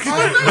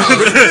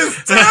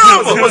 It's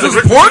terrible. Was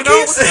it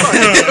Porky's?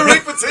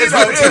 Rick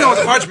Pitino.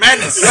 It's March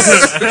Madness.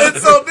 And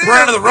so then,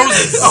 Brand of the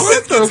Roses. Oh,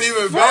 it gets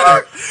even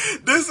better.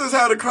 This is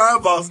how the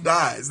crime boss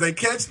dies. They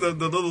catch the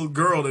little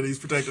girl that he's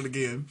protecting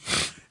again.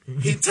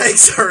 He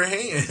takes her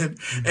hand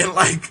and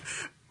like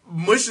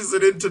mushes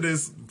it into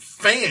this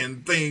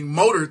fan thing,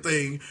 motor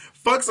thing,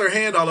 fucks her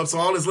hand all up so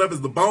all that's left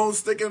is the bone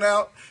sticking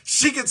out.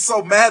 She gets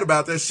so mad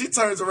about that, she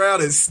turns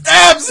around and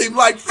stabs him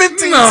like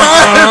 15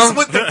 times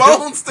with the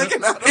bone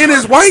sticking out. In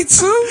his white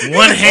suit?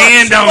 One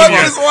hand on Fuck you.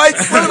 his white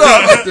suit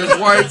up. This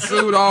white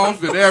suit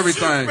off and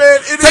everything. Man,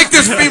 it Take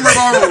is- this femur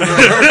bone.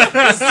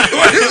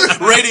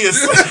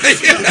 Radius.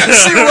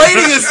 She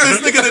radius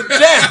this nigga to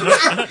death.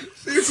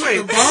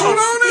 Wait,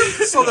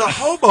 so the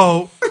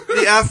hobo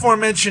the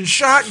aforementioned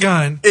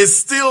shotgun. is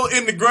still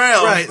in the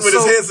ground Right, with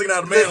so his head sticking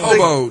out of the manhole.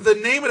 Hobo. The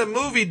name of the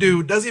movie,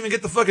 dude, doesn't even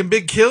get the fucking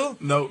big kill.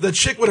 No. The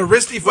chick with a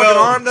wristy fucking Well,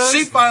 arm does.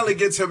 she finally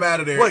gets him out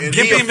of there. What, and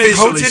he Gimpy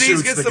officially McHotitties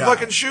shoots gets the the guy.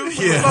 fucking shoot? What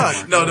the Yeah.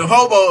 fuck? No, the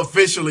hobo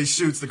officially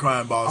shoots the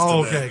crime boss.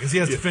 Oh, to okay, death. because he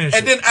has to finish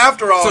And it. then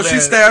after all So that, she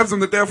stabs him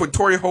to death with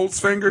Tori Holt's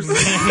fingers. And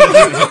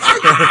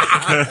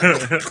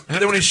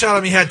then when he shot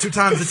him, he had 2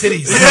 times the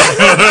titties.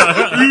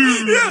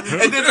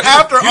 and then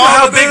after You know all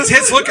how of big this,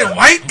 tits looking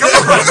white? Come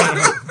on.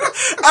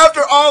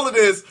 after all of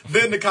this,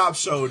 then the cops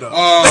showed up.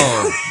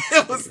 Oh,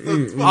 It was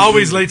the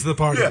Always late to the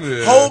party.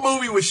 whole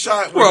movie was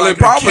shot with Well, like it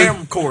probably- a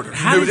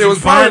camcorder. it was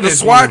part of the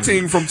SWAT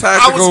team from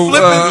Tactical.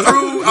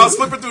 I was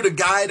flipping through the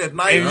guide at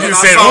night, And and you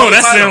I said, saw "Oh, the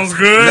that title. sounds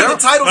good." And the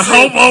title A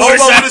said, hobo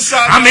with a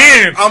shotgun. I'm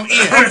in. I'm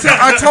in.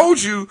 I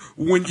told you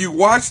when you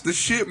watch the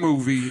shit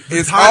movie,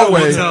 it's title will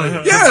always tell you.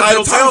 yeah. The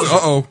title tells you. Uh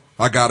oh,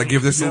 I gotta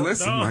give this a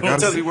listen. I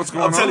gotta see what's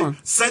going on.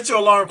 Set your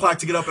alarm clock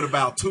to get up at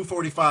about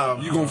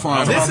 2:45. You gonna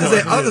find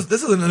This out. is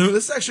this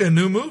is actually a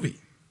new movie.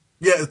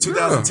 Yeah, it's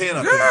 2010.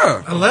 I think.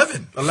 Yeah.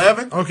 11.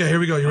 11. Okay, here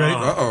we go. You ready?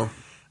 Uh oh.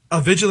 A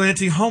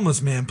vigilante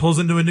homeless man pulls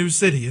into a new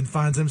city and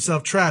finds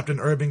himself trapped in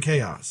urban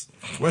chaos.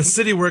 A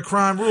city where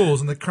crime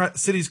rules and the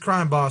city's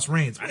crime boss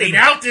reigns. Eat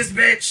out this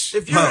bitch.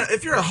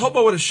 If you're a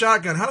hobo with a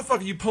shotgun, how the fuck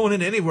are you pulling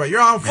into anywhere?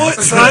 You're on foot,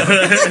 son.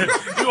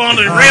 You on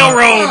the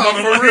railroad,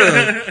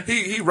 motherfucker. For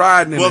real. He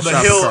riding in Well, the the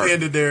shopping hill cart.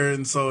 ended there,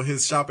 and so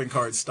his shopping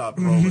cart stopped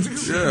rolling. Yeah,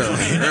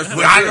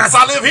 I guess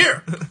I live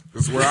here.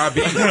 that's where I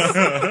be.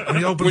 When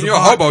he opens When the you're a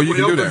box- hobo, you when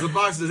he can do opens that. the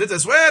box, it's a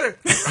sweater.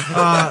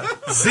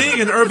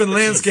 Seeing an urban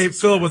landscape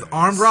filled with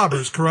armed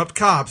robbers, corrupt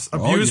cops,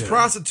 abused yeah.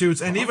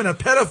 prostitutes, and even a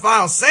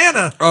pedophile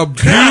Santa.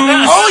 Abuse.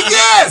 Oh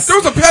yes, There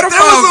was a pedophile.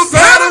 There was a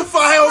Santa? pedophile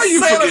How you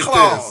Santa forget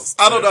Claus. this?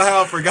 I don't know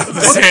how I forgot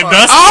that.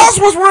 Sandusky. Oz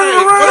was running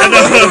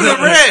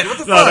around. Red. What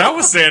the No, that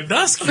was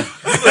Sandusky.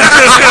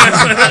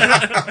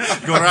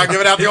 Go around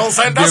giving out the old Give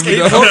Sandusky. me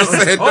the whole Oh,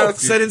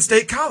 Sandusky. set in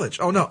State College.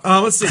 Oh no.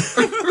 Let's see.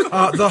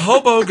 The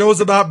hobo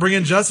goes about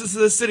bringing justice to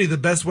the city the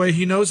best way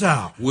he knows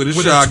how. With a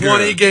shotgun.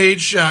 20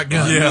 gauge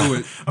shotgun. I knew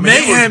it. I mean,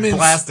 he Mayhem was in-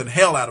 blasting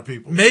hell out of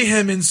people.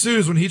 Mayhem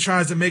ensues when he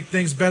tries to make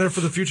things better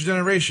for the future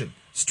generation.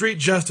 Street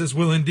justice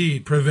will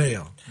indeed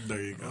prevail.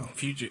 There you go.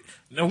 Future.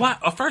 No, why?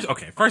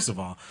 First of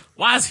all,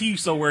 why is he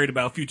so worried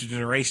about future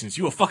generations?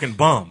 You a fucking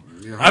bum.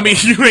 I mean,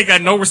 you ain't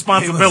got no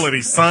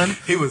responsibilities, son.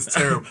 He was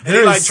terrible. And There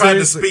he like is tried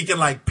to seriously- speak in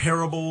like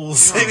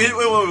parables. It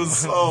was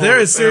so There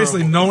is seriously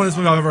terrible. no one in this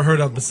movie I've ever heard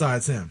of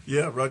besides him.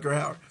 Yeah, Rutger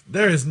Hauer.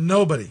 There is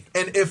nobody.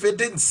 And if it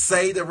didn't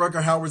say that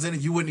Rutger Hauer was in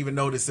it, you wouldn't even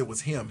notice it was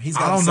him. He's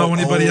got I don't so know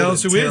anybody old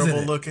else who and is in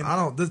terrible it. looking. I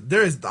don't.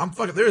 There is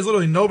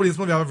literally nobody in this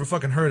movie I've ever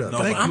fucking heard of.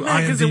 Thank I'm you,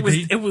 mad because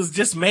IMDb. it was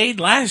just made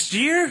last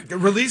year.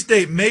 Release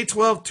date May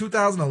 12,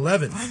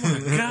 2011.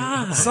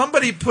 God.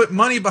 Somebody put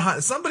money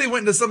behind. Somebody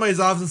went into somebody's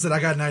office and said, "I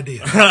got an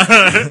idea." All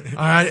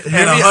right, hear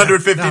And me out.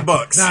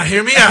 $150. Now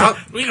hear me out.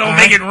 We gonna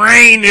make it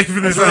rain if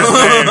this is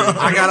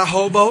I got a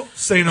hobo.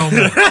 Say no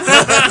more.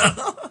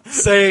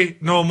 Say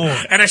no more.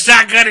 and a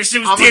shotgun and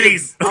shoots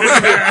titties.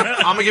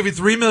 I'm gonna give you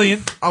 $3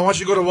 million. I want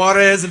you to go to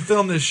Juarez and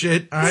film this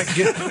shit. All right,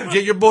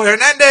 get your boy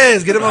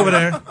Hernandez. Get him over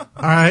there. All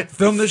right,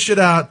 film this shit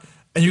out,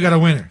 and you got a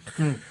winner.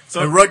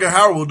 So and Rutger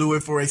Hauer will do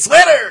it for a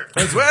sweater.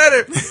 A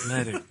sweater.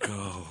 Let it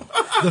go.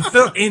 The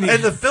film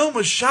and the film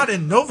was shot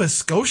in Nova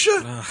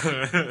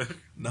Scotia.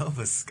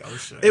 Nova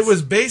Scotia. It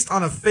was based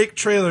on a fake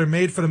trailer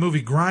made for the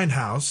movie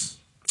Grindhouse.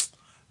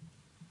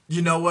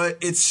 You know what?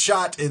 It's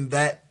shot in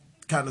that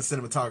kind of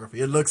cinematography.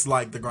 It looks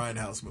like the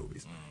Grindhouse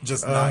movies,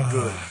 just not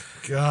good.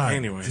 God.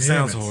 Anyway, it damn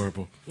sounds it.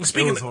 horrible. was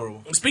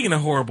horrible. Speaking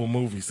of horrible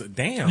movies,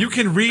 damn. You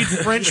can read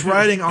French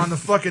writing on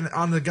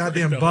the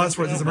goddamn bus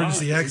where it says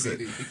emergency exit.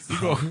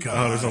 Oh,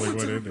 there's only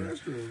one in there.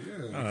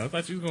 I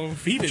thought you was gonna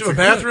feed it. You have a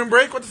bathroom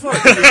break? What the fuck?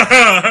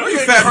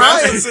 You've been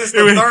crying since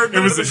the third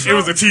minute of the show. It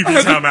was a TV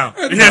timeout.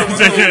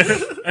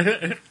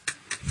 Yeah.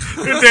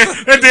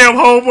 That damn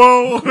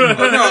hobo.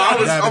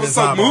 I was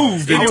so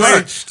moved and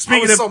touched. I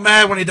was so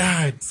mad when he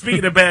died.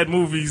 Speaking of bad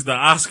movies, the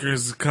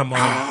Oscars come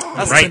on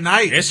That's right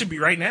tonight. It should be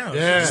right now.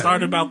 Yeah. It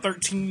started about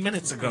 13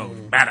 minutes ago.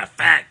 Matter of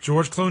fact.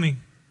 George Clooney.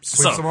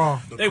 Sweeps them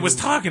all. They was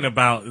talking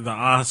about the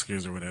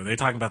Oscars or whatever. They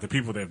talking about the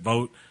people that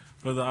vote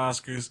for the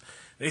Oscars.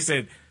 They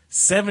said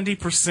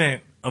 70%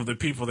 of the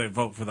people that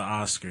vote for the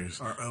Oscars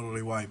Our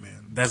elderly white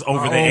man. that's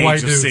over the Old age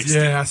white of dudes. 60.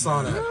 Yeah, I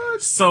saw that.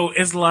 So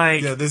it's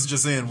like, Yeah, this is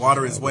just in.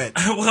 Water is wet.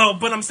 well,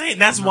 but I'm saying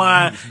that's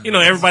why,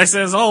 everybody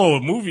says,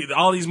 oh,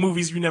 all these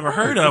movies you never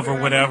heard of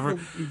or whatever.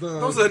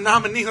 Those are the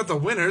nominees, not the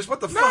winners. What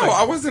the No, fuck?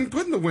 I wasn't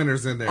putting the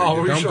winners in there. Oh,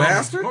 you were you dumb showing-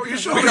 bastard. what were you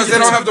showing? Because they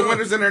don't have the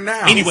winners in there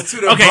now. Anyway, to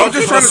the okay. I was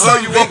just trying to show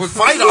you what was.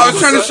 I was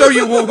trying to show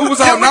you who was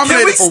all Can we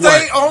nominated for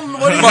stay what. on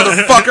what he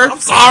Motherfucker. I'm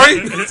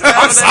sorry.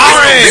 I'm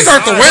sorry. These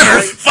aren't the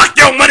winners. Fuck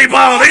your money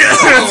ball,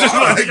 nigga. Like,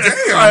 All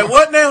damn. right,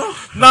 what now?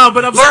 No,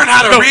 but I'm Learn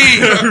how to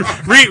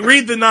read.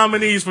 Read the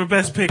nominees for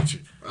Best Picture.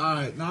 All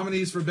right,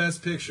 nominees for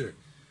Best Picture.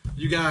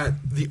 You got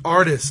The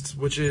Artist,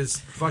 which is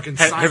fucking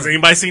Has silent.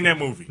 anybody seen that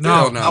movie?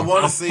 No. No. I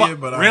want to see it,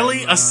 but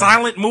Really? A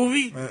silent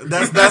movie?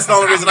 That's the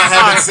only reason I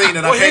haven't seen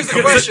it. Well, I here's can't the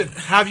commit. question: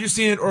 have you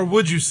seen it, or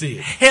would you see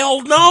it?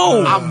 Hell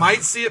no. I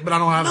might see it, but I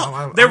don't have.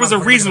 No, there was a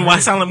reason why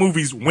silent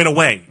movies went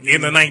away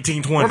in the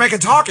 1920s. We're making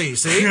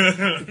talkies. See,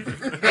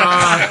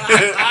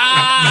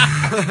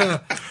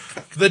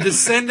 The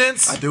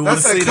Descendants. I do wanna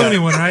That's that see Clooney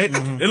that. one, right?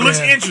 It looks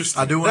Yeah. interesting.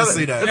 I do want to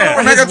see that. Yeah.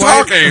 We're making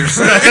talkies.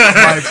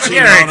 Wife cheating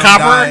Yeah, on him,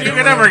 copper, dying, you or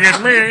can never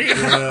get me.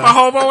 A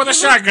hobo with a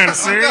shotgun,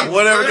 see?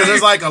 whatever, because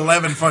there's like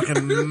 11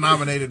 fucking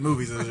nominated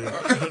movies this year.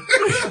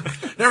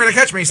 Never gonna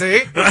catch me.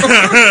 See,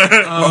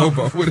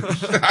 Hobo with a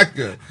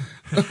shotgun.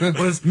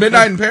 what is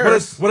Midnight in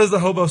Paris. What does the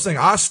hobo sing?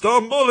 I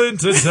stumble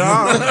into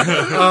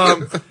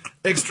town.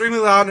 Extremely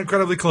loud and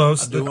incredibly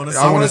close. do wanna see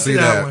I want wanna to see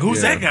that. one.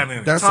 Who's Yeah. that guy in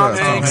it? That's Tom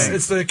Tom Hanks. Hanks.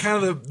 It's the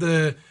kind of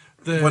the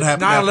What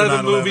happened after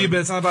 9/11 movie, 9/11? but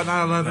it's not about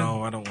 9/11.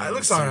 No, I don't want It to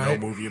looks see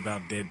alright. no movie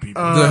about dead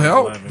people. The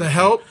Help? The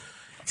Help.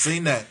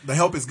 Seen that. The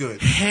Help is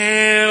good.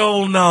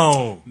 Hell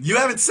no. You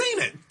haven't seen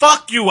it.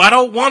 Fuck you. I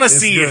don't want to It's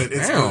see good. it.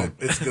 It's Damn. good.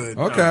 It's good.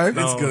 Okay.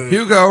 No. It's good.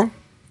 Hugo.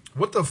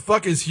 What the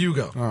fuck is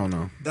Hugo? I don't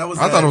know. That was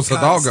I thought it was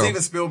kinda- Hidalgo.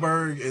 Steven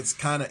Spielberg. It's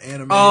kind of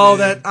animated. Oh,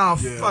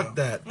 Yeah. fuck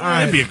that. All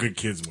That'd right. be a good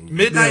kids movie.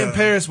 Midnight in Yeah.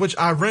 Paris, which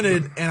I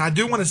rented, and I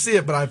do want to see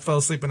it, but I fell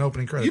asleep in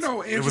opening credits. You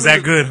know, Angelina, was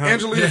that good, huh?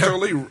 Angelina Yeah.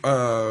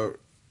 Jolie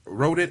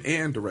wrote it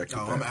and directed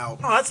Oh, that. I'm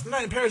out. no, that's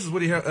Midnight in Paris is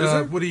Woody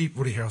it? Woody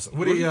Harrelson.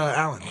 Woody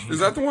Allen. Is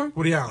that the one?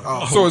 Woody Allen.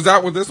 Oh. So is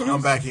that what this one is?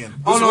 I'm back in.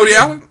 This is Woody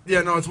it's- Allen?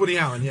 Yeah, no, it's Woody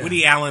Allen. Yeah.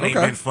 Woody Allen ain't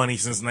Okay. been funny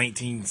since No,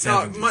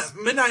 1970s.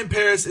 Midnight in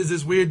Paris is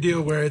this weird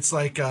deal where it's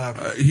like he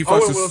fucks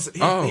Owen his- Wilson.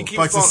 oh. He keeps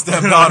Fucks his falling-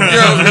 stepdaughter.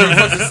 Yeah,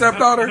 fuck his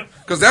stepdaughter?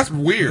 Because that's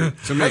weird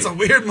to me. That's a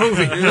weird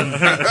movie.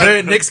 They're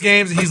at Knicks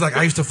games, and he's like,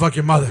 "I used to fuck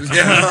your mother."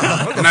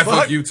 Yeah. And I fuck?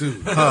 fuck you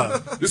too.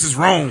 This is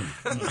Rome.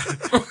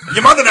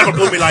 Your mother never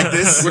blew me like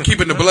this. We're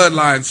keeping the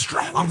bloodline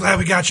strong. I'm glad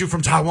we got you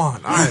from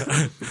Taiwan. All right,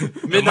 The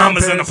Midnight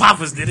mamas in and the Paris.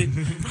 papas did it.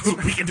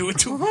 We can do it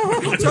too.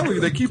 I'm telling you,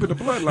 they're keeping the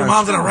bloodline.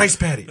 Mom's in a rice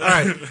patty. All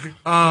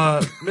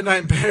right,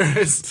 Midnight in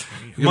Paris,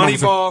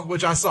 mom's Moneyball,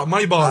 which I saw.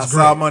 Moneyball I is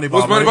saw great. Moneyball.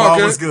 Was Moneyball Moneyball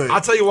good? was good.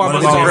 I'll tell you why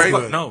Moneyball Moneyball was is good.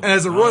 great. No. And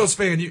as a Royals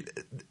fan,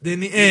 in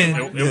the end,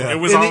 It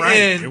was In all the right.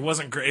 end, It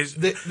wasn't great.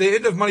 the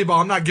end of Moneyball,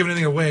 I'm not giving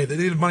anything away. The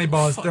end of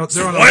Moneyball is they're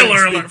on a Spoiler winning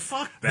streak. alert.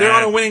 Fuck that. They're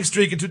on a winning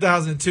streak in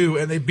 2002,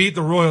 and they beat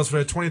the Royals for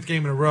their 20th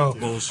game in a row.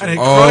 Bullshit. And it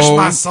crushed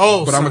my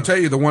soul. But I'm son. going to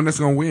tell you, the one that's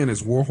going to win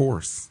is War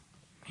Horse.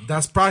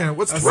 That's probably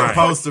what's That's what the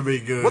supposed to be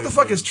good. fuck- What the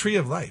fuck is Tree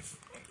of Life?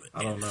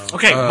 I don't know.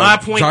 Okay, my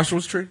point.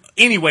 Joshua's Tree?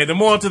 Anyway, the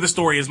moral to the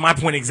story is my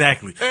point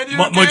exactly. And you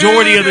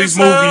Majority of gave these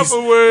yourself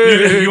movies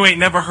away. you ain't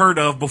never heard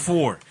of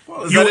before.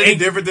 Well, is You that any ain't-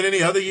 different than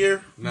any other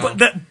year?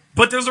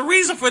 But there's a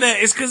reason for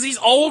that. It's because these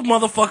old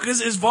motherfuckers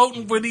is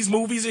voting for these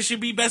movies that should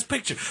be Best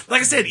Picture.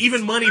 Like I said,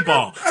 even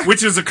Moneyball,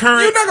 which is a You're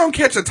current. not going to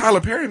catch a Tyler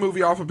Perry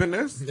movie off up in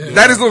this.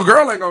 That his little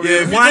girl ain't going to Yeah,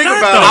 be if in you it. Why think not,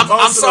 about though? it,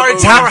 most I'm of the sorry,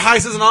 movies- Tower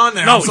Heist isn't on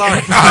there. No, I'm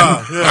sorry.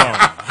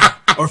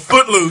 or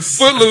Footloose.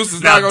 Footloose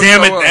is Now, not going to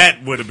damn show it, up.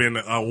 that would have been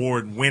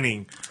award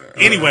winning.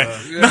 Anyway,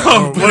 Or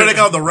no, what do they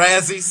call it? The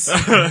Razzies?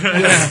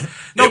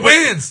 no, It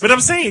wins. But I'm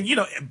saying,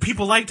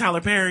 people like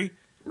Tyler Perry.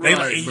 They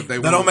Right, like, but they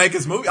That don't won't. make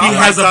his movie. I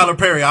has like a- Tyler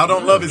Perry. I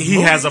don't love his he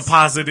movies. has a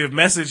positive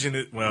message in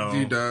it. Well,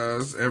 He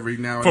does every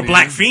now and for then.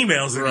 black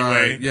females anyway.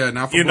 Right. Yeah,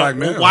 not for You know, black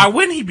males. Why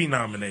wouldn't he be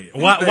nominated?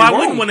 Why They wouldn't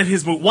won't. one of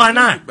his movies? Why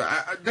not?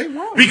 They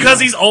won't. Because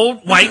these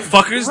old white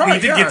fuckers Right,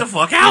 need to yeah. get the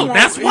fuck He out. won't-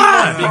 That's he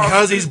why. won't.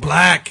 Because he's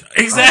black.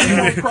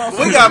 Exactly.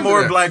 We got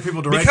more black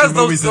people directing Because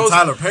those- movies than those-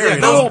 Tyler Perry. yeah,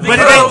 does. no, but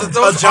Because it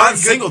those a John aren't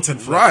good- Singleton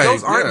film. Right.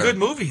 Those aren't yeah. good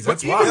movies.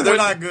 That's Yeah, why. they're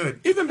not good.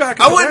 Even back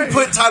in I the wouldn't day.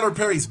 put Tyler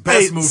Perry's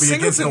best movie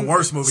against the Singleton-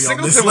 worst movie on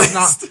this Singleton was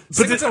list.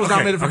 Singleton was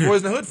nominated for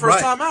Boys in the Hood first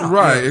Right. time out.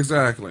 Right,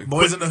 exactly.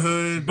 Boys in the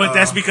Hood. But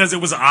that's because it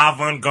was an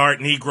avant-garde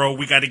Negro.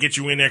 We got to get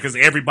you in there because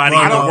everybody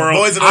Well, in the no, world.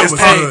 Boys in the Hood is was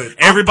paying- good.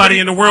 Everybody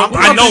in the world.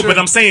 I'm I know, sure- but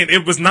I'm saying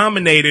it was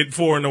nominated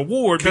for an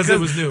award because it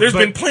was new, there's but-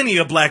 been plenty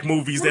of black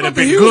movies that about have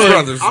the been Hughes good.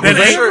 brothers? I'm that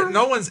pretty ain't- sure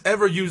no one's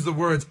ever used the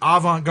words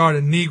avant-garde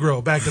and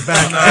Negro back to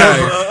back.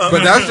 Hey,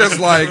 but that's just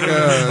like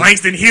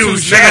Langston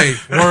Hughes. touche.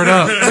 nigga. Word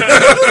up.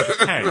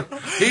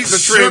 Hey, He's a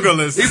trend.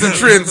 Sugarless. He's a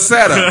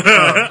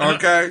trendsetter.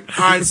 Okay.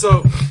 All right,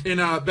 so in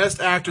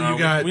Best Actor, you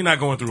got we're not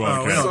going through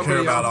all we that. don't somebody care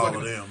about I'm all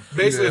fucking- of them.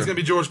 basically Yeah. it's gonna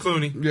be George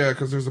Clooney. Yeah,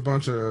 because there's a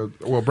bunch of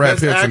Brad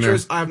Best Pitt's in there.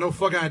 Actress, I have no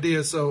fucking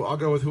idea, so I'll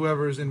go with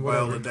whoever's in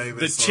whatever. Viola The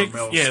Davis. or chick,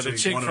 Meryl yeah, the Streep,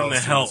 chick one of from those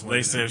The two Help. is They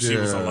winning. said she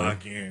was a Yeah.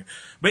 lock in.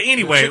 But The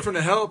anyway, chick from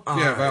The Help.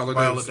 Yeah, Viola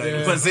Viola Davis.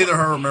 Davis. Yeah. It's either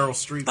her or Meryl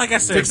Streep. like I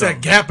said, Fix that though,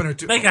 gap in her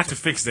too. they got to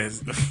fix that.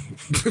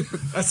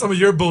 That's some of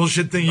your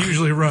bullshit thing you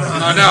usually run.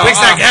 know. Fix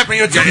that gap in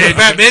your tooth, you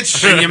fat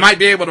bitch. And you might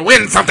be able to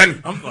win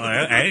something.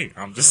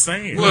 I'm just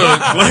saying. Look,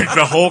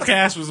 the whole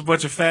cast was a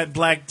bunch of fat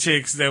black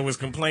chicks that was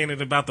complaining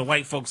about the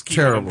white folks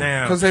keeping Terrible. them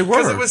down. Because they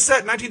Because were. it was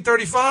set in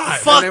 1935.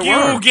 Fuck and they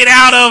you, were. get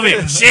out of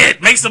it.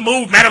 Shit, make some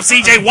move. Madam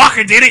C.J.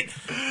 Walker did it.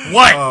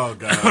 What? Oh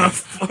god.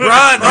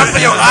 run for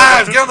your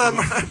lives. Get on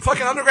the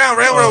fucking Underground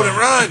Railroad and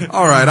run.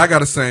 All right, I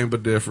got a same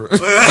but different.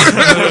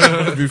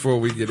 Before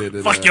we get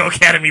into Fuck that, your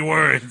Academy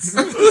words.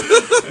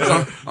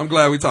 I'm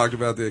glad we talked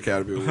about the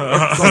Academy Award.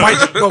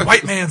 The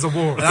white man's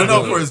award. And I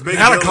know for as big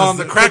Now a to deal call as-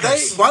 them the but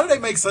crackers. why do they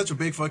make such a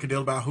big fucking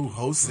deal about who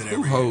hosts it every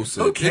Who hosts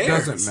it? Who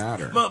cares? It doesn't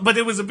matter. But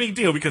it was a big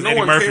deal because No Eddie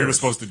one Murphy cares. was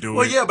supposed to do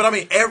Well, it. yeah, but I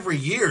mean, every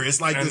year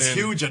it's like And this then-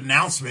 huge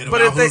announcement.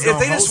 But about if who's they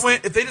gonna just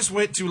host it.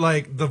 went to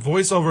like the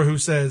voiceover who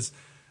says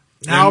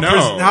No.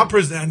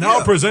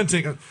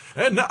 presenting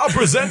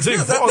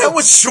that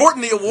would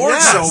shorten the award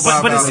Yes. show.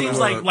 by But it about seems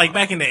a- like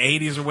back in the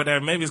 80s or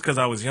whatever, maybe it's because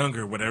I was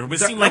younger or whatever, but it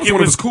seemed That like it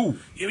was was cool.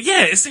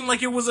 Yeah, it seemed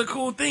like it was a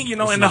cool thing, you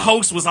know, and the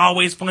host was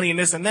always funny and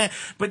this and that.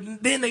 But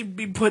then they'd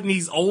be putting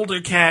these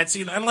older cats,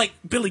 you know, and like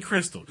Billy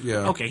Crystal.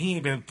 Yeah. Okay, he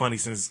ain't been funny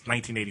since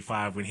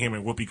 1985 when him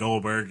and Whoopi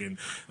Goldberg and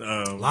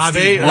Live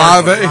Steve Aid.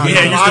 Martin- Live Aid. Yeah, used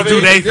to Live do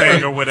Aid. their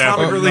thing Yeah. or whatever.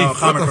 Comic relief. no,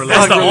 comic What the relief.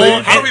 fuck? That's the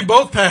old- How do we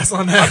both pass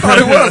on that? But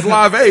it was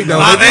Live Aid though.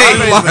 Live Aid. Live Aid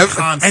was a Live-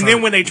 concert. And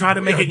then when they tried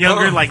to make it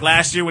younger, dumb. like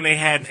last year when they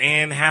had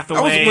Anne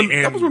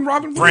Hathaway that was when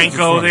Robin Williams was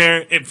Branco funny.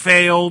 there, it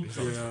failed.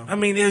 I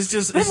mean, it's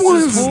just Robin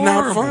Williams is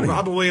not horrible. funny.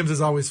 Robin Williams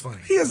is always funny.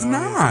 He is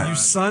not. You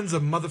sons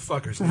of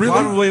motherfuckers. Really?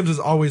 Robin Williams is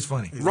always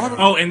funny. Robin,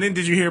 Oh, and then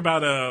did you hear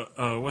about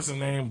what's his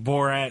name,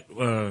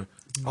 Borat?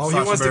 Oh, he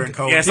Sacha wants Baron to.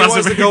 Cohen. He Yeah, Sacha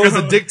wants to Baron go as a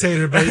Cohen.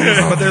 dictator, but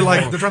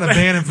they're trying to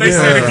ban him. They from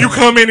said Yeah. if you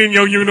come in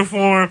your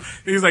uniform,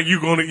 he's like you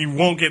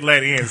won't get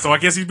let in. So I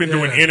guess he's been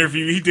doing Yeah.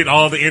 interviews. He did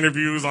all the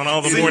interviews on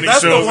all the See, morning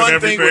that's shows the one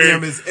and thing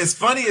everything. with him is as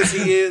funny as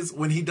he is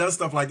when he does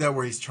stuff like that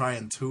where he's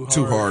trying too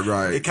hard.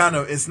 right. It kind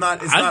of it's not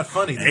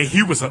funny. Hey,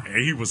 he was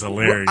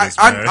hilarious.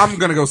 I, man. I'm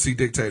gonna go see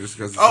Dictators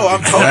because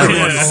I'm totally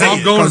going to Yeah. see I'm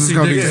it. going to it's see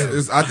gonna be.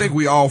 Dictators. I think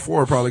we all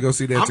four probably go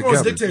see that I'm together.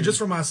 going to dictator just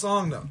for my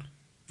song though.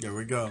 There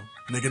we go.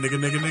 Nigga, nigga,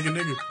 nigga, nigga,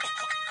 nigga.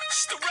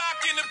 It's the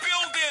rock in the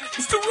building.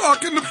 It's the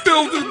rock in the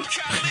building.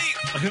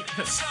 Khalid.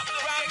 Something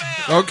right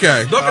there.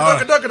 Okay.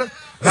 Ducka.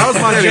 That was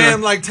my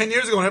jam like 10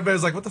 years ago, and everybody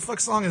was like, "What the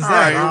fuck song is that?"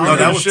 right, I don't No, know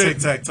that was shit. Tic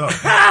Tac Toe.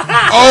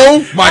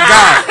 Oh my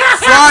God!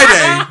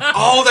 Friday,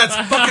 Oh, that's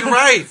fucking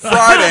right.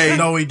 Friday.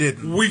 No, he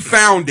didn't. We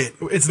found it.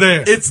 It's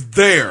there. It's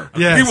there.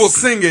 Yes. He will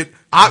sing it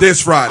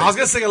this Friday. I was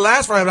gonna sing it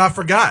last Friday, but I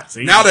forgot.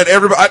 See? now that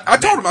everybody, I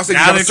told him, I said, you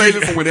Now gotta that save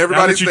it for when now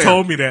everybody's that you there.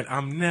 told me that,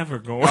 I'm never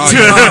going. Oh, to.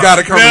 you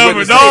gotta come and Never.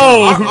 witness No.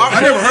 I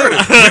never heard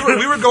it.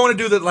 We were going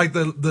to do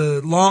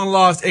the long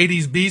lost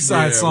 '80s B-side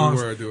Yeah, we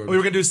songs. were doing We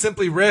were gonna do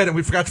Simply Red, and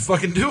we forgot to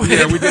fucking do it.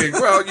 Yeah, we did.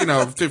 Well,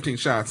 15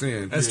 shots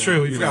in. That's Yeah,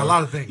 true. We you forgot know. a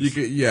lot of things. You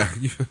could, yeah.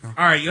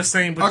 All right, you're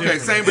saying, but Okay,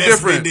 different. same but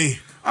different. SBD.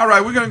 All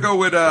right, we're gonna go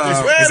with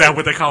Is that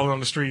what they call it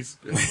on the streets?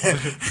 Like,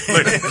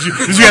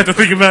 did you have to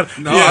think about it?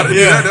 no, I didn't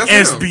do that.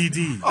 That's him.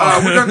 SBD.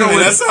 We're gonna go Man,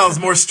 that with. sounds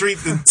more street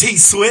than T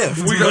Swift.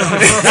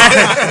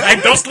 Hey,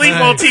 don't sleep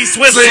on T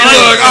Swift. Look,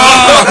 Hold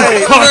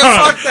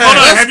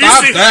on. Have you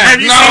Stop seen? that.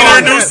 Have you No. seen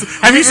her new?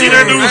 Have you seen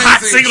her new I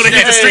hot ain't single that seen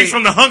hit the shit. streets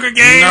from the Hunger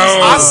Games?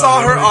 No. I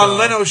saw her on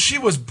Leno. She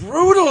was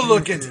brutal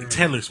looking.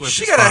 Taylor Swift.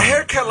 She is got a fine.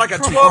 haircut like a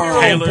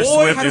 12-year-old Taylor boy.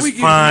 Swift How do is we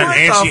get- fine, what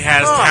and the she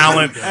has fuck?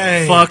 talent.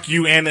 Hey. Fuck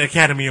you and the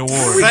Academy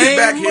Award. We get Same,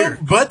 back here.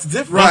 but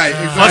different. Right,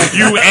 Fuck exactly.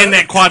 you and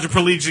that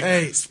quadriplegic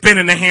Hey.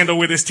 spinning the handle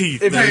with his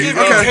teeth. If you Hey, give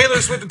me okay.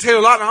 Taylor Swift and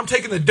Taylor Lautner, I'm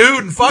taking the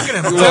dude and fucking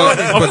him. I'm telling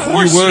you. But you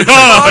would.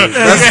 That's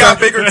That's got not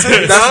bigger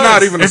titties. That's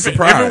not even a If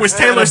surprise. it was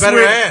And Taylor a better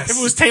Swift, ass. if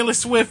it was Taylor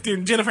Swift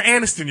and Jennifer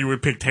Aniston, you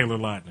would pick Taylor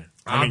Lautner.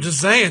 I'm just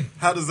saying.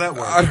 How does that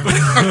work? Wait a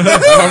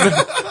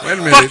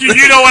minute. Fuck you,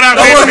 you know what I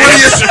That wasn't mean. one of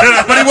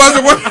your, but he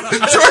wasn't one of the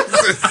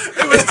choices.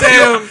 It was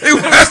Tim. It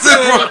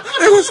wasn't one.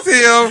 It was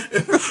Tim.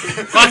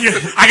 Fuck you.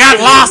 I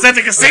got lost at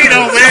the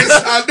casino, bitch.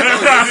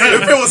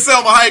 If it was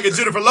Selma Hayek and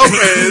Jennifer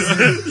Lopez,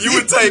 you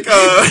would take.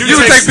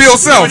 You would take Bill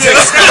Self.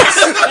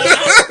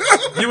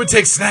 You would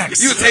take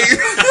snacks. You would take.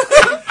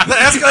 The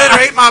escalator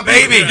ate my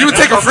baby. You would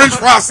take a French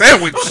fry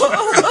sandwich.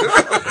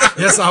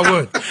 Yes, I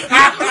would.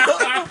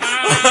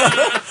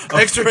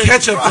 Extra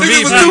ketchup for If me,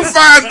 it was please. two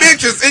fine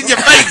bitches in your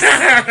face,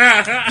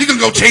 you can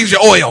go change your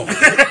oil.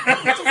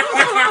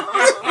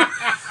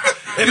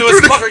 If it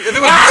was, You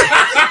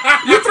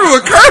threw a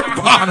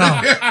curveball.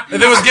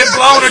 if it was get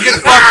blown or get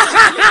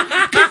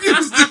fucked,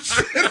 Confused the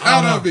shit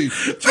out of me.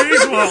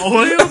 Change my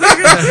oil,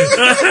 nigga.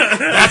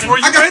 that's where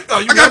you went though.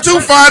 You I got two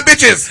fine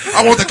bitches.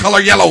 I want the color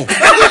yellow.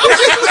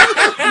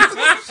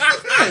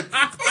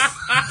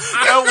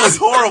 That was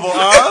horrible,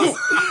 Oz.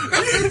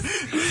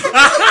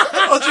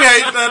 Don't you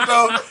hate that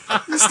though?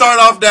 You start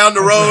off down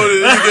the road and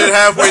you get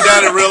halfway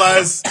down and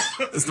realize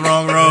it's the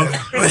wrong road.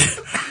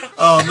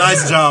 Oh,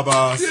 nice job,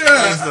 Oz. Yeah.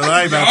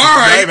 I ain't about to, All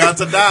right. I ain't about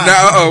to die.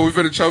 Now, we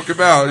finna choke him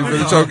out. We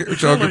finna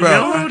choke him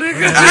out. Yellow,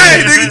 nigga.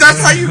 Hey, nigga,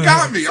 that's how you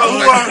got me. I Who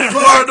was like, who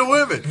are the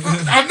women?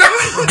 I'm not.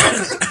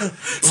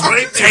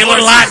 Taylor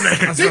Lautner.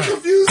 He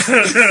confused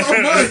me so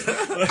much.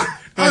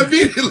 I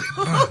immediately.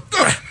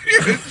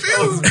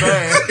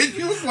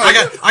 He was like,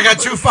 I got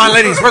two fine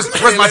ladies.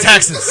 Where's my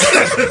taxes?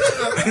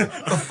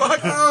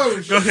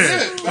 oh, Go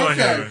ahead. shit. Go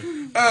Okay.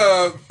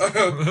 ahead.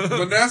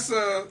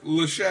 Vanessa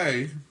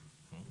Lachey.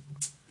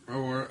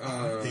 Or,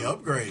 The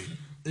upgrade.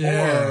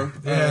 Yeah, or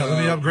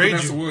let me upgrade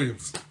Vanessa you.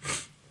 Williams.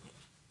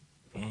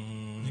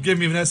 You You give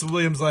me Vanessa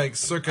Williams like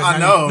circa I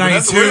know.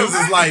 Vanessa 92. Williams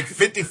is like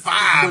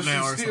 55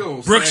 now or She's something.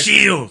 still Brooke sexy.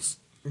 Shields.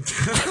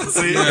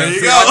 See, there you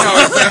See, go.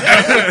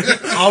 I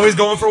know. Always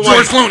going for George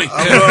white. Clooney.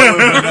 I'm going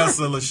with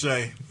Vanessa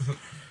Lachey.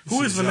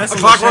 Who is Vanessa?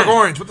 Clockwork Lachey?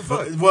 Orange. What the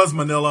fuck? It was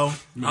Manilo.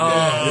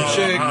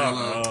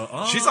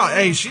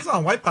 She's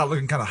on Wipeout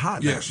looking kind of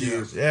hot. Yeah, now. she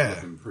is. Yeah.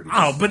 Looking pretty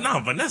Oh, but no,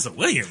 Vanessa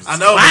Williams. I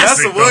know,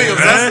 Classic, Vanessa Williams,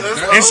 though, man.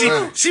 that's-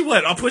 and she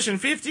what? I'm pushing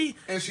 50,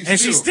 And she's she's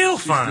still- still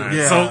fine.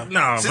 Yeah. So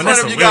no, She's Vanessa one of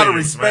them you gotta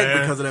Williams, respect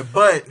man. because of that.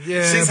 But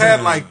Yeah, she's but-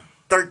 had like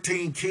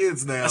 13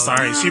 kids now. That's all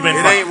right. She been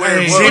It ain't where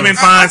it Hey, was. she been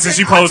fine since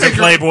she posed in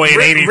Playboy in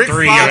Rick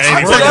 '83 or Fox-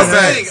 But Well, that's the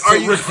okay. thing. So Are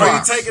you Rick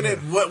Fox. taking it?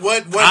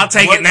 What? I'll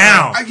take what it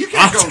now. You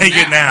can't I'll go take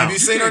now. it now. Have you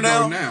seen her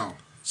can't go now?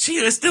 She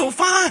is still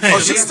fine. Oh,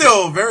 she's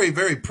still a very,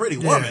 very pretty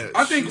woman.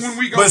 I think when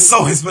we go, But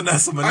so is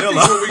Vanessa I think when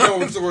Manila. we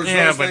go towards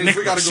yeah, those but things, Nick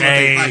we gotta go at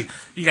their Lachey, height.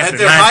 you got At the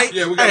their nice- height?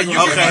 Yeah, we gotta go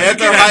Okay, at their at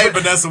their height,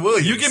 Vanessa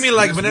Williams. You give me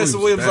like Vanessa Vanessa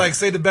Williams Williams, bad. like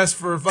say the best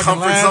for fucking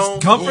Comfort last. Zone.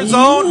 Comfort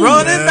Zone,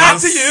 running yes. back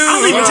to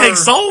I'll you. even Sure. take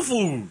Soul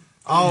Food.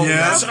 Oh, Yeah.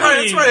 that's right.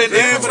 That's right.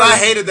 Yeah, but I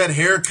hated that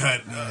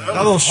haircut. That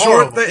little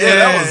short thing. Yeah,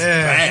 that was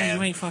yeah. bad.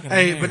 You ain't fucking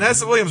Hey, there.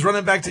 Vanessa Williams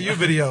running back to you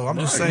video. I'm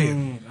just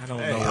saying. I don't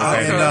know. And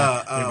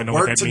I don't even know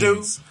what work that to do.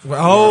 means.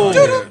 Oh,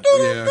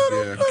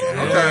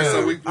 Yeah. Okay,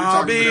 so we I'll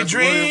talking be Vanessa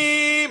Williams.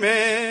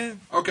 dreaming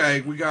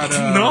Okay, we got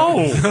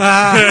No.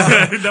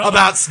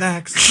 about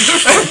snacks.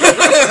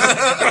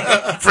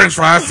 French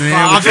fries.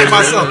 I'll get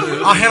myself.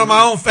 I'll handle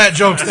my own fat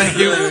jokes. Thank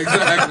you. Yeah,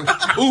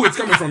 exactly. Ooh, it's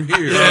coming from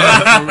here.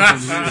 It's coming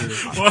from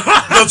here.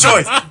 No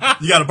choice.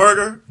 You got a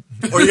burger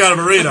or you got a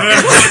burrito.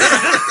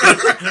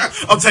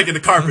 I'm taking the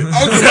carpet. I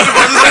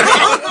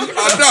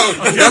know.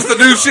 That's the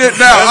new shit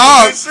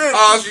now. That's the new shit.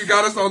 Oz, you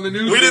got us on the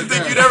new We shit didn't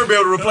think now. you'd ever be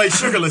able to replace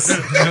Sugarless,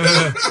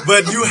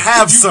 but you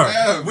have, sir.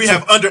 have. We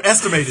have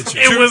underestimated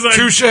you. It was a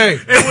Touche.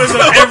 It was a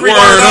every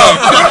Word up.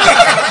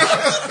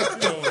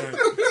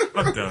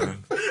 I'm done.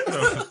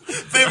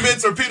 Thin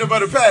mints or peanut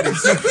butter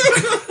patties. A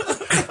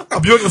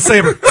Buick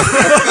LeSabre. I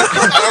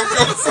was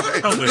gonna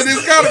say. And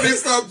it's gotta be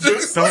something.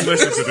 Don't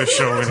listen to this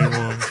show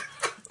anymore.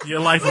 Your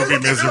life will be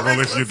miserable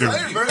if you do.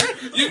 Hey, man.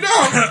 You know,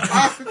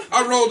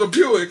 I rolled a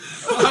Buick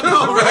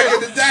back in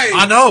the day.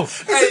 I know.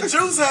 Hey,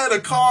 Juice had a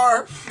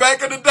car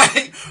back in the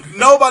day.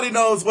 Nobody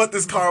knows what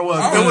this car was.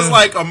 It was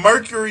like a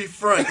Mercury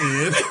front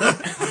end.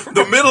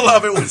 The middle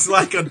of it was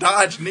like a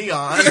Dodge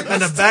Neon.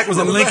 And the back was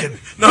a Lincoln.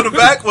 No, the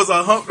back was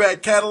a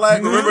humpback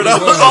Cadillac. Remember It that?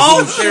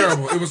 was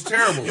terrible. It was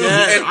terrible.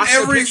 Yeah, And I see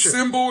a every picture.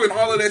 symbol and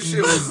all of that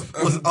shit was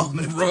on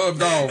it.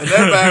 rubbed off. And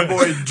that bad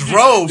boy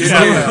drove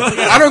somehow.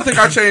 I don't think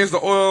I changed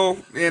the oil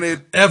in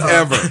it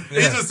ever.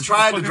 He just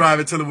tried to drive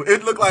it till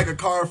it looked like a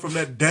car from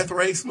that Death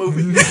Race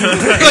movie. He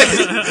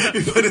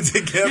put it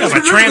together. Yeah,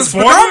 but The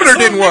Transformer speedometer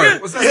didn't work.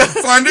 And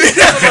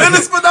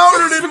the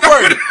speedometer didn't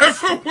work.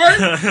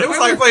 It was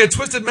like playing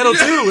Twisted Metal 2.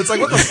 It's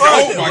like, what the fuck?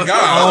 Oh my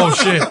god! Oh,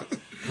 shit.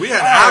 We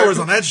had hours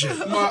on that shit.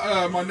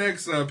 My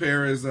next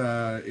pair is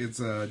it's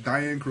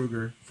Diane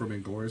Kruger from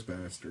Inglourious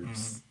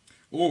Bastards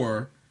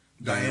or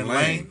Diane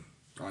Lane.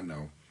 I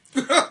know.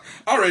 I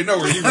already know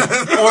where you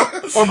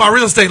are. Or my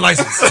real estate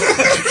license.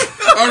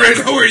 I already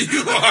know where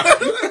you are.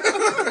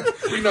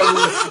 we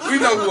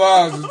know who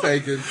Oz is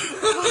taking.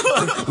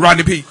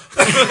 Rodney Peete.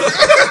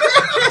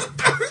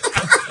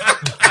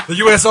 The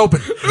U.S. Open.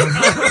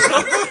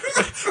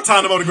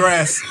 Time to mow the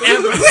grass.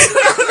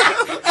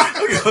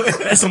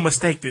 That's a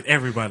mistake that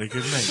everybody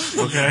could make.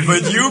 Okay.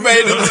 But you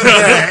made it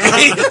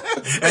today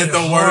at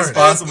the worst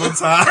possible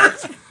time.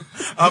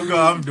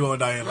 I'm doing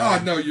Diane I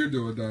Lane. know you're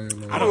doing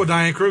Diane Lane. I know what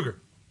Diane Kruger.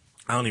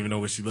 I don't even know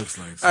what she looks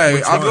like. So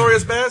Hey, I'm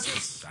Glorious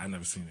Bastards. I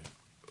never seen it.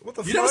 What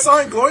the You fuck? never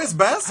saw Inglourious I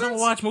Bastards? don't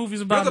watch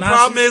movies You about know what the Nazis.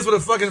 problem is with a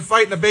fucking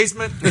fight in the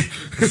basement?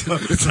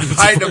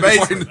 Fight in the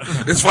basement.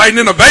 It's fighting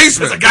in the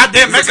basement. It's a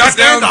goddamn Mexican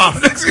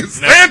standoff. Mexican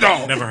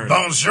standoff. Never heard of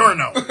Bonjour,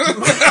 no.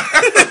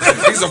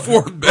 He's a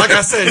fourth best. Like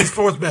I said, he's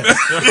fourth best.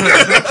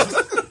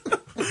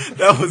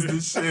 That was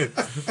the shit.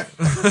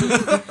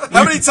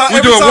 How many times?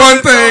 We're doing one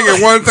thing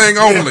and one thing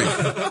only.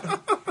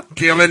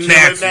 Killing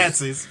Nazis.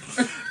 Nazis.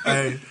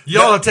 Hey,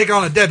 Y'all are taking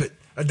on a debit.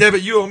 A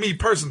debit you owe me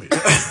personally. A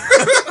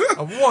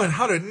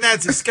 100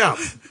 Nazi scalp.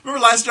 remember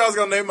last year I was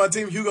gonna name my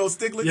team Hugo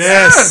Stiglitz?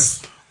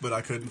 Yes. But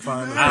I couldn't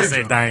find I'll it.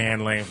 say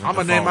Diane Lane. I'm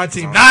going to name my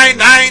team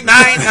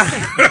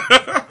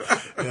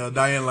 9999. Yeah,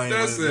 Diane Lane.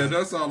 That's was it.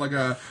 That's all I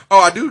got. Oh,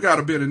 I do got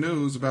a bit of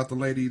news about the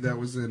lady that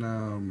was in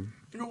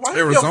Wipe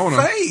Arizona.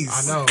 Your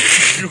face. I know.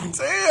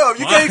 Damn,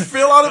 you can't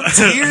feel all them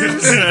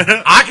tears.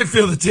 I can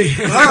feel the tears.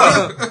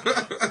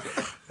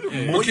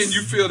 Well, can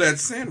you feel that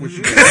sandwich?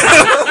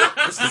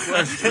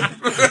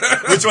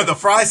 Which one, the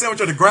fry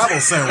sandwich or the gravel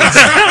sandwich?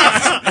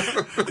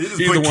 You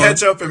just Either put one.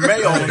 ketchup and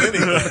mayo on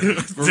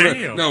anything.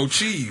 Damn. No,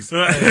 cheese.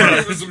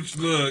 That's what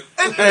you look.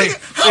 Hey,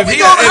 How we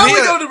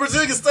go to the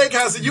Brazilian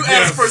steakhouse and you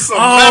ask for some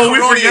Oh,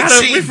 macaroni and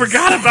cheese? we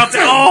forgot about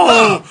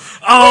that.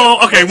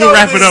 Oh, okay. We'll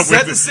wrap it up Set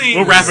with the this. scene.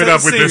 We'll wrap it Set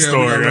up the with this scene.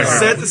 story. Yeah,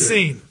 Set the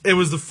scene. It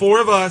was the four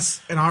of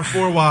us and our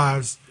four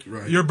wives.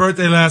 Right. Your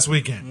birthday last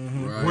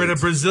weekend. Right. We're at a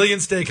Brazilian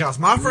steakhouse.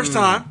 My first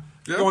time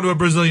Yeah. going to a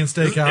Brazilian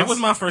steakhouse. It was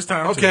my first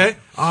time. too. Okay.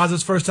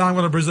 Oz's first time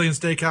going to a Brazilian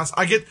steakhouse.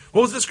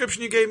 What was the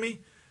description you gave me?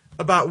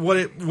 about what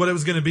it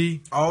was going to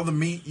be. All the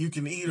meat you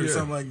can eat or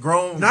something like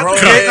grown. Not grown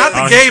the gay, not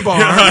the gay bar.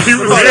 He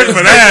was good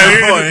for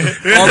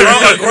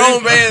that.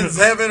 grown man's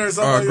heaven or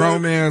something. Like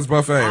grown that. man's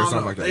buffet or I don't something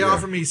know. like that. They yeah.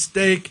 offered me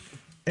steak,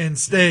 and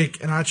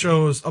I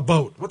chose a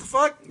boat. What the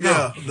fuck?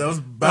 Yeah, that was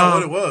about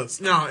what it was.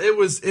 No, it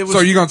was. So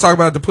you gonna talk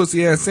about the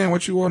pussy ass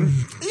sandwich you ordered?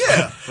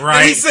 Yeah,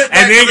 Right. And he sent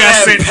back And then because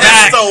got it sent had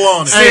back. pesto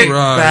on it. Sit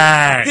Right.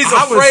 back. He's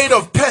I was- afraid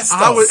of pesto.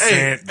 I was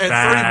Sent at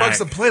back.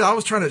 $30 a plate. I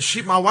was trying to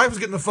cheat. My wife was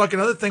getting the fucking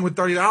other thing with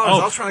 $30.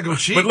 I was trying to go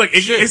cheap. But look,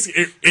 it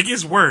Shit.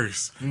 gets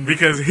worse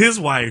because his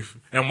wife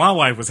and my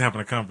wife was having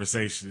a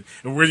conversation.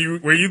 Were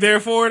you there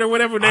for it or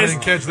whatever? I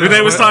didn't catch that. When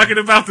they was What? talking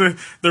about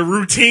the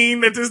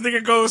routine that this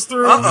nigga goes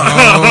through. Oh,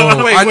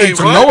 I need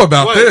to know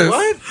about What? this.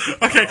 What?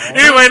 Okay.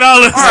 Anyway, no.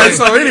 All right.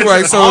 So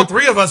anyway, All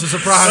three of us are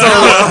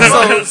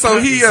surprised. so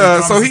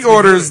he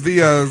orders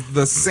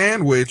the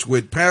sandwich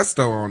with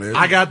pesto on it.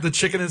 I got the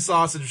chicken and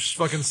sausage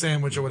fucking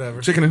sandwich or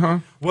whatever. Chicken and huh?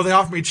 Well, they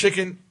offered me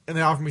chicken and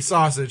they offered me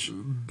sausage.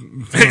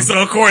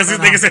 So of course this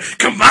nigga said,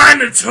 combine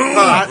the two. And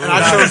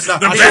I chose the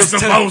best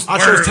of both I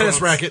chose worlds.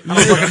 tennis racket. I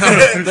was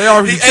fucking They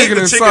offered He you ate chicken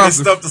the and chicken and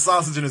sausage. stuffed the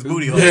sausage in his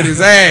booty hole. Hit his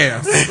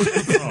ass.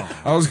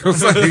 I was gonna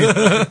say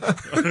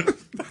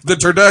the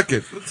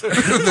turducken.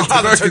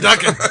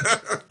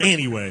 turducken.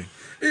 Anyway.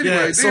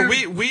 Anyway, So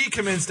then- we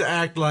commenced to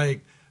act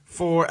like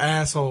four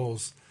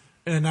assholes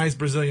in a nice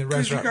Brazilian you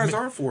restaurant. guys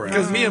are four.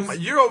 Because me and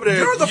you're over there.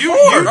 You're the you,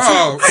 four. You two,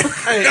 Oh.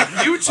 hey,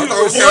 you two. thought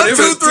it was One, It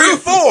two, was three, two.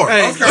 four.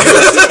 Hey.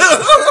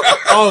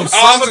 Oh,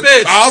 son of a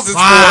bitch. Ours is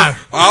Five.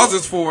 four. Ours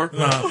is four.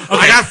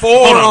 I got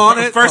four Hold on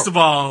it. First of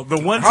all, the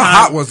one How time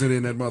hot was it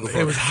in that motherfucker?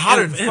 It was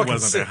hotter than it fucking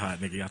wasn't sick. that hot,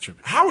 nigga. Y'all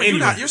tripping. How are you Anyway.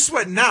 not? You're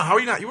sweating now. How are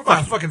you not? You were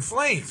by fucking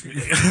flames.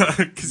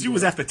 Because you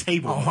was at the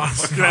table. Oh,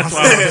 That's why I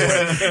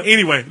was sweating.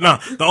 Anyway, no.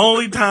 The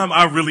only time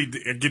I really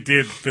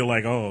did feel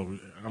like, oh,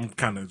 I'm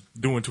kind of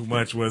doing too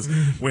much was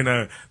when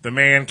the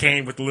man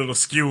came with the little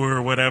skewer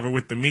or whatever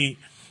with the meat.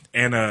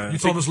 And You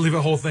told us to leave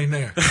the whole thing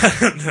there.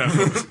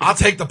 I'll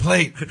take the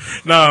plate.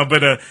 no,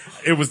 but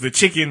it was the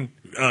chicken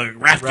wrapped in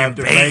Wrapped in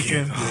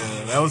bacon. bacon.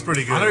 Yeah, that was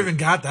pretty good. I never even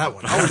got that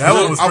one. That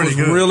one was I pretty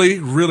was good. really,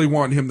 really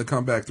wanting him to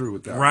come back through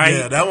with that. Right?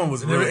 Yeah, that one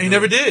was really He good.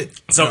 never did.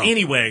 So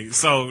anyway,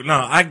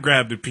 I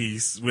grabbed a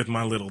piece with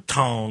my little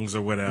tongs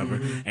or whatever,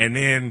 and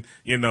then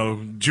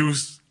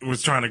Juice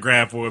was trying to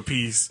grab for a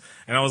piece,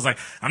 and I was like,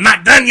 "I'm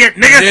not done yet,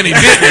 nigga." Then he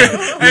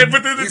did.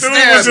 But then the dude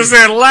stabbed was just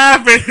there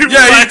laughing. He was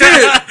Yeah, he like,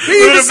 did. He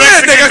even the said,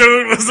 Mexican nigga.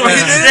 dude was like,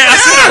 He did? "Yeah, I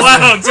said it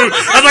loud too."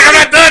 I was like, "I'm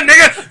not done,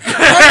 nigga."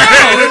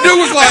 The dude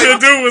was like, The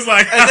dude was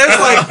like, And there's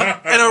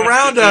like, and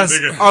around us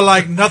are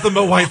like nothing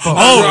but white folks.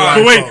 "Oh,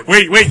 Right. but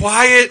wait."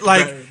 Quiet,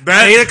 like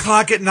That-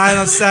 8:00 at night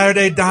on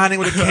Saturday, dining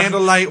with a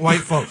candlelight, white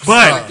folks.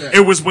 But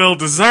it was well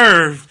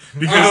deserved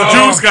because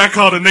Juice got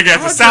called a nigga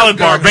at the salad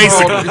bar, got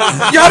basically.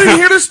 y'all didn't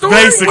hear this story?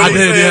 Basically. When I he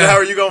did, said, yeah. How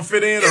are you gonna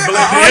fit in or blend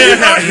How in? you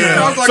not here?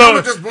 I was like, So- I'm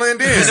gonna just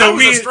blend in. so that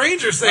was me- a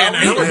stranger saying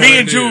that. Me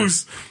and Yeah.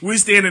 Juice, we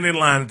standing in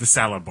line at the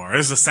salad bar.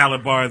 It's a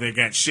salad bar that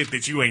got shit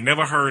that you ain't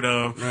never heard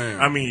of. Man.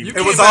 I mean,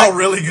 It was all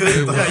really good.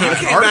 You came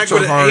Heart back to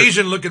with an heart.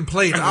 Asian-looking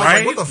plate. I was Right?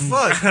 like, what the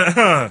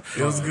fuck?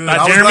 It was good. Like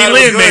I was Jeremy glad it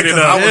was Lin good made it 'cause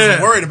up. I was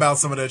Yeah. worried about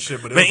some of that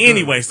shit, but it but was good.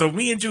 anyway, so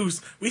me and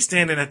Juice, we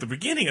standing at the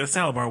beginning of the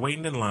salad bar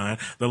waiting in line.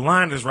 The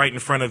line is right in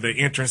front of the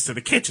entrance to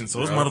the kitchen. So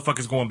those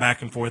motherfuckers going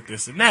back and forth,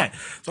 this and that.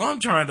 So I'm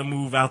trying to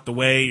move out the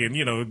way and,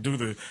 do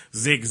the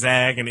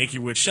zigzag and Icky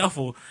Wood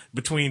shuffle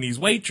between these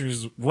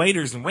waiters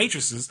and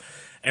waitresses.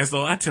 And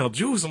so I tell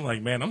Juice, I'm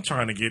like, man, I'm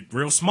trying to get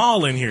real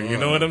small in here. You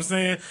know what I'm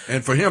saying?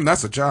 And for him,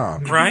 that's a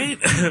job. Right?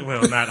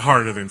 Well, not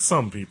harder than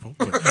some people.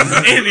 But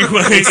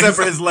anyway. Except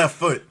for his left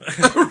foot.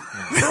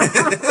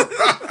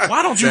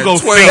 Why don't you That go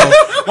 12.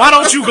 think? Why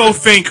don't you go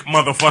think,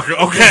 motherfucker?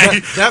 Okay.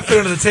 That fit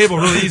under the table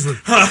really easily.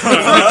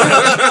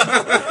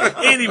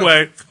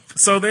 Anyway,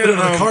 so Fit then,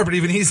 under the carpet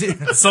even easier.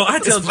 so I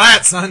tell, It's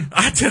flat, son.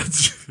 I tell,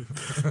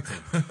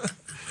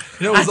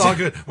 You know, it was all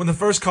good. When the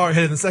first car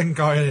hit it, and the second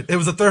car hit it. It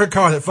was the third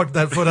car that fucked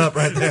that foot up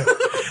right there.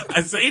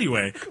 so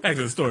anyway, back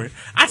to the story.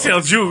 I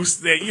tell Juice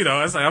that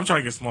I was like, I'm trying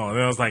to get small, and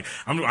I was like,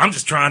 I'm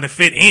just trying to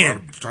fit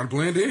in. Trying to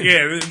blend in.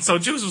 Yeah, and so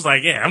Juice was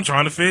like, yeah, I'm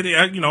trying to fit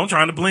in. I'm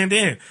trying to blend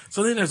in.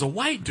 So then there's a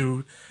white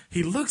dude.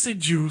 He looks at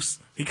Juice.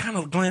 He kind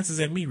of glances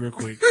at me real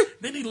quick.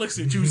 Then he looks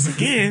at Juice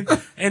again,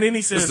 and then he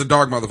It's says, the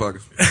dark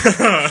motherfucker.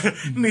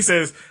 and he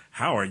says,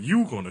 how are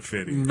you going to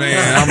fit in? Man,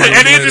 I'm gonna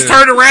And then blend just in.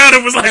 turned around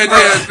and was like,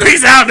 then-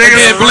 peace out, nigga.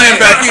 Then blend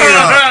back in.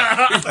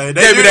 Hey,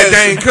 Gave me that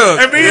Dane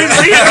Cook. And me and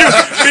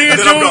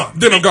Juice,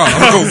 Then I'm gone.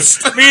 I'm a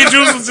ghost. me and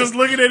Juice was just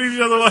looking at each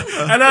other like,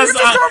 and I was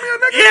just called me a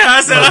nigga? yeah, I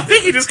said, I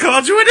think he just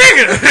called you a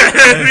nigga.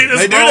 And he just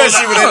They do that rolled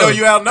shit when out. they know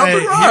you Hey,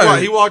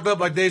 outnumbered. he walked up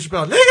like Dave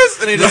Chappelle, niggas,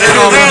 and he just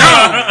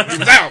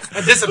He was out.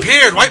 and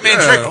disappeared. White man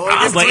Yeah. trick.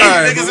 I was like,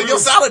 Right. Niggas in your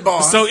salad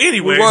bar. so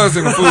anyway, We was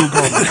in a food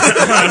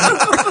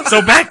coma. so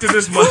back to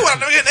this. Ooh, I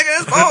know you nigga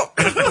is bald.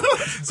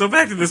 So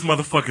back to this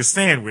motherfucking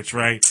sandwich,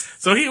 right?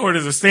 So he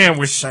orders a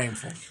sandwich.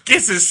 Shameful.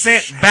 Gets it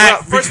sent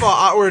back. Well, first of all,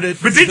 I ordered it.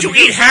 But did you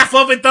eat half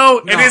of it though,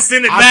 and then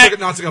send it back?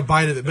 I took a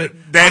bite of it, but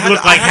That I had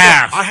looked to- like I had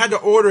half. to- I had to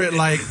order it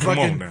like Come on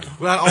fucking now.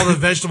 without all the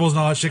vegetables and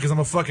all that shit because I'm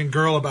a fucking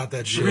girl about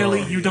that shit.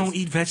 Really? You don't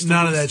eat vegetables?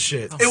 None of that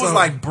shit. It was So-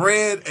 like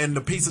bread and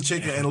the piece of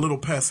chicken and a little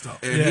pesto.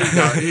 And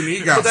Yeah. he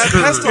got But that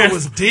screwed. pesto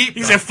was deep.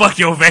 He said, "Fuck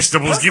your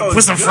vegetables. Pesto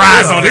Put some is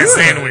fries good. on that Yeah.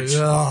 sandwich."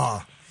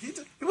 Ugh.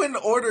 He went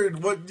and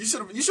ordered what you should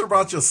have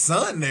brought your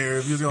son there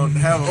if you was gonna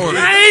have him.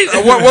 Right?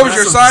 What was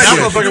your side That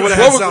dish? motherfucker would've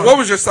had salad. What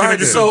was your side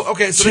dish? So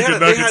okay, so they Chicken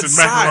had, they nuggets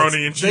had and macaroni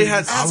sides. and They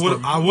had. cheese.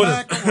 I would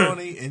have.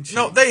 macaroni and cheese.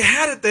 No, they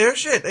had it there.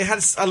 Shit, they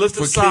had a list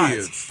of For sides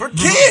kids. for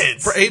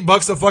kids. for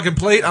 $8 a fucking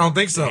plate. I don't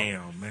think so.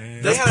 Damn,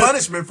 man. That's had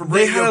punishment for They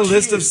bringing had your a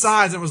list of kids.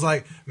 sides. And it was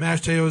like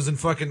mashed potatoes and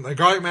fucking like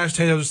garlic mashed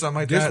potatoes or something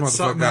like This that. motherfucker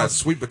Something got else.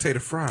 sweet potato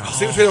fries.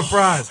 Sweet potato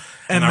fries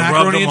and I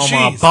rubbed macaroni them and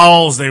on my cheese.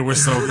 balls. They were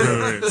so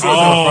good. Those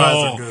fries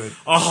are good.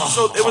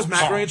 So it was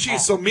macaroni and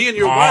cheese. So me and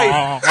your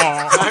wife,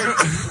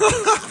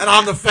 and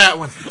I'm the fat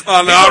one.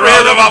 Oh, no, I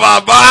read about my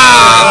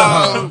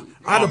balls.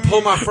 I had to pull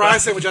my fry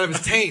sandwich out of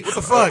his taint. What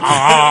the fuck?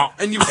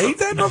 And you ate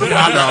that motherfucker?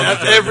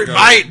 That's every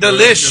bite,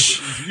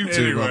 delish. You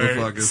two Anyway.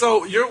 motherfuckers.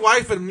 So your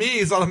wife and me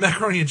is all the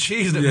macaroni and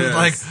cheese, and it Yes. was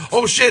like,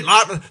 oh shit,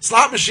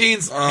 slot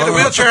machines, get the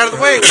wheelchair out of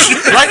the way,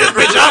 light this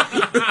bitch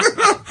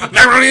up,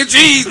 Macaroni and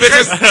cheese,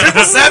 bitches.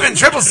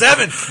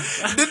 777.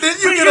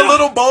 Didn't you get a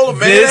little bowl of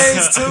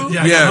mayonnaise too?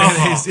 Yeah,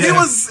 Yeah.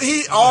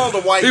 mayonnaise, All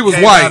the white. He was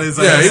came white. out his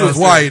Yeah, ass. he was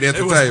white at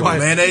the It was table. white.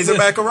 Mayonnaise and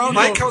macaroni.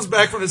 Mike comes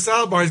back from the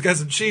salad bar. He's got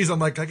some cheese. I'm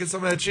like, can I get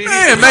some of that cheese?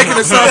 Man, making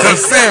himself a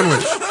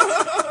sandwich.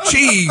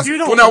 Cheese.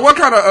 Well, now, what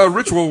kind of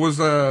ritual was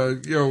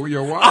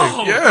your wife?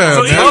 Oh, yeah,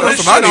 so man. all That's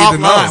this what I shit need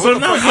to know. offline. So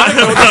no,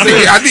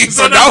 I need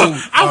to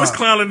know. I was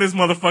clowning this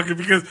motherfucker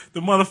because the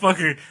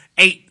motherfucker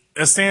ate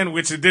a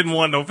sandwich that didn't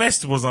want no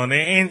vegetables on there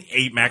and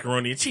ate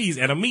macaroni and cheese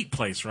at a meat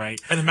place, right?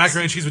 And the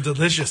macaroni and cheese was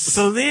delicious.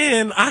 So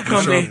then I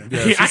come Sure. to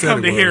Yeah, she I said come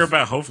it to hear was.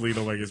 about. Hopefully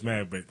nobody gets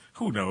mad, but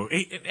who knows?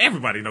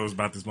 Everybody knows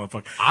about this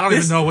motherfucker. I don't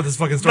even know what this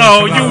fucking story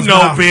No, is. Coming out of you his know,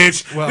 mouth.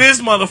 bitch. Well,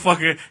 This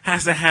motherfucker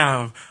has to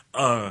have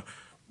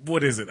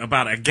what is it?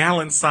 About a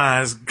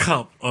gallon-sized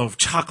cup of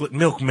chocolate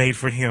milk made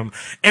for him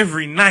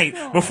every night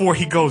before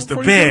he goes to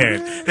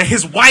bed. That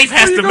his wife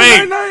has to you go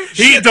make. night-night?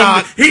 He Shit,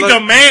 Doc. Look.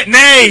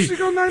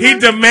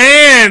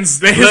 demands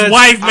that his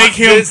wife make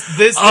him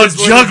this a is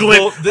where the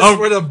bull- juglet this is of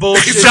where the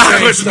bullshit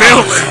chocolate change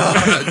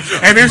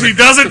milk. And if he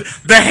doesn't,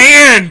 the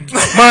hand,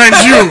 mind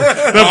you,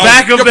 the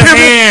back of the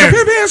hand.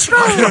 You're being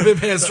strong. I've been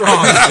paying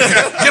strong.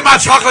 Get my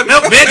chocolate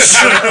milk, bitch.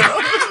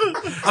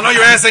 I know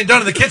your ass ain't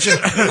done in the kitchen.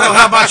 I'll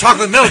have my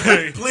chocolate milk.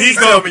 Please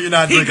tell me you're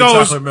not he drinking goes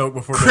chocolate milk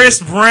before Chris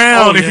bed.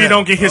 Brown Oh, if he yeah.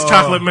 don't get his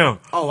chocolate milk.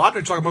 Oh, I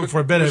drink chocolate milk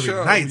before bed every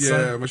Michelle, night, yeah,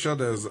 son. Michelle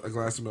does a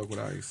glass of milk with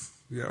ice.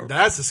 Yeah.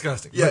 That's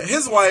disgusting. Yeah,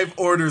 his wife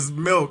orders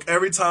milk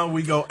every time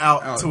we go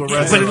out to a But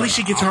restaurant. at least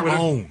she gets her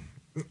own.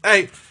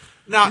 Hey,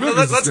 now Milk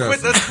let's is quit.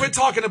 disgusting. Let's quit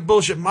talking the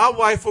bullshit. My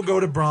wife will go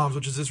to Brahms,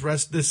 which is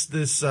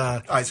this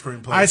Ice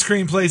cream place. ice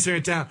cream place here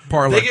in town.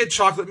 Parlor. They get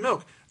chocolate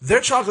milk. Their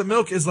chocolate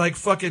milk is like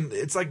fucking.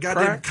 It's like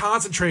goddamn Crack?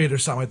 concentrated or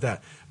something like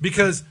that.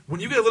 Because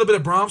when you get a little bit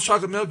of Brahms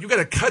chocolate milk, you got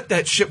to cut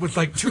that shit with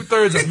like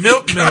 2/3 of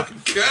milk,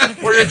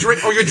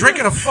 or you're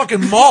drinking a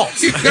fucking malt,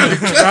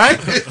 right?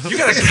 You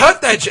got to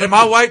cut that shit. And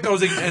my wife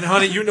knows, and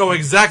honey, you know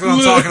exactly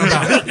what I'm talking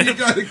about. You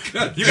gotta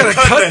cut. You got to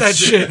cut that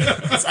shit.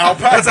 It's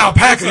alpaca. That's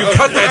alpaca. You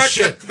cut that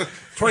shit.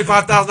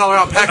 $25,000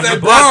 alpaca. That You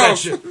block that Brahms.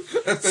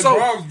 shit. That's that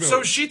Brahms milk.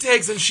 So she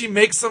takes and she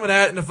makes some of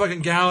that in a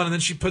fucking gallon, and then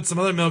she puts some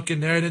other milk in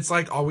there, and it's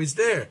like always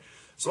there.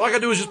 So all I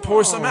gotta do is just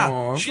pour some out.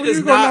 Aw, She before does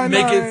you go not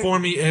make night-night. it for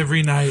me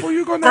every night. Before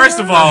you go First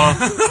of all,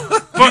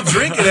 You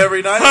drink it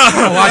every night.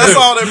 That's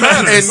all that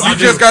matters. and you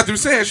just got through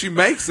saying she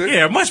makes it.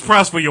 yeah, much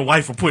props for your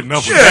wife for putting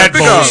up with Yeah, that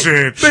big up.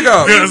 bullshit. Big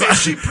up. Because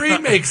She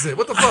pre-makes it.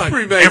 What the fuck?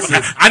 Pre-makes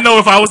it. I know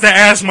if I was to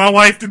ask my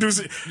wife to do,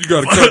 You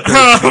gotta cut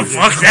that.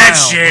 fuck that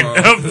shit.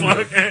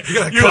 Fuck.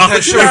 You gotta cut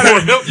that shit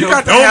with milk. You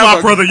got to No, have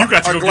my brother, you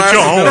got to a go glass get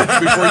your of own.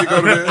 milk before you go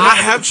to bed. I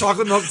have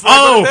chocolate milk before I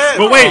go Oh, to bed.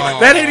 but wait,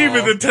 that ain't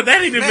even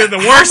the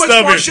Man, worst how much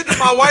of more it. shit does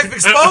my wife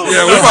expose?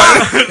 Yeah, we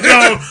might.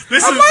 No,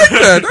 this is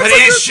That. But he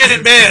ain't shit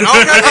in bed. Oh,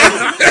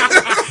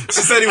 goddamn.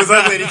 She said he was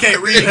ugly and he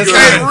can't read. That's good.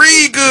 right. Can't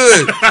read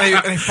good.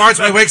 And he farts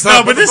when he wakes no,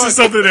 up. but What the this fuck? is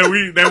something that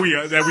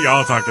we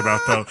all talked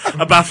about though.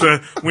 About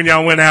when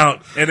y'all went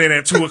out and then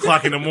at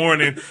 2:00 in the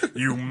morning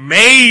you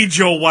made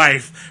your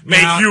wife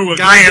make Now, you a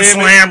goddamn grand it.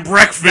 slam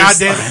breakfast.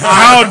 Goddamn it.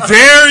 How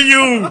dare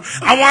you?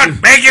 I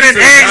want bacon and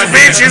eggs,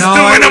 bitch. It's No,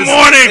 2 in it the was-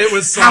 morning. it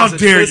was How sausage.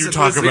 dare Listen, you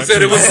talk listen, about he said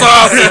Said it was this?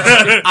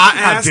 sausage. I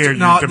asked dare her. you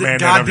No, demand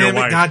that of your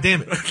wife. God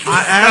damn it.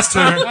 I asked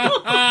her.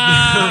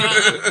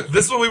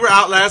 This is when we were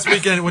out last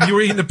weekend when you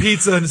were eating the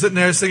pizza and sitting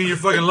there singing your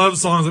fucking love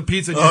songs of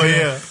pizza. Oh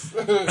yeah.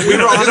 We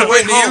were on the way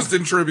Whitney home.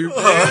 Houston tribute.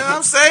 And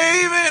I'm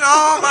saving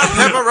all my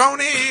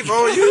pepperoni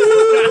for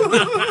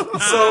you.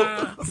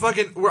 So,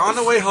 fucking, we're on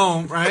the way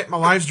home, right? My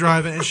wife's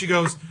driving, and she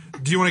goes,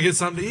 do you want to get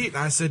something to eat? And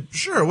I said,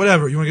 sure,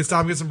 whatever. You want to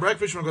stop and get some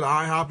breakfast? You want to go to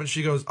IHOP? And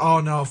she goes, oh,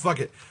 no, fuck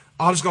it.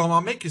 I'll just go home.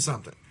 I'll make you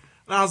something.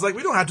 And I was like,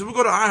 we don't have to. We'll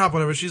go to IHOP,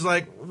 whatever. She's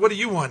like, what do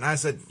you want? And I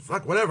said,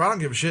 fuck, whatever. I don't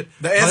give a shit.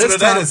 The By answer this to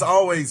that time- is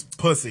always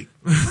pussy.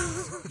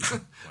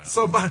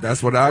 so.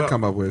 That's what I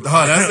come up with.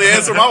 Oh, that's the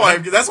answer my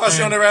wife. That's why she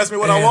don't ever ask me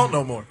what I And want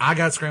no more. I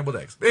got scrambled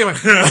eggs. Anyway.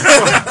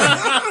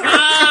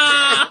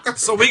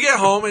 So we get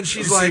home and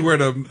she's You like, see where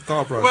the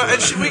thought process.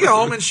 well, and we get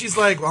home and she's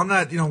like, well, I'm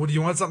not, do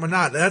you want something or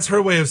not? That's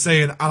her way of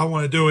saying, I don't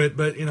want to do it,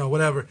 but,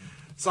 whatever.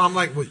 So I'm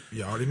like, well,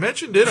 you already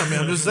mentioned it. I mean,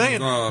 I'm just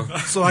saying.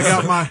 So I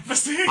got my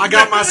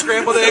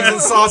scrambled eggs and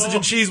sausage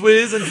and cheese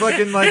whiz and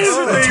fucking like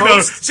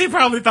toast. She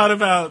probably thought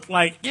about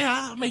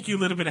I'll make you a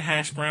little bit of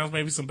hash browns,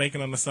 maybe some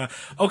bacon on the side.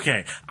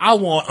 Okay, I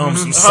want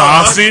some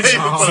sausage,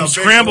 some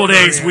scrambled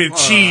eggs with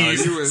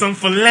cheese, you was some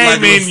filet like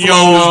it was mignon,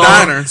 Flo's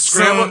Diner.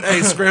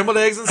 Scrambled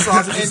eggs and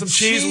sausage and some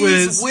cheese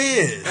whiz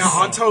whiz.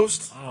 on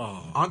toast.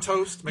 On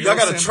toast. Make Y'all a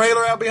got a sandwich.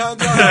 trailer out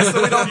behind y'all house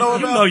that we don't know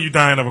You know about? you're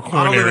dying of a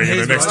coronary in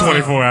the next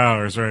 24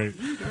 hours, right?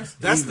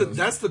 That's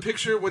the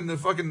picture when the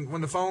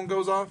phone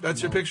goes off.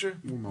 That's your picture.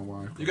 With my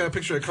wife. You got a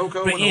picture of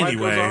Coco But when the light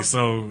goes anyway, off.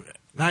 so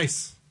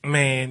Nice.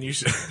 man, you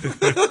should.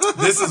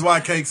 This is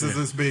why Cakes is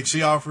this big.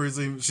 She offers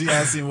him. She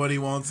asks him what he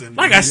wants, and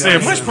Like I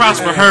said, much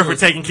props for her for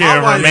taking care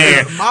of My her wife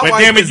man. is- my But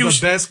wife damn it, is you the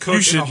should, best cook you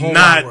in should the whole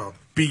not wide world.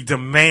 be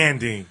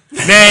demanding.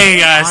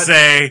 Nay, I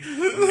say.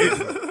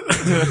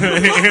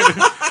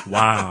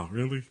 Wow,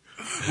 really?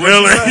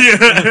 Really?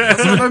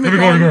 Let me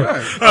call you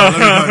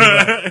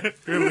back.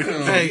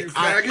 Hey,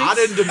 I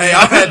didn't demand. Hey,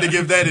 I've had to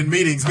give that in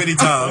meetings many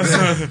times.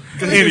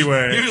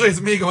 Anyway. Usually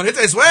it's me going, it's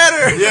a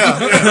sweater. Yeah.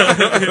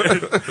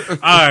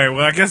 All right,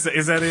 well, I guess,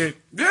 is that it?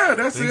 Yeah,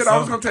 that's it. I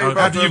was going to tell you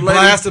about After the you lady.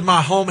 blasted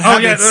my home Oh,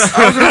 yeah. habits.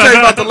 I was going to tell you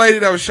about the lady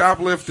that was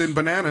shoplifting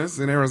bananas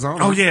in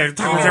Arizona. Oh, yeah.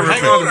 Talk about that real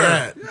Hang on to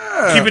quick.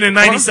 that. Yeah. Keep it in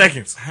 90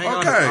 seconds. Hang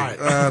on. Okay.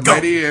 All right.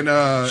 Lady in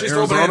She stole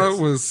Arizona bananas.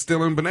 was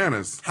stealing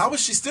bananas. How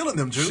was she stealing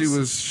them, Juice? She was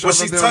Was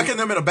she shoving them- tucking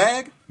them in a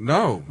bag?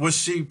 No. Was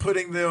she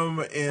putting them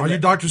in? Are you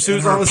Dr.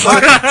 Seuss her all of a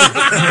sudden?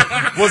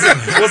 was it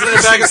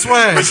a bag of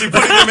swag? Was she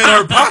putting them in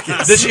her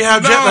pockets? Did she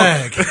have jet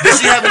lag? Did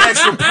she have an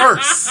extra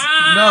purse?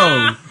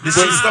 No. Did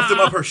she stuff them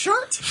up her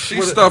shirt?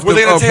 She stuffed Were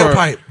them they in a up her.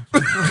 tailpipe?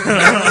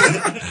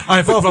 I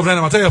ain't fall from in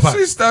my tailpipe.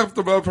 She stuffed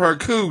them up her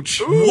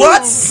cooch.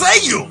 What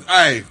say you?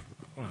 Hey,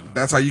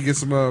 that's how you get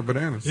some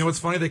bananas. You know what's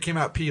funny? They came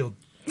out peeled.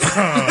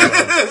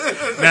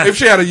 If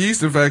she had a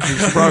yeast infection,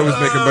 she probably was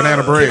making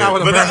banana bread. Came out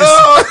with a, But burnt-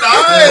 oh,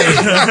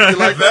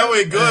 nice! That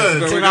way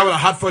good. came out with a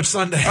hot fudge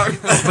sundae.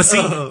 But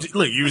see,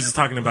 look, you was just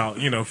talking about,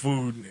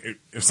 food.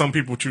 If some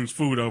people choose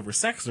food over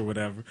sex or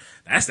whatever,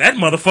 that's that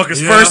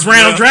motherfucker's first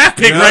round draft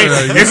pick, right?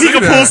 yeah, you If he see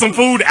could that. pull some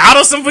food out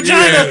of some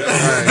vagina,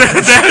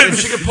 If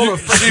she could pull a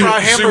French fry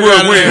She hamburger would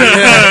out of win. there.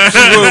 Yeah,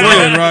 she would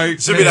win,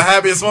 right? Should be the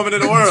happiest woman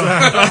in the world.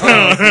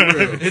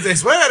 It's a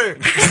sweater.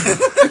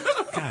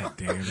 God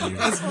damn you.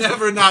 It's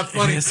never not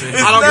funny. Yes, it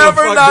is. I don't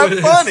Never give a fuck not who it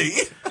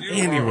is. funny.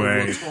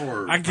 Anyway,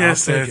 I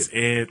guess I'll take that's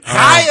it.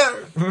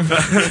 Higher.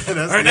 That's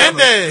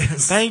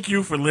Hernandez. Thank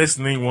you for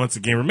listening once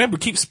again. Remember,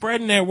 keep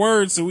spreading that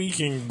word so we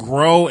can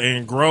grow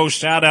and grow.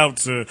 Shout out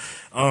to,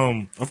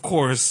 of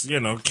course,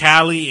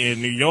 Cali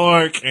and New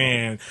York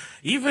and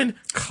even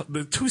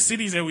the two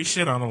cities that we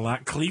shit on a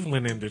lot,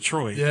 Cleveland and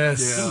Detroit.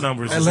 Yes. Them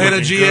numbers is Atlanta,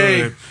 looking GA.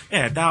 good.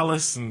 Yeah,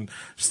 Dallas and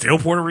still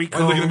Puerto Rico.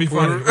 Are you looking at me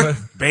funny? What?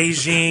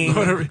 Beijing,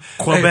 Hey,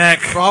 Quebec.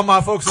 for all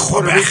my folks in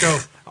Puerto Quebec. Rico,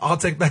 I'll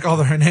take back all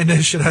the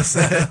Hernandez shit I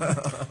said.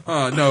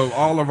 No,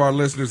 all of our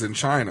listeners in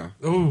China.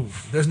 Ooh,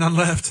 there's none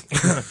left.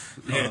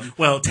 Yeah.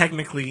 Well,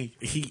 technically,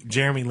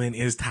 Jeremy Lin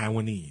is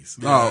Taiwanese.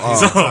 Oh,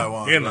 So,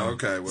 Taiwan.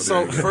 okay. Well, So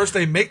there you go. first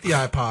they make the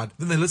iPod,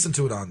 then they listen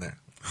to it on there.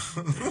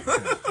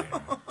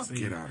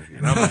 Get out of here.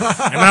 And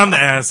I'm the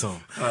asshole.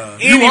 You are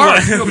Anyway,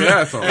 still the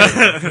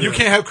asshole. You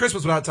can't have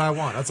Christmas without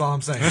Taiwan. That's all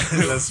I'm saying.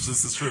 That's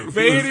just as true.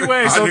 but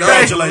anyway, so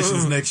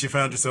Congratulations, Nick. You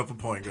found yourself a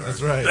point guard.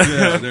 That's right.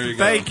 Yeah, there you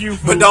go. thank you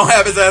for But don't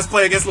have his ass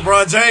play against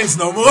LeBron James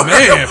no more.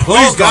 Man, please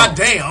oh, don't.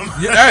 goddamn.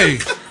 Hey.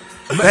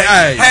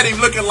 Hey. Had him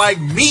looking like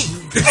me.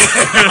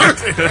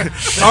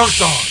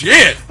 Dunked on.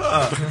 Shit. Hey,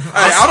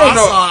 I don't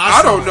know.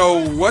 I don't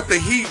know what the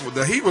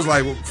Heat was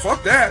like. Well,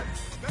 fuck that.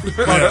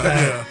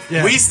 Yeah.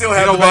 Yeah. We still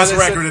have You know the why best they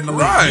record said- in the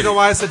league. Right. You know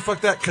why I said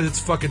fuck that? Because it's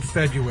fucking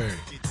February.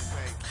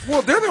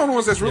 Well, they're the only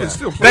ones that's really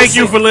still playing. Thank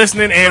you for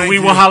listening, and we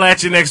will holler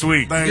at you next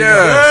week. Thank you.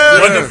 Yeah.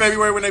 Wasn't Yeah. it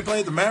February when they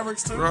played the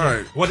Mavericks too?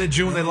 Right. What in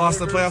June they lost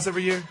the playoffs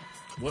every year?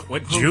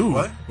 What June?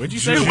 What? What'd you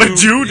say? What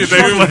June did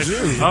they play?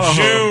 Oh,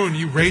 June,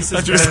 you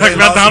racist. you was bastard. talking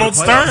about Donald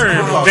lost in the playoffs.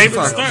 Stern, Oh, David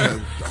Sorry, Stern.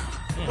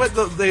 What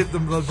the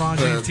LeBron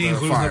James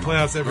teams losing the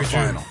playoffs every the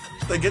June? final.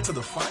 They get to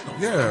the finals.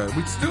 Yeah,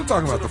 we still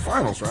talking about the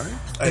finals, right?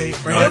 Hey,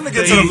 for They- them to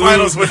get they to the lose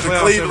finals the with the playoffs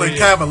Cleveland every year.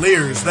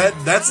 Cavaliers,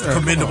 that's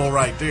commendable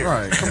right there.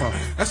 Right. Come on.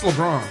 That's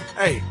LeBron.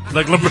 Hey,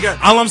 Like LeBron,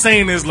 all I'm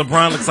saying is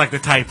LeBron looks like the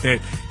type that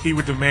he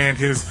would demand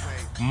his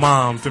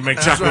mom to make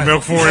chocolate right.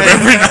 milk for him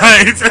every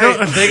night.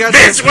 they got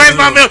Bitch, where's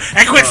my milk?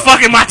 And quit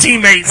fucking my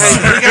teammates. he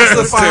got to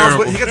the finals.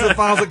 terrible. He got to the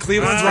finals with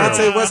Cleveland.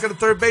 Ronte West got to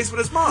third base with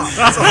his mom.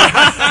 That's all.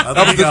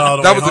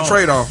 That was the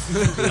trade-off.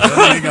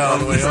 He got all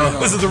the way home.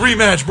 This is a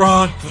rematch,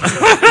 Bron.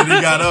 And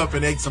he got up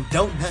and ate some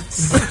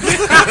donuts.